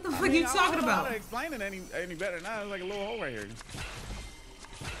 I'm like, what the fuck are you talking about? I don't know how to explain it any better now. It's like a little hole right here.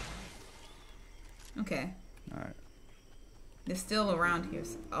 Okay. All right. They're still around here.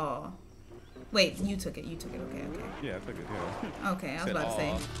 Oh. Wait, you took it. Okay. Yeah, I took it. Yeah. Okay, I was about to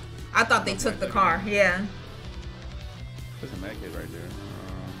say. I thought they took the car. Yeah. There's a med kit right there.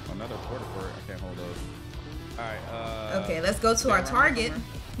 Another porta fort. I can't hold those. All right. Okay, let's go to our target.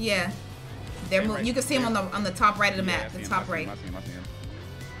 Yeah. They're right, you can see them on the top right of the map. The top right. I see him.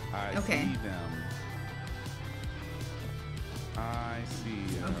 I okay. see them. I see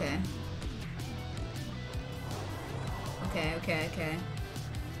them. Okay.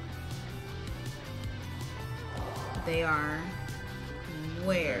 They are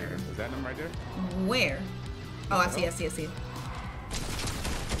where? Is that them right there? Where? Oh, I see. I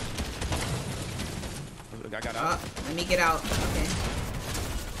got out. Let me get out. Okay.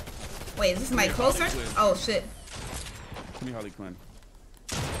 Wait, is this somebody closer? Oh, shit. Come here, Harley Quinn.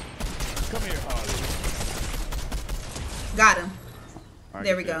 Come here, Harley. Got him. Right,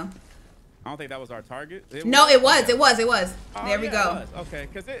 there we go. I don't think that was our target. It was. Oh, there we go. Okay,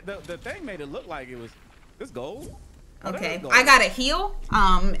 because the thing made it look like it was this gold. Oh, okay, gold. I gotta heal.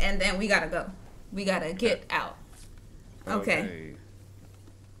 And then we gotta go. We gotta get out. Okay.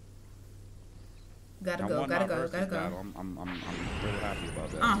 Gotta go. I'm really happy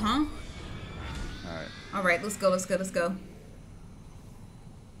about that. All right. Let's go.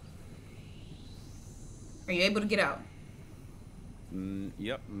 Are you able to get out?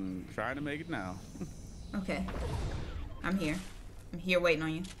 Yep. I'm trying to make it now. Okay. I'm here waiting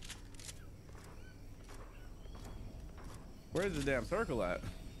on you. Where's the damn circle at?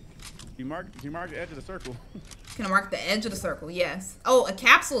 You mark the edge of the circle. Can I mark the edge of the circle? Yes. Oh, a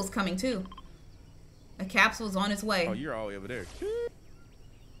capsule is coming too. A capsule is on its way. Oh, you're all the way over there.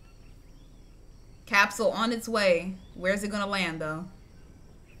 Capsule on its way. Where's it gonna land though?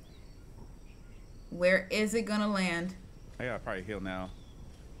 Where is it gonna land? I gotta probably heal now.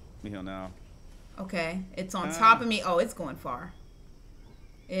 Let me heal now. Okay, it's on top of me. Oh, it's going far.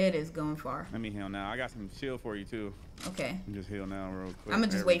 It is going far. Let me heal now. I got some shield for you too. Okay. Just heal now real quick. I'm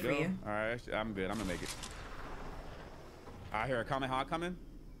gonna just wait for you. All right, I'm good. I'm gonna make it. I hear a Kamehameha coming.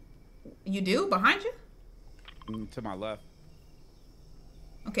 You do? Behind you? To my left.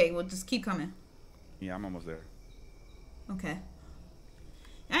 Okay, well just keep coming. Yeah, I'm almost there. Okay.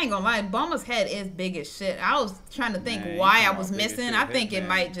 I ain't gonna lie, Bulma's head is big as shit. I was trying to think Man, why I was missing. I think it man.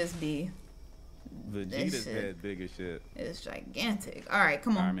 might just be Vegeta's head big as shit. It's gigantic. All right,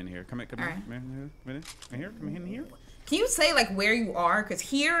 come on. I'm in here. Come in. Come in here. Come in here. Can you say like where you are? Because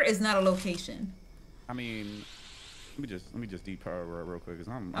here is not a location. I mean, let me just deep power real quick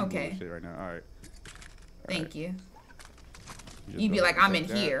because I'm okay. Shit right now. All right. Thank you. You'd be like, I'm in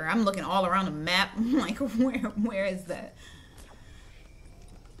here. I'm looking all around the map. I'm like, where is that?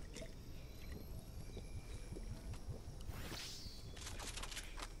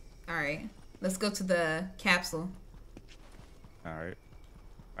 All right, let's go to the capsule. All right,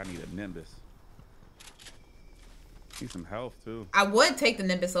 I need a Nimbus. Need some health too. I would take the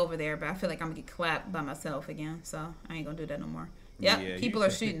Nimbus over there, but I feel like I'm gonna get clapped by myself again, so I ain't gonna do that no more. Yep, yeah, people are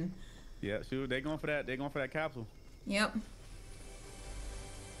shooting. Yeah, shoot, they going for that. They going for that capsule. Yep.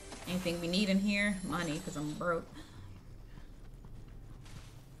 Anything we need in here? Money, because I'm broke.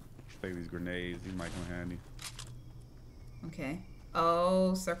 Take these grenades. These might come handy. Okay.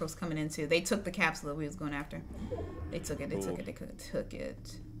 Oh, circle's coming in too. They took the capsule that we was going after. They took it. They took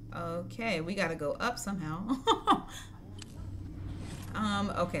it. Okay, we gotta go up somehow.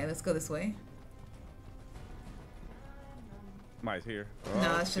 Okay, let's go this way. Somebody's here.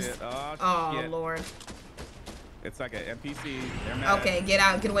 No, it's shit. just. Oh, shit. Lord. It's like an NPC. They're mad. Okay, get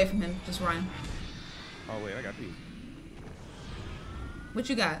out. Get away from him. Just run. Oh wait, I got these. What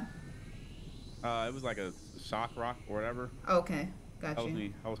you got? It was like a shock rock or whatever. Okay, got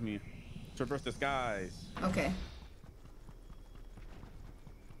you. Helps me. Traverse the skies. Okay.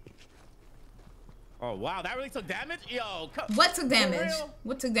 Oh wow, that really took damage? Yo, what took damage?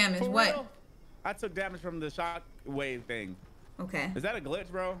 What took damage? For what? Real? I took damage from the shock wave thing. Okay. Is that a glitch,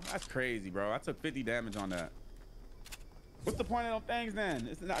 bro? That's crazy, bro. I took 50 damage on that. What's the point of those things then?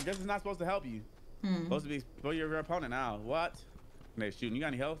 It's not, I guess it's not supposed to help you. Supposed to be for your opponent now. What? They're shooting. You got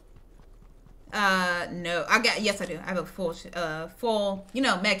any health? No. Yes, I do. I have a full, you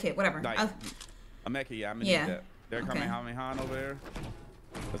know, med kit, whatever. Like, a med kit, yeah. I'm gonna need that. They're coming over there.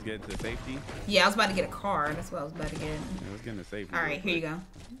 Let's get into safety. Yeah, I was about to get a car. That's what I was about to get. Yeah, let's get into safety. All right, here you go.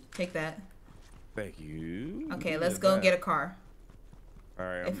 Take that. Thank you. Okay, let's go get a car. All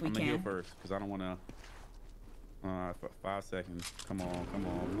right, I'm gonna heal first because I don't want to. 5 seconds. Come on.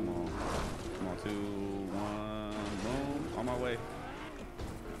 2, 1, boom. On my way.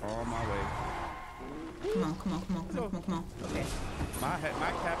 Come on. Okay. My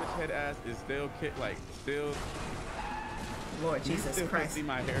cabbage head ass is still Lord Jesus Christ. Christ. See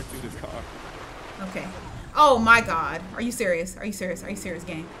my hair through this car. Okay. Oh my God. Are you serious? Are you serious, gang?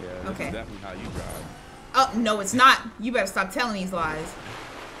 Yeah, this is definitely how you drive. Oh, no, it's not. You better stop telling these lies.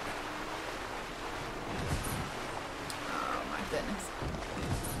 Oh my goodness.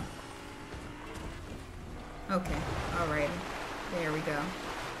 Okay. Alrighty. There we go.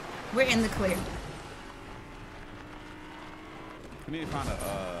 We're in the clear. We need to find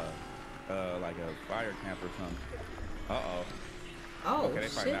like a fire camp or something. Uh-oh. Oh, okay, they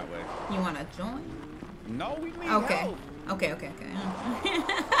fighting that way. You want to join? No, we need help. Okay.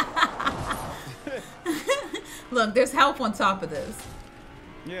 Look, there's help on top of this.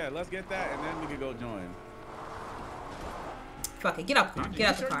 Yeah, let's get that, and then we can go join. Fuck it, get out the car. Get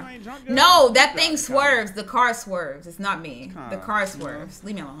out the car. No, that thing swerves. The car swerves. It's not me. The car swerves.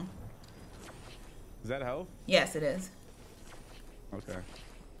 Leave me alone. Is that help? Yes, it is. Okay.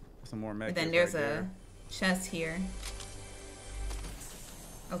 Some more mech. Then there's a chest here.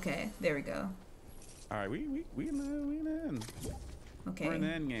 Okay, there we go. All right, we in the end. Okay. We're in the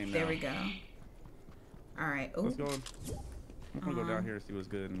end game now. There we go. All right. Ooh. Let's go. I'm gonna go down here to see what's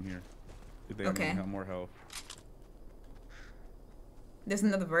good in here. If they have more health. There's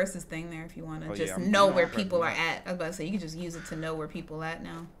another versus thing there if you want to just know where people are at. I was about to say you can just use it to know where people are at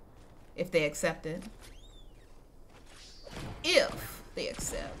now, if they accept it. If they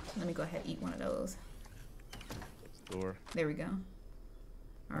accept. Let me go ahead and eat one of those. Store. There we go.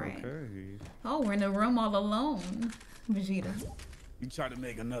 All right. Okay. Oh, we're in the room all alone, Vegeta. You try to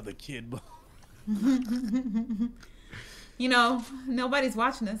make another kid. You know, nobody's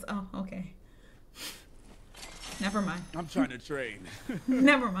watching this. Oh, okay. Never mind. I'm trying to train.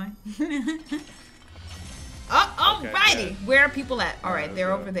 Never mind. Alrighty. Okay, where are people at? All right,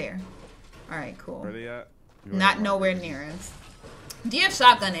 they're over there. All right, cool. Where are they at? Not nowhere near us. Do you have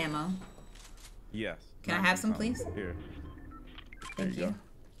shotgun ammo? Yes. Can I have some, please? Here. Thank you.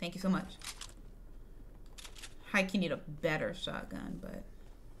 Thank you so much. Hike, you need a better shotgun, but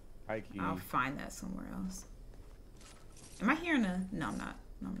I'll find that somewhere else. Am I hearing a... No, I'm not.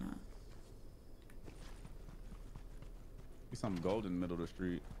 No, I'm not. There's some gold in the middle of the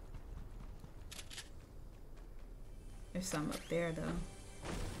street. There's some up there, though.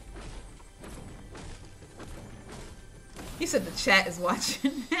 You said the chat is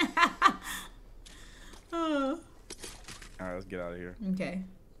watching. Alright, let's get out of here. Okay.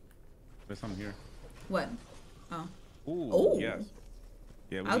 There's something here. What? Oh. Ooh, yes.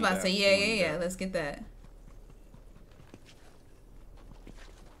 Yeah, I was about to say, yeah. Let's get that.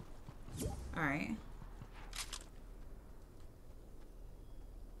 Alright.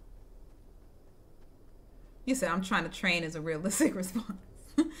 You said I'm trying to train as a realistic response.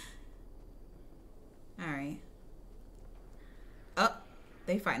 Alright. Oh,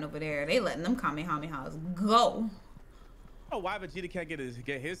 they fighting over there. They letting them Kamehamehas go. Oh, why Vegeta can't get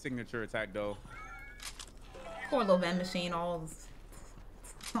his signature attack though? Poor little Ven machine, all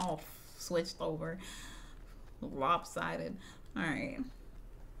switched over, lopsided. All right.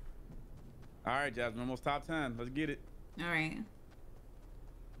 All right, Jasmine, almost top 10. Let's get it. All right.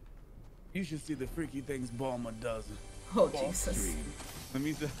 You should see the freaky things Bulma does. Oh Jesus. Let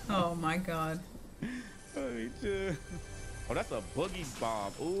me just. Oh my God. Let me just. Oh, that's a boogie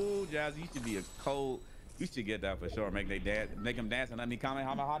bomb. Ooh, Jazzy, you should be a cold. You should get that for sure. Make them dance and let me comment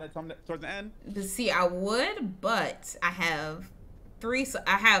towards the end. But see, I would, but I have 3. So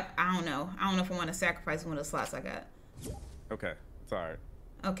I don't know if I want to sacrifice one of the slots I got. Okay, it's all right.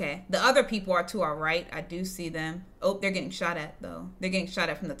 Okay, the other people are to our right. I do see them. Oh, they're getting shot at though. They're getting shot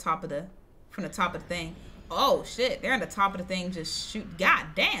at from the top of the thing. Oh shit, they're on the top of the thing. Just shoot. God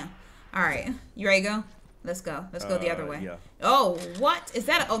damn. All right, you ready to go? Let's go. Let's go the other way. Yeah. Oh, what is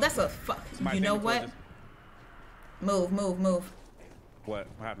that? Oh, that's a fuck. My You know favorite what? towards Move, move, move. What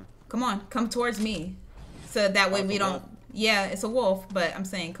happened? Come on, come towards me. So that way it's we a don't. wolf. Yeah, it's a wolf, but I'm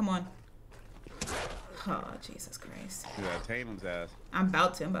saying, come on. Oh, Jesus Christ. You gotta tame his ass. I'm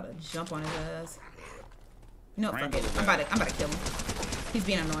about to jump on his ass. No, fuck Rainbow it. I'm about to kill him. He's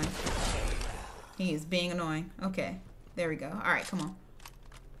being annoying. He is being annoying. Okay, there we go. All right, come on.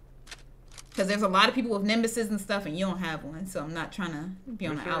 Because there's a lot of people with nimbuses and stuff, and you don't have one, so I'm not trying to be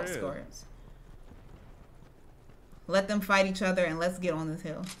on the outskirts. Let them fight each other, and let's get on this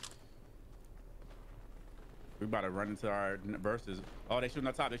hill. We about to run into our verses. Oh, they shooting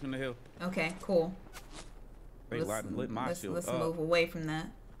up top. They shooting the hill. Okay, cool. They lit my shield Let's up. move away from that.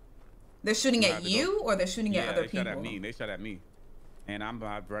 They're shooting at you, or they're shooting at other people? They shot at me. They shot at me. And I'm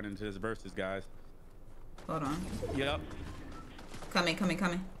about to run into this versus, guys. Hold on. Yep. Coming.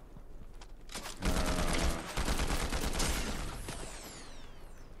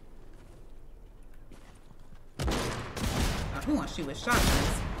 Who wants to shoot with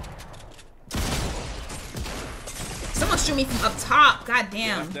shotguns? Someone shoot me from up top. God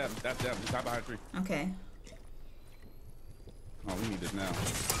damn. Yeah, that's them. Top behind tree. Okay. Oh, we need this now.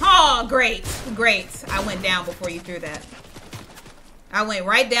 Oh, great. I went down before you threw that. I went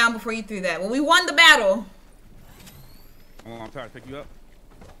right down before you threw that. Well, we won the battle. Oh, I'm trying to pick you up.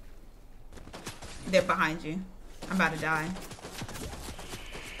 They're behind you. I'm about to die.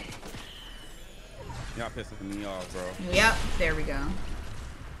 Y'all pissing me off, bro. Yep. There we go.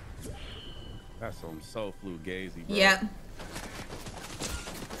 That's some so flu gazy, bro. Yep.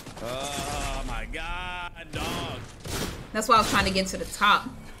 Oh my god, dog. That's why I was trying to get to the top.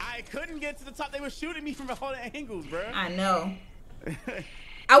 I couldn't get to the top. They were shooting me from all the angles, bro. I know.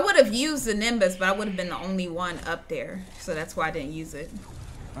 I would have used the Nimbus, but I would have been the only one up there. So that's why I didn't use it.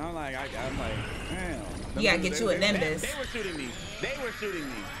 I'm like, damn. You gotta get you a Nimbus. They were shooting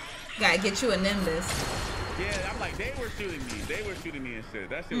me. Gotta get you a Nimbus. Yeah, I'm like, they were shooting me and shit.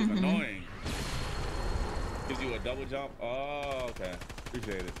 That shit was annoying. Gives you a double jump. Oh, okay.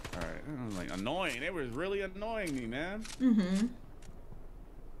 Appreciate it. All right. I'm like, annoying. They was really annoying me, man.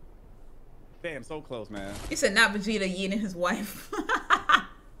 Damn, so close, man. He said not Vegeta yeeting his wife.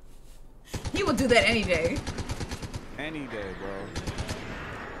 He would do that any day. Any day, bro.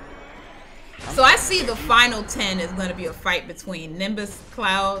 So I see the final 10 is going to be a fight between Nimbus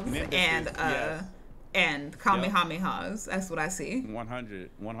Clouds and Kamehamehas. That's what I see.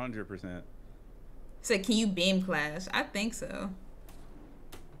 100%. Said, can you beam clash? I think so.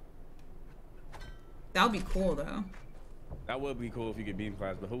 That would be cool though. That would be cool if you could beam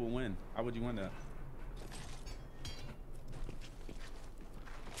clash, but who would win? How would you win that?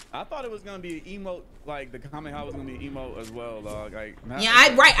 I thought it was gonna be emote, like the Kamehameha was gonna be emote as well, dog. Like, yeah,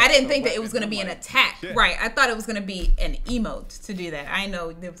 I didn't think that it was gonna be an attack. Shit. Right, I thought it was gonna be an emote to do that. I know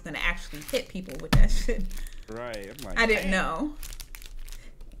it was gonna actually hit people with that shit. Right. I'm like, I didn't know.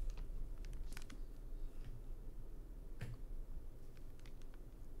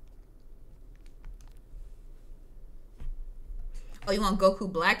 Oh, you want Goku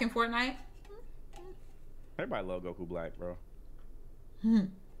Black in Fortnite? Everybody love Goku Black, bro.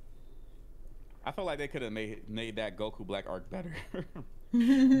 I feel like they could have made that Goku Black arc better.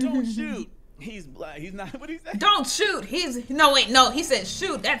 Don't shoot. He's black. He's not. What he said? Don't shoot. No. He said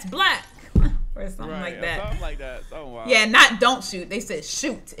shoot. That's black. Or something like that. Something like that. Oh wow. Yeah, not don't shoot. They said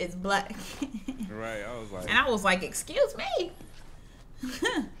shoot. It's black. Right. I was like, excuse me.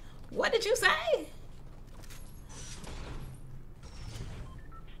 What did you say?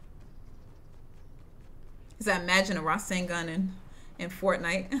 So imagine a Rasengan in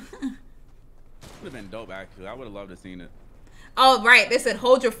Fortnite. Would have been dope, actually. I would have loved to seen it. Oh, right. They said,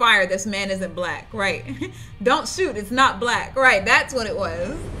 hold your fire. This man isn't black. Right. Don't shoot. It's not black. Right. That's what it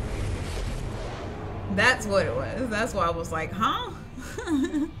was. That's what it was. That's why I was like, huh?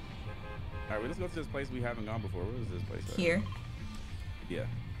 All right, let's go to this place we haven't gone before. Where is this place at? Here. Yeah.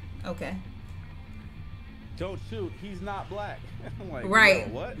 Okay. Don't shoot. He's not black. I'm like, right.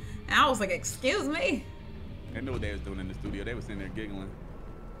 What? And I was like, excuse me. They knew what they was doing in the studio. They was sitting there giggling.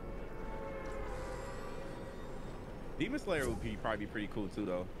 Demon Slayer would probably be pretty cool too,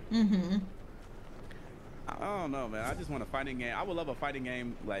 though. I don't know, man. I just want a fighting game. I would love a fighting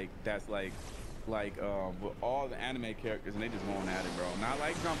game like that's like with all the anime characters and they just going at it, bro. Not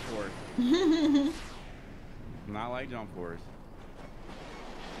like Jump Force. Not like Jump Force.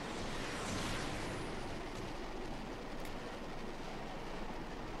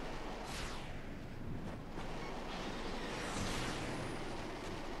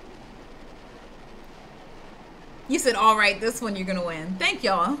 You said, all right, this one you're gonna win. Thank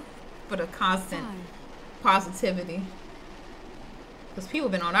y'all for the constant positivity. Because people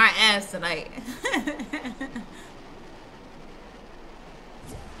have been on our ass tonight.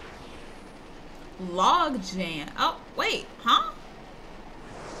 Log jam. Oh, wait, huh?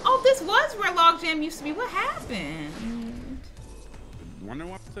 Oh, this was where log jam used to be. What happened? Wonder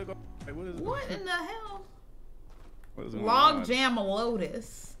why I took off. Like, what is it? What in the hell? What is going Log on? jam a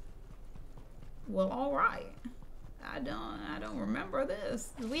Lotus. Well, all right. I don't remember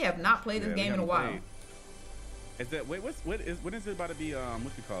this. We have not played this game in a while. Played. Is that when is it about to be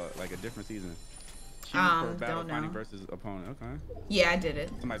what you call it, like a different season? For battle finding versus opponent. Okay. Yeah, I did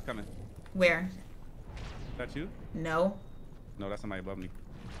it. Somebody's coming. Where? Is that you? No. No, that's somebody above me.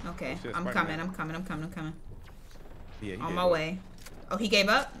 Okay. Oh, shit, I'm coming. Yeah. On my way. Oh, he gave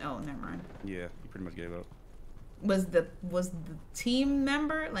up? Oh, never mind. Yeah, he pretty much gave up. Was the team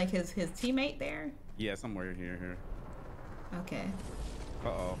member, like his teammate there? Yeah, somewhere here. Okay.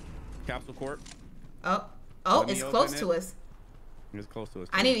 Uh-oh. Capsule Corp. Oh, it's close to us. It's close to us.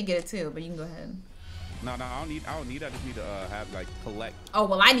 I need to get it too, but you can go ahead. No, I don't need. I just need to have like collect. Oh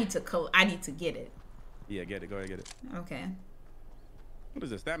well, I need to get it. Yeah, get it. Go ahead, get it. Okay. What is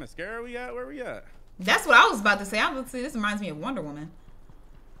this? That mascara we at? Where we at? That's what I was about to say. I was say this reminds me of Wonder Woman.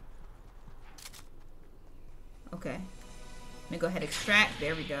 Okay. Let me go ahead and extract.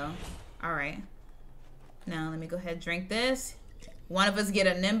 There we go. All right. Now let me go ahead and drink this. One of us get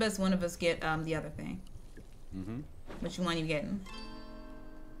a Nimbus. One of us get the other thing. Mhm. Which one you getting?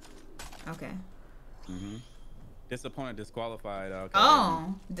 Okay. Mhm. This opponent disqualified. Okay.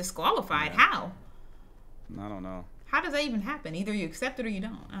 Oh, disqualified? Yeah. How? I don't know. How does that even happen? Either you accept it or you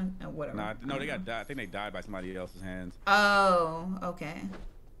don't. Whatever. No, they got died. I think they died by somebody else's hands. Oh, okay.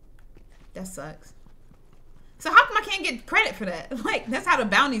 That sucks. So how come I can't get credit for that? Like, that's how the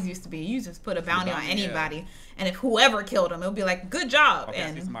bounties used to be. You just put a bounty on anybody, yeah. And if whoever killed him, it'll be like, good job. Okay,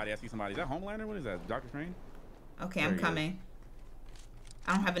 and I see somebody. Is that Homelander? What is that? Doctor Strange? Okay, I'm coming.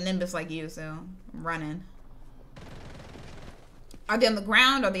 I don't have a Nimbus like you, so I'm running. Are they on the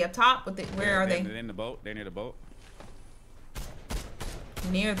ground? Are they up top? Where are they? They're in the boat. They're near the boat.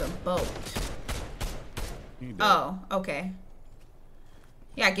 Near the boat. Oh, okay.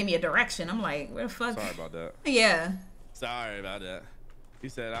 Yeah, give me a direction. I'm like, where the fuck? Sorry about that. Yeah. Sorry about that. He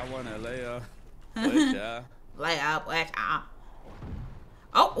said, I want to lay up with ya. Lay up with ya.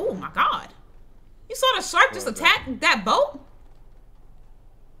 Oh my God. You saw the shark just attack that boat?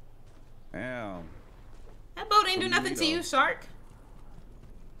 Damn. That boat ain't do nothing to you, shark.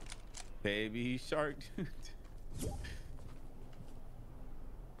 Baby shark.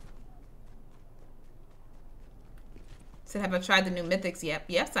 Said, have I tried the new mythics yet?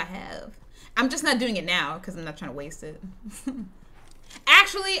 Yes, I have. I'm just not doing it now because I'm not trying to waste it.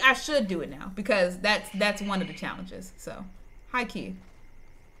 Actually, I should do it now because that's one of the challenges. So, high key,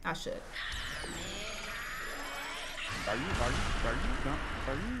 I should. Are you?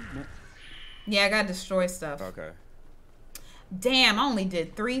 Yeah, I gotta destroy stuff. Okay. Damn, I only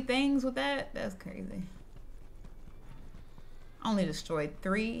did 3 things with that. That's crazy. I only destroyed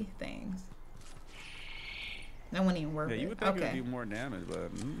 3 things. That wasn't even worth it. Yeah, you would think it would do more damage,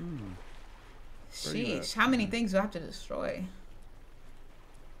 but sheesh, how many things do I have to destroy?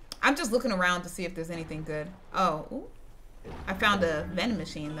 I'm just looking around to see if there's anything good. Oh, ooh. I found a vending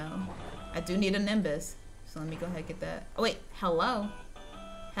machine though. I do need a Nimbus, so let me go ahead and get that. Oh wait, hello?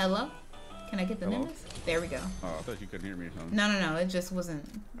 Can I get the Nimbus? There we go. Oh, I thought you couldn't hear me or something. No, it just wasn't.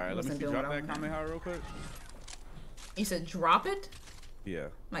 All right, let me see. Drop that Kamehameha real quick. You said drop it? Yeah.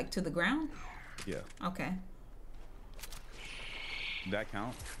 Like to the ground? Yeah. Okay. Did that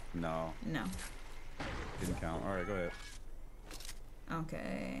count? No. Didn't count. All right, go ahead.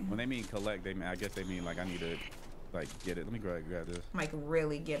 Okay. When they mean collect, I guess they mean like I need to like get it. Let me grab this. Like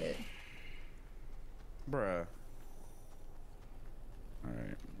really get it. Bruh. All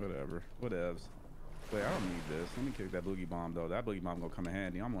right, whatever. Whatevs. Wait, I don't need this. Let me kick that boogie bomb though. That boogie bomb gonna come in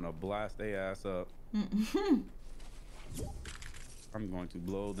handy. I'm gonna blast their ass up. I'm going to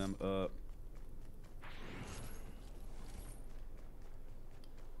blow them up.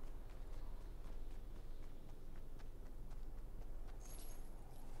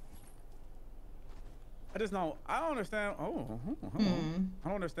 I don't understand. I don't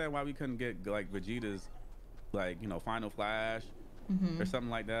understand why we couldn't get like Vegeta's, like, you know, Final Flash or something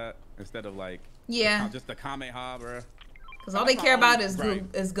like that instead of like just the Kamehameha, bro. Because all they care about is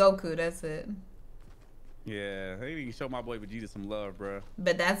Goku. That's it. Yeah, they need to show my boy Vegeta some love, bro.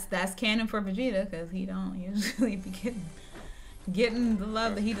 But that's canon for Vegeta because he don't usually be getting the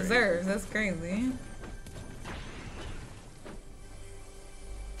love that he deserves. That's crazy.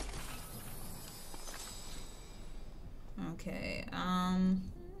 Okay.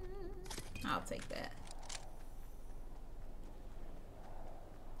 I'll take that.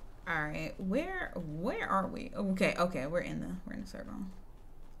 All right. Where are we? Okay. Okay. We're in the circle.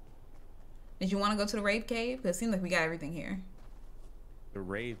 Did you want to go to the rave cave? Because it seems like we got everything here. The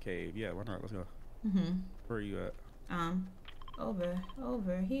rave cave. Yeah. Why not? Let's go. Where are you at? Over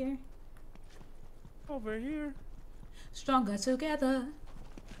here. Over here. Stronger together.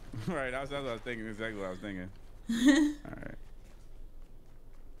 Right. That's what I was thinking. Exactly what I was thinking. All right.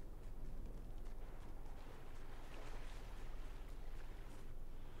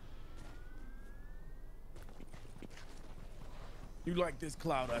 You like this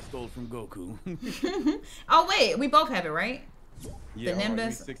cloud I stole from Goku? Oh wait, we both have it, right? Yeah, the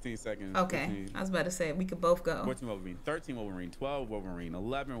Nimbus. 16 seconds. Okay, 15. I was about to say we could both go. 14 Wolverine, 13 Wolverine, 12 Wolverine,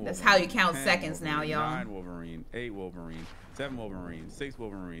 11 Wolverine. That's how you count 10 seconds Wolverine, now, y'all. 9 Wolverine, 8 Wolverine, 7 Wolverine, 6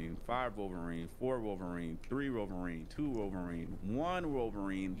 Wolverine, 5 Wolverine, 4 Wolverine, 3 Wolverine, 2 Wolverine, 1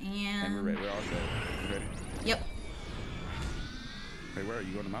 Wolverine, and we're ready. We're all set. You ready? Yep. Hey, where are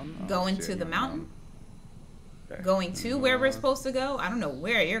you going to the mountain? Oh, going shit, to the mountain. Okay. Going to where we're supposed to go? I don't know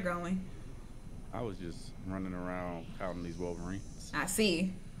where you're going. I was just running around counting these Wolverines. I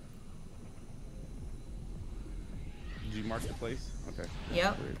see. Did you mark the place? Okay.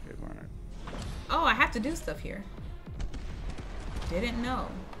 Yep. Okay, all right. Oh, I have to do stuff here. Didn't know.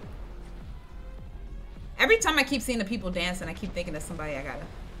 Every time I keep seeing the people dancing, I keep thinking of somebody I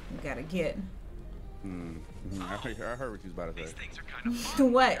gotta get. I heard what you was about to say. These things are kind of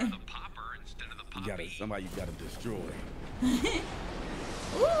fun. What? They're the popper instead of the poppy. Somebody you gotta destroy.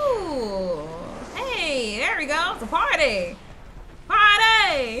 Ooh. Hey, there we go. It's a party.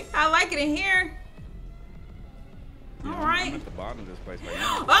 Party. I like it in here. Yeah, All right. I'm at the bottom of this place right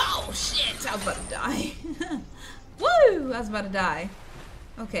now. Oh, shit. I was about to die. Woo. I was about to die.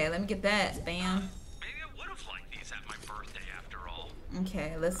 Okay, let me get that. Bam. Maybe I would have liked these at my birthday after all.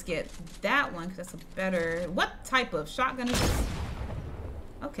 Okay, let's get that one because that's a better... What type of shotgun is this?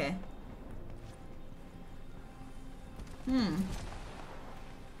 Okay.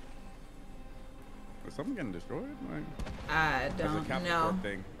 Was something getting destroyed? Like, I there's a don't Captain know. Corp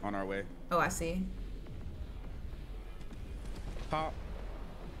thing on our way. Oh, I see. Pop.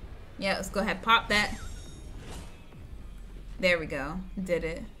 Yeah, let's go ahead. Pop that. There we go. Did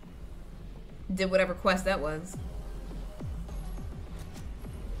it. Did whatever quest that was.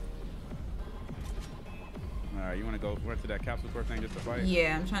 Alright, you want to go to that capsule core thing just to fight?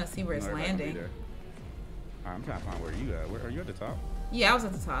 Yeah, I'm trying to see where it's Everybody gonna be landing. there. Alright, I'm trying to find where you at. Where are you at the top? Yeah, I was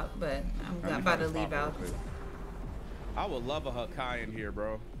at the top, but I'm Alright, about to let me leave find out. the top real quick. I would love a Hakai in here,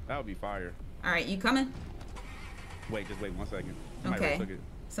 bro. That would be fire. All right, you coming? Wait, just wait 1 second. Somebody Okay. took it.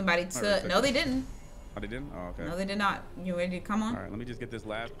 Somebody Somebody took. took No, it. they didn't. Oh, they didn't? Oh, okay. No, they did not. You ready to come on? Alright, let me just get this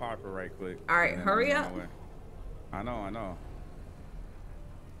last popper right quick. All right, and then hurry I'm on up. my way. I know.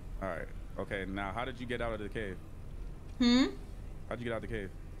 Alright. Okay, now how did you get out of the cave? How'd you get out of the cave?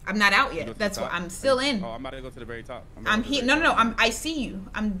 I'm not out You go yet. to That's the why top? I'm still in. Oh, I'm about to go to the very top. I'm here. No. I see you.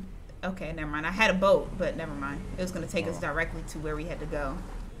 I'm. Okay, never mind. I had a boat, but never mind. It was gonna take us directly to where we had to go.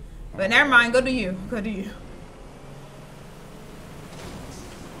 But never mind. Go to you. Go to you.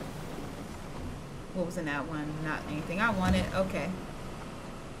 What was in that one? Not anything I wanted. Okay.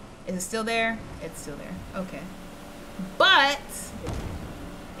 Is it still there? It's still there. Okay. But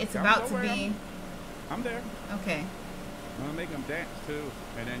it's about to be. I'm there. Okay. I'm gonna make them dance too,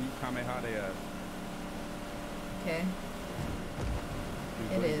 and then you comment how they Okay.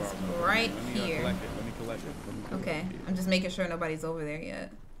 It is right here. Let me collect it. Okay. I'm just making sure nobody's over there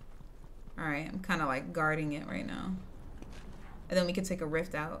yet. All right. I'm kind of like guarding it right now. And then we can take a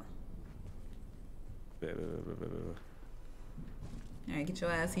rift out. All right. Get your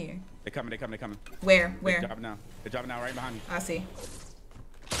ass here. They coming. Where? They're dropping now right behind you. I see.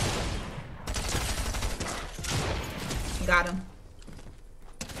 Got him.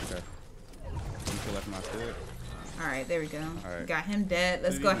 Okay. You collect my shit. All right. There we go. All right. Got him dead.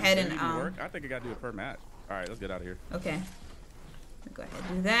 Let's Did go it even- ahead did it and even work? I think I gotta do it per match. All right. Let's get out of here. Okay. Go ahead.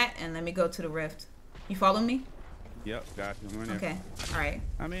 Do that, and let me go to the rift. You follow me? Yep. Got you. I'm in here. Okay. All right.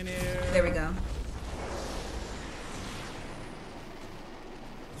 I'm in here. There we go.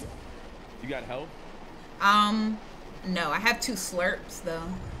 You got help? No, I have 2 slurps though.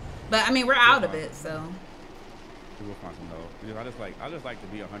 But I mean, we're out of it, so We'll find some help. Because I just like to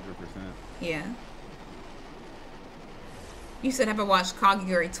be 100%. yeah. You said, have I watched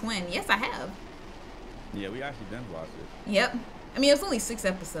Kageguri Twin? Yes, I have. Yeah, we actually did watch it. Yep. I mean, it was only 6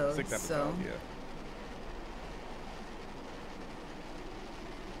 episodes. 6 episodes. So. Yeah.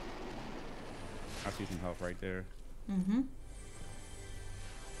 I see some help right there.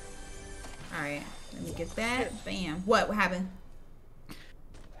 All right, let me get that. Bam. What happened?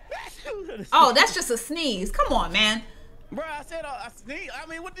 Oh, that's just a sneeze. Come on, man. Bro, I said a sneeze. I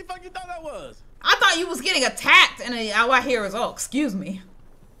mean, what the fuck you thought that was? I thought you was getting attacked, and all I hear is, oh, excuse me.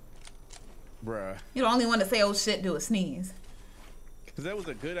 Bruh. You're the only one to say, oh shit, do a sneeze. Because that was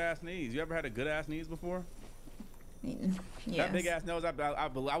a good ass sneeze. You ever had a good ass sneeze before? Yes. That big ass nose,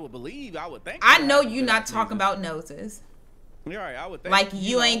 I would believe, I would think. I know you're not talking about noses. You're right, I would think. Like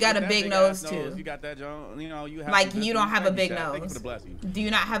you ain't got a big nose too. You got that, Joe. You know, you have. Like you don't have a big nose. Thank you for the blessing. Do you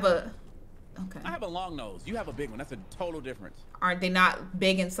not have a? Okay. I have a long nose. You have a big one. That's a total difference. Aren't they not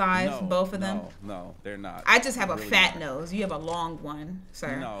big in size, no, both of them? No, they're not. I just have a really fat not. nose. You have a long one,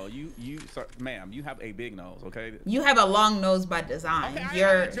 sir. No, sir, ma'am, you have a big nose, okay? You have a long nose by design. Okay,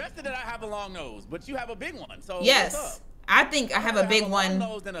 You're I addressed it that I have a long nose, but you have a big one. So yes, what's up? I think I have a big one. Long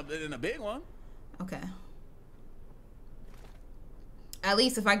nose than a big one. Okay. At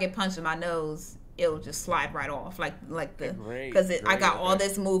least if I get punched in my nose, it'll just slide right off, like the because I got all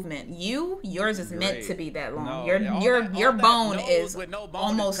this movement. Yours is meant to be that long. No, your bone is no bone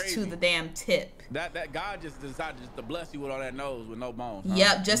almost is to the damn tip. That God just decided just to bless you with all that nose with no bones. Huh?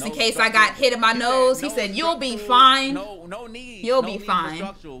 Yep, just in No case I got hit in my nose, he said you'll be fine. No need. You'll no be need fine. For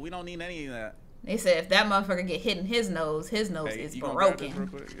structural. We don't need any of that. They said if that motherfucker get hit in his nose Hey, is you gonna grab this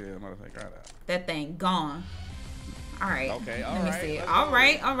broken. real quick? Yeah, motherfucker, grab that. That thing gone. All right. Okay, all Let me right, see. let's All go.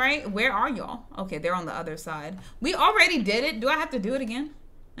 right, all right. Where are y'all? Okay, they're on the other side. We already did it. Do I have to do it again?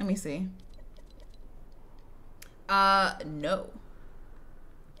 Let me see. No.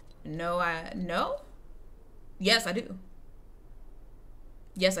 No? Yes, I do.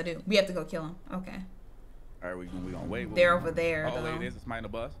 Yes, I do. We have to go kill him. Okay. All right, we gonna wait. They're over there, Oh though. wait, there's somebody in the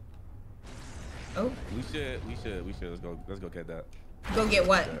bus. Oh. We should. Let's go get that. Go get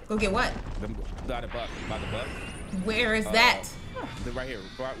what? Go get what? Them by the bus. Where is that? They're right here.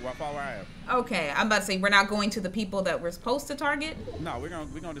 Right where I am. Okay, I'm about to say we're not going to the people that we're supposed to target. No, we're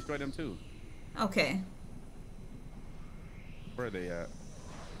gonna destroy them too. Okay. Where are they at?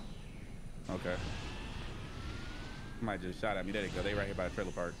 Okay. Somebody just shot at me. There they go. They right here by the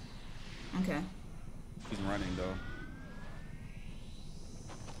trailer park. Okay. He's running though.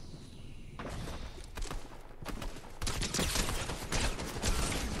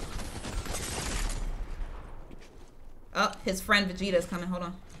 Oh, his friend Vegeta's coming. Hold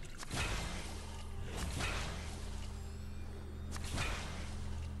on.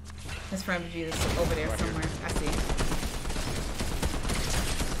 His friend Vegeta's over there somewhere. I see.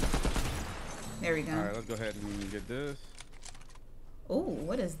 There we go. All right, let's go ahead and get this. Oh,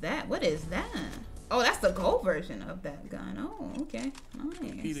 what is that? What is that? Oh, that's the gold version of that gun. Oh, okay.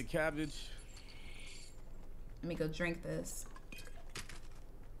 Nice. Eat a cabbage. Let me go drink this.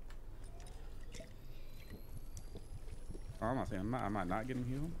 Oh, I'm not saying, am I not getting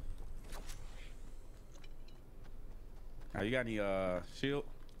healed? You got any shield?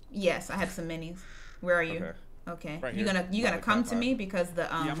 Yes, I have some minis. Where are you? Okay. Okay. Right you here. gonna come to me because the Yeah,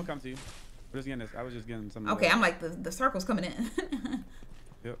 I'm gonna come to you. We're just getting this. I was just getting some. Okay, I'm like the circle's coming in.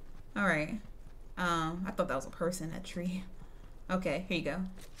 Yep. All right. I thought that was a person, that tree. Okay, here you go.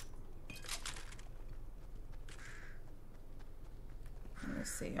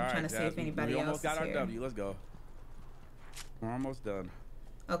 Let's see. I'm trying to see if anybody else is here. We almost got our here. W. Let's go. We're almost done.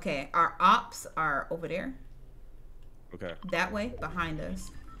 Okay, our ops are over there. Okay. That way, behind us.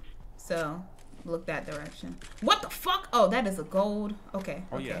 So, look that direction. What the fuck? Oh, that is a gold. Okay.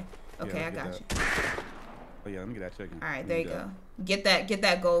 Oh, okay. yeah. Okay, Yeah, I got you. Oh yeah, let me get that chicken. All right, there you go. Get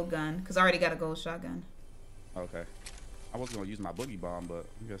that gold gun, because I already got a gold shotgun. Okay. I was gonna use my boogie bomb, but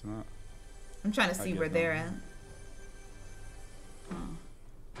I guess not. I'm trying to see where they're at.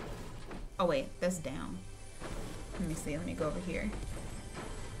 Oh wait, that's down. Let me see. Let me go over here.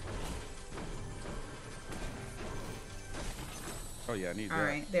 Oh yeah, I need that. All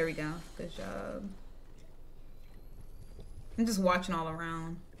right, there we go. Good job. I'm just watching all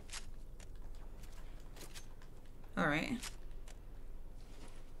around. All right.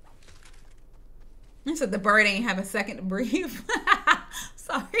 I said the bird ain't have a second to breathe.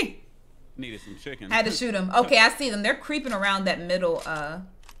 Sorry. Needed some chicken. Had to shoot him. Okay, I see them. They're creeping around that middle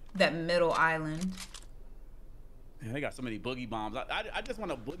island. Yeah, they got so many boogie bombs. I just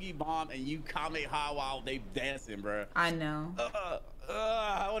want a boogie bomb and you Kamehameha while they dancing, bro. I know.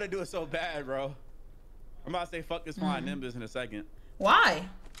 I want to do it so bad, bro. I'm about to say fuck this flying Nimbus in a second. Why?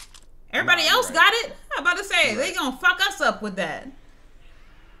 Everybody else right. got it? I'm about to say, You're they gonna fuck us up with that.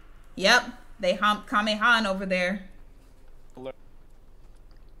 Yep. They Kamehameha over there.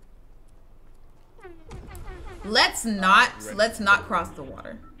 Let's not cross the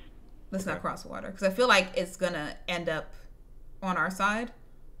water. Let's not cross the water. Because I feel like it's gonna end up on our side.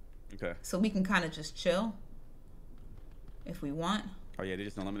 Okay. So we can kind of just chill if we want. Oh yeah, they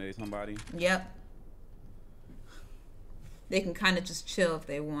just eliminated somebody. Yep. They can kind of just chill if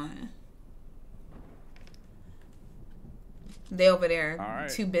they want. They over there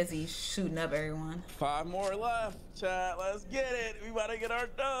too busy shooting up everyone. 5 more left, chat. Let's get it. We about to get our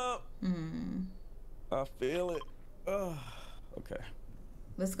dub. I feel it. Okay.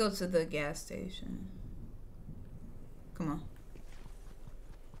 Let's go to the gas station. Come on.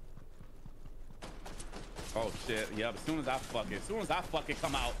 Oh shit. Yep. As soon as I fucking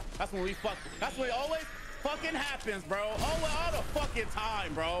come out, that's when we fuck. That's when it always fucking happens, bro. All the fucking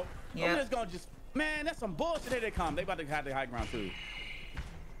time, bro. Yep. I'm just gonna man, that's some bullshit. Here they come. They about to have the high ground too.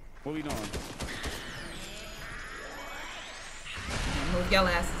 What we doing? Move y'all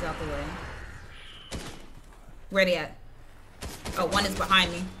asses out the way. Where they at? Oh, one is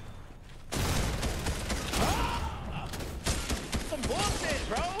behind me. Some bullshit,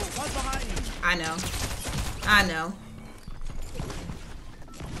 bro. One's behind you. I know. I know.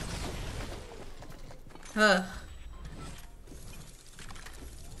 Huh.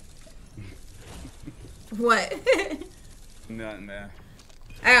 What? Nothing, man.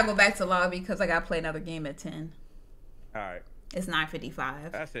 I gotta go back to lobby because I gotta play another game at 10. All right. It's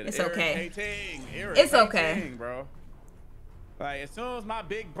 9:55. That's it. It's okay. Irritating, It's okay, bro. Like, as soon as my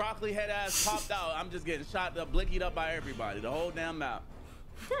big broccoli head ass popped out, I'm just getting shot up, blickied up by everybody. The whole damn map.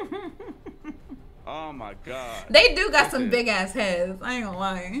 Oh my god. They do got some big ass heads. I ain't gonna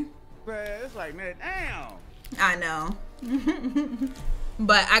lie. Man, it's like, man, damn. I know.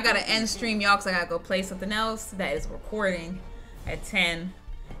 But I gotta end stream, y'all, because I gotta go play something else that is recording at 10.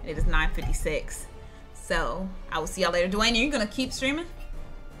 It is 9:56. So I will see y'all later. Dwayne, are you gonna keep streaming?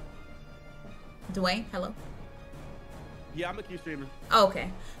 Dwayne, hello. Yeah, I'm gonna keep streaming. Okay.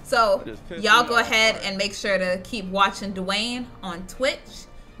 So y'all go ahead and make sure to keep watching Dwayne on Twitch.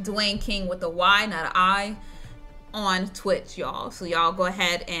 Dwayne King with a Y, not an I, on Twitch, y'all. So y'all go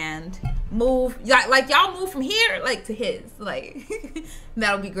ahead and move. Like y'all move from here like to his. Like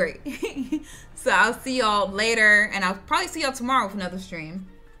that'll be great. So I'll see y'all later, and I'll probably see y'all tomorrow with another stream.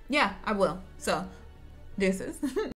 Yeah, I will. So this is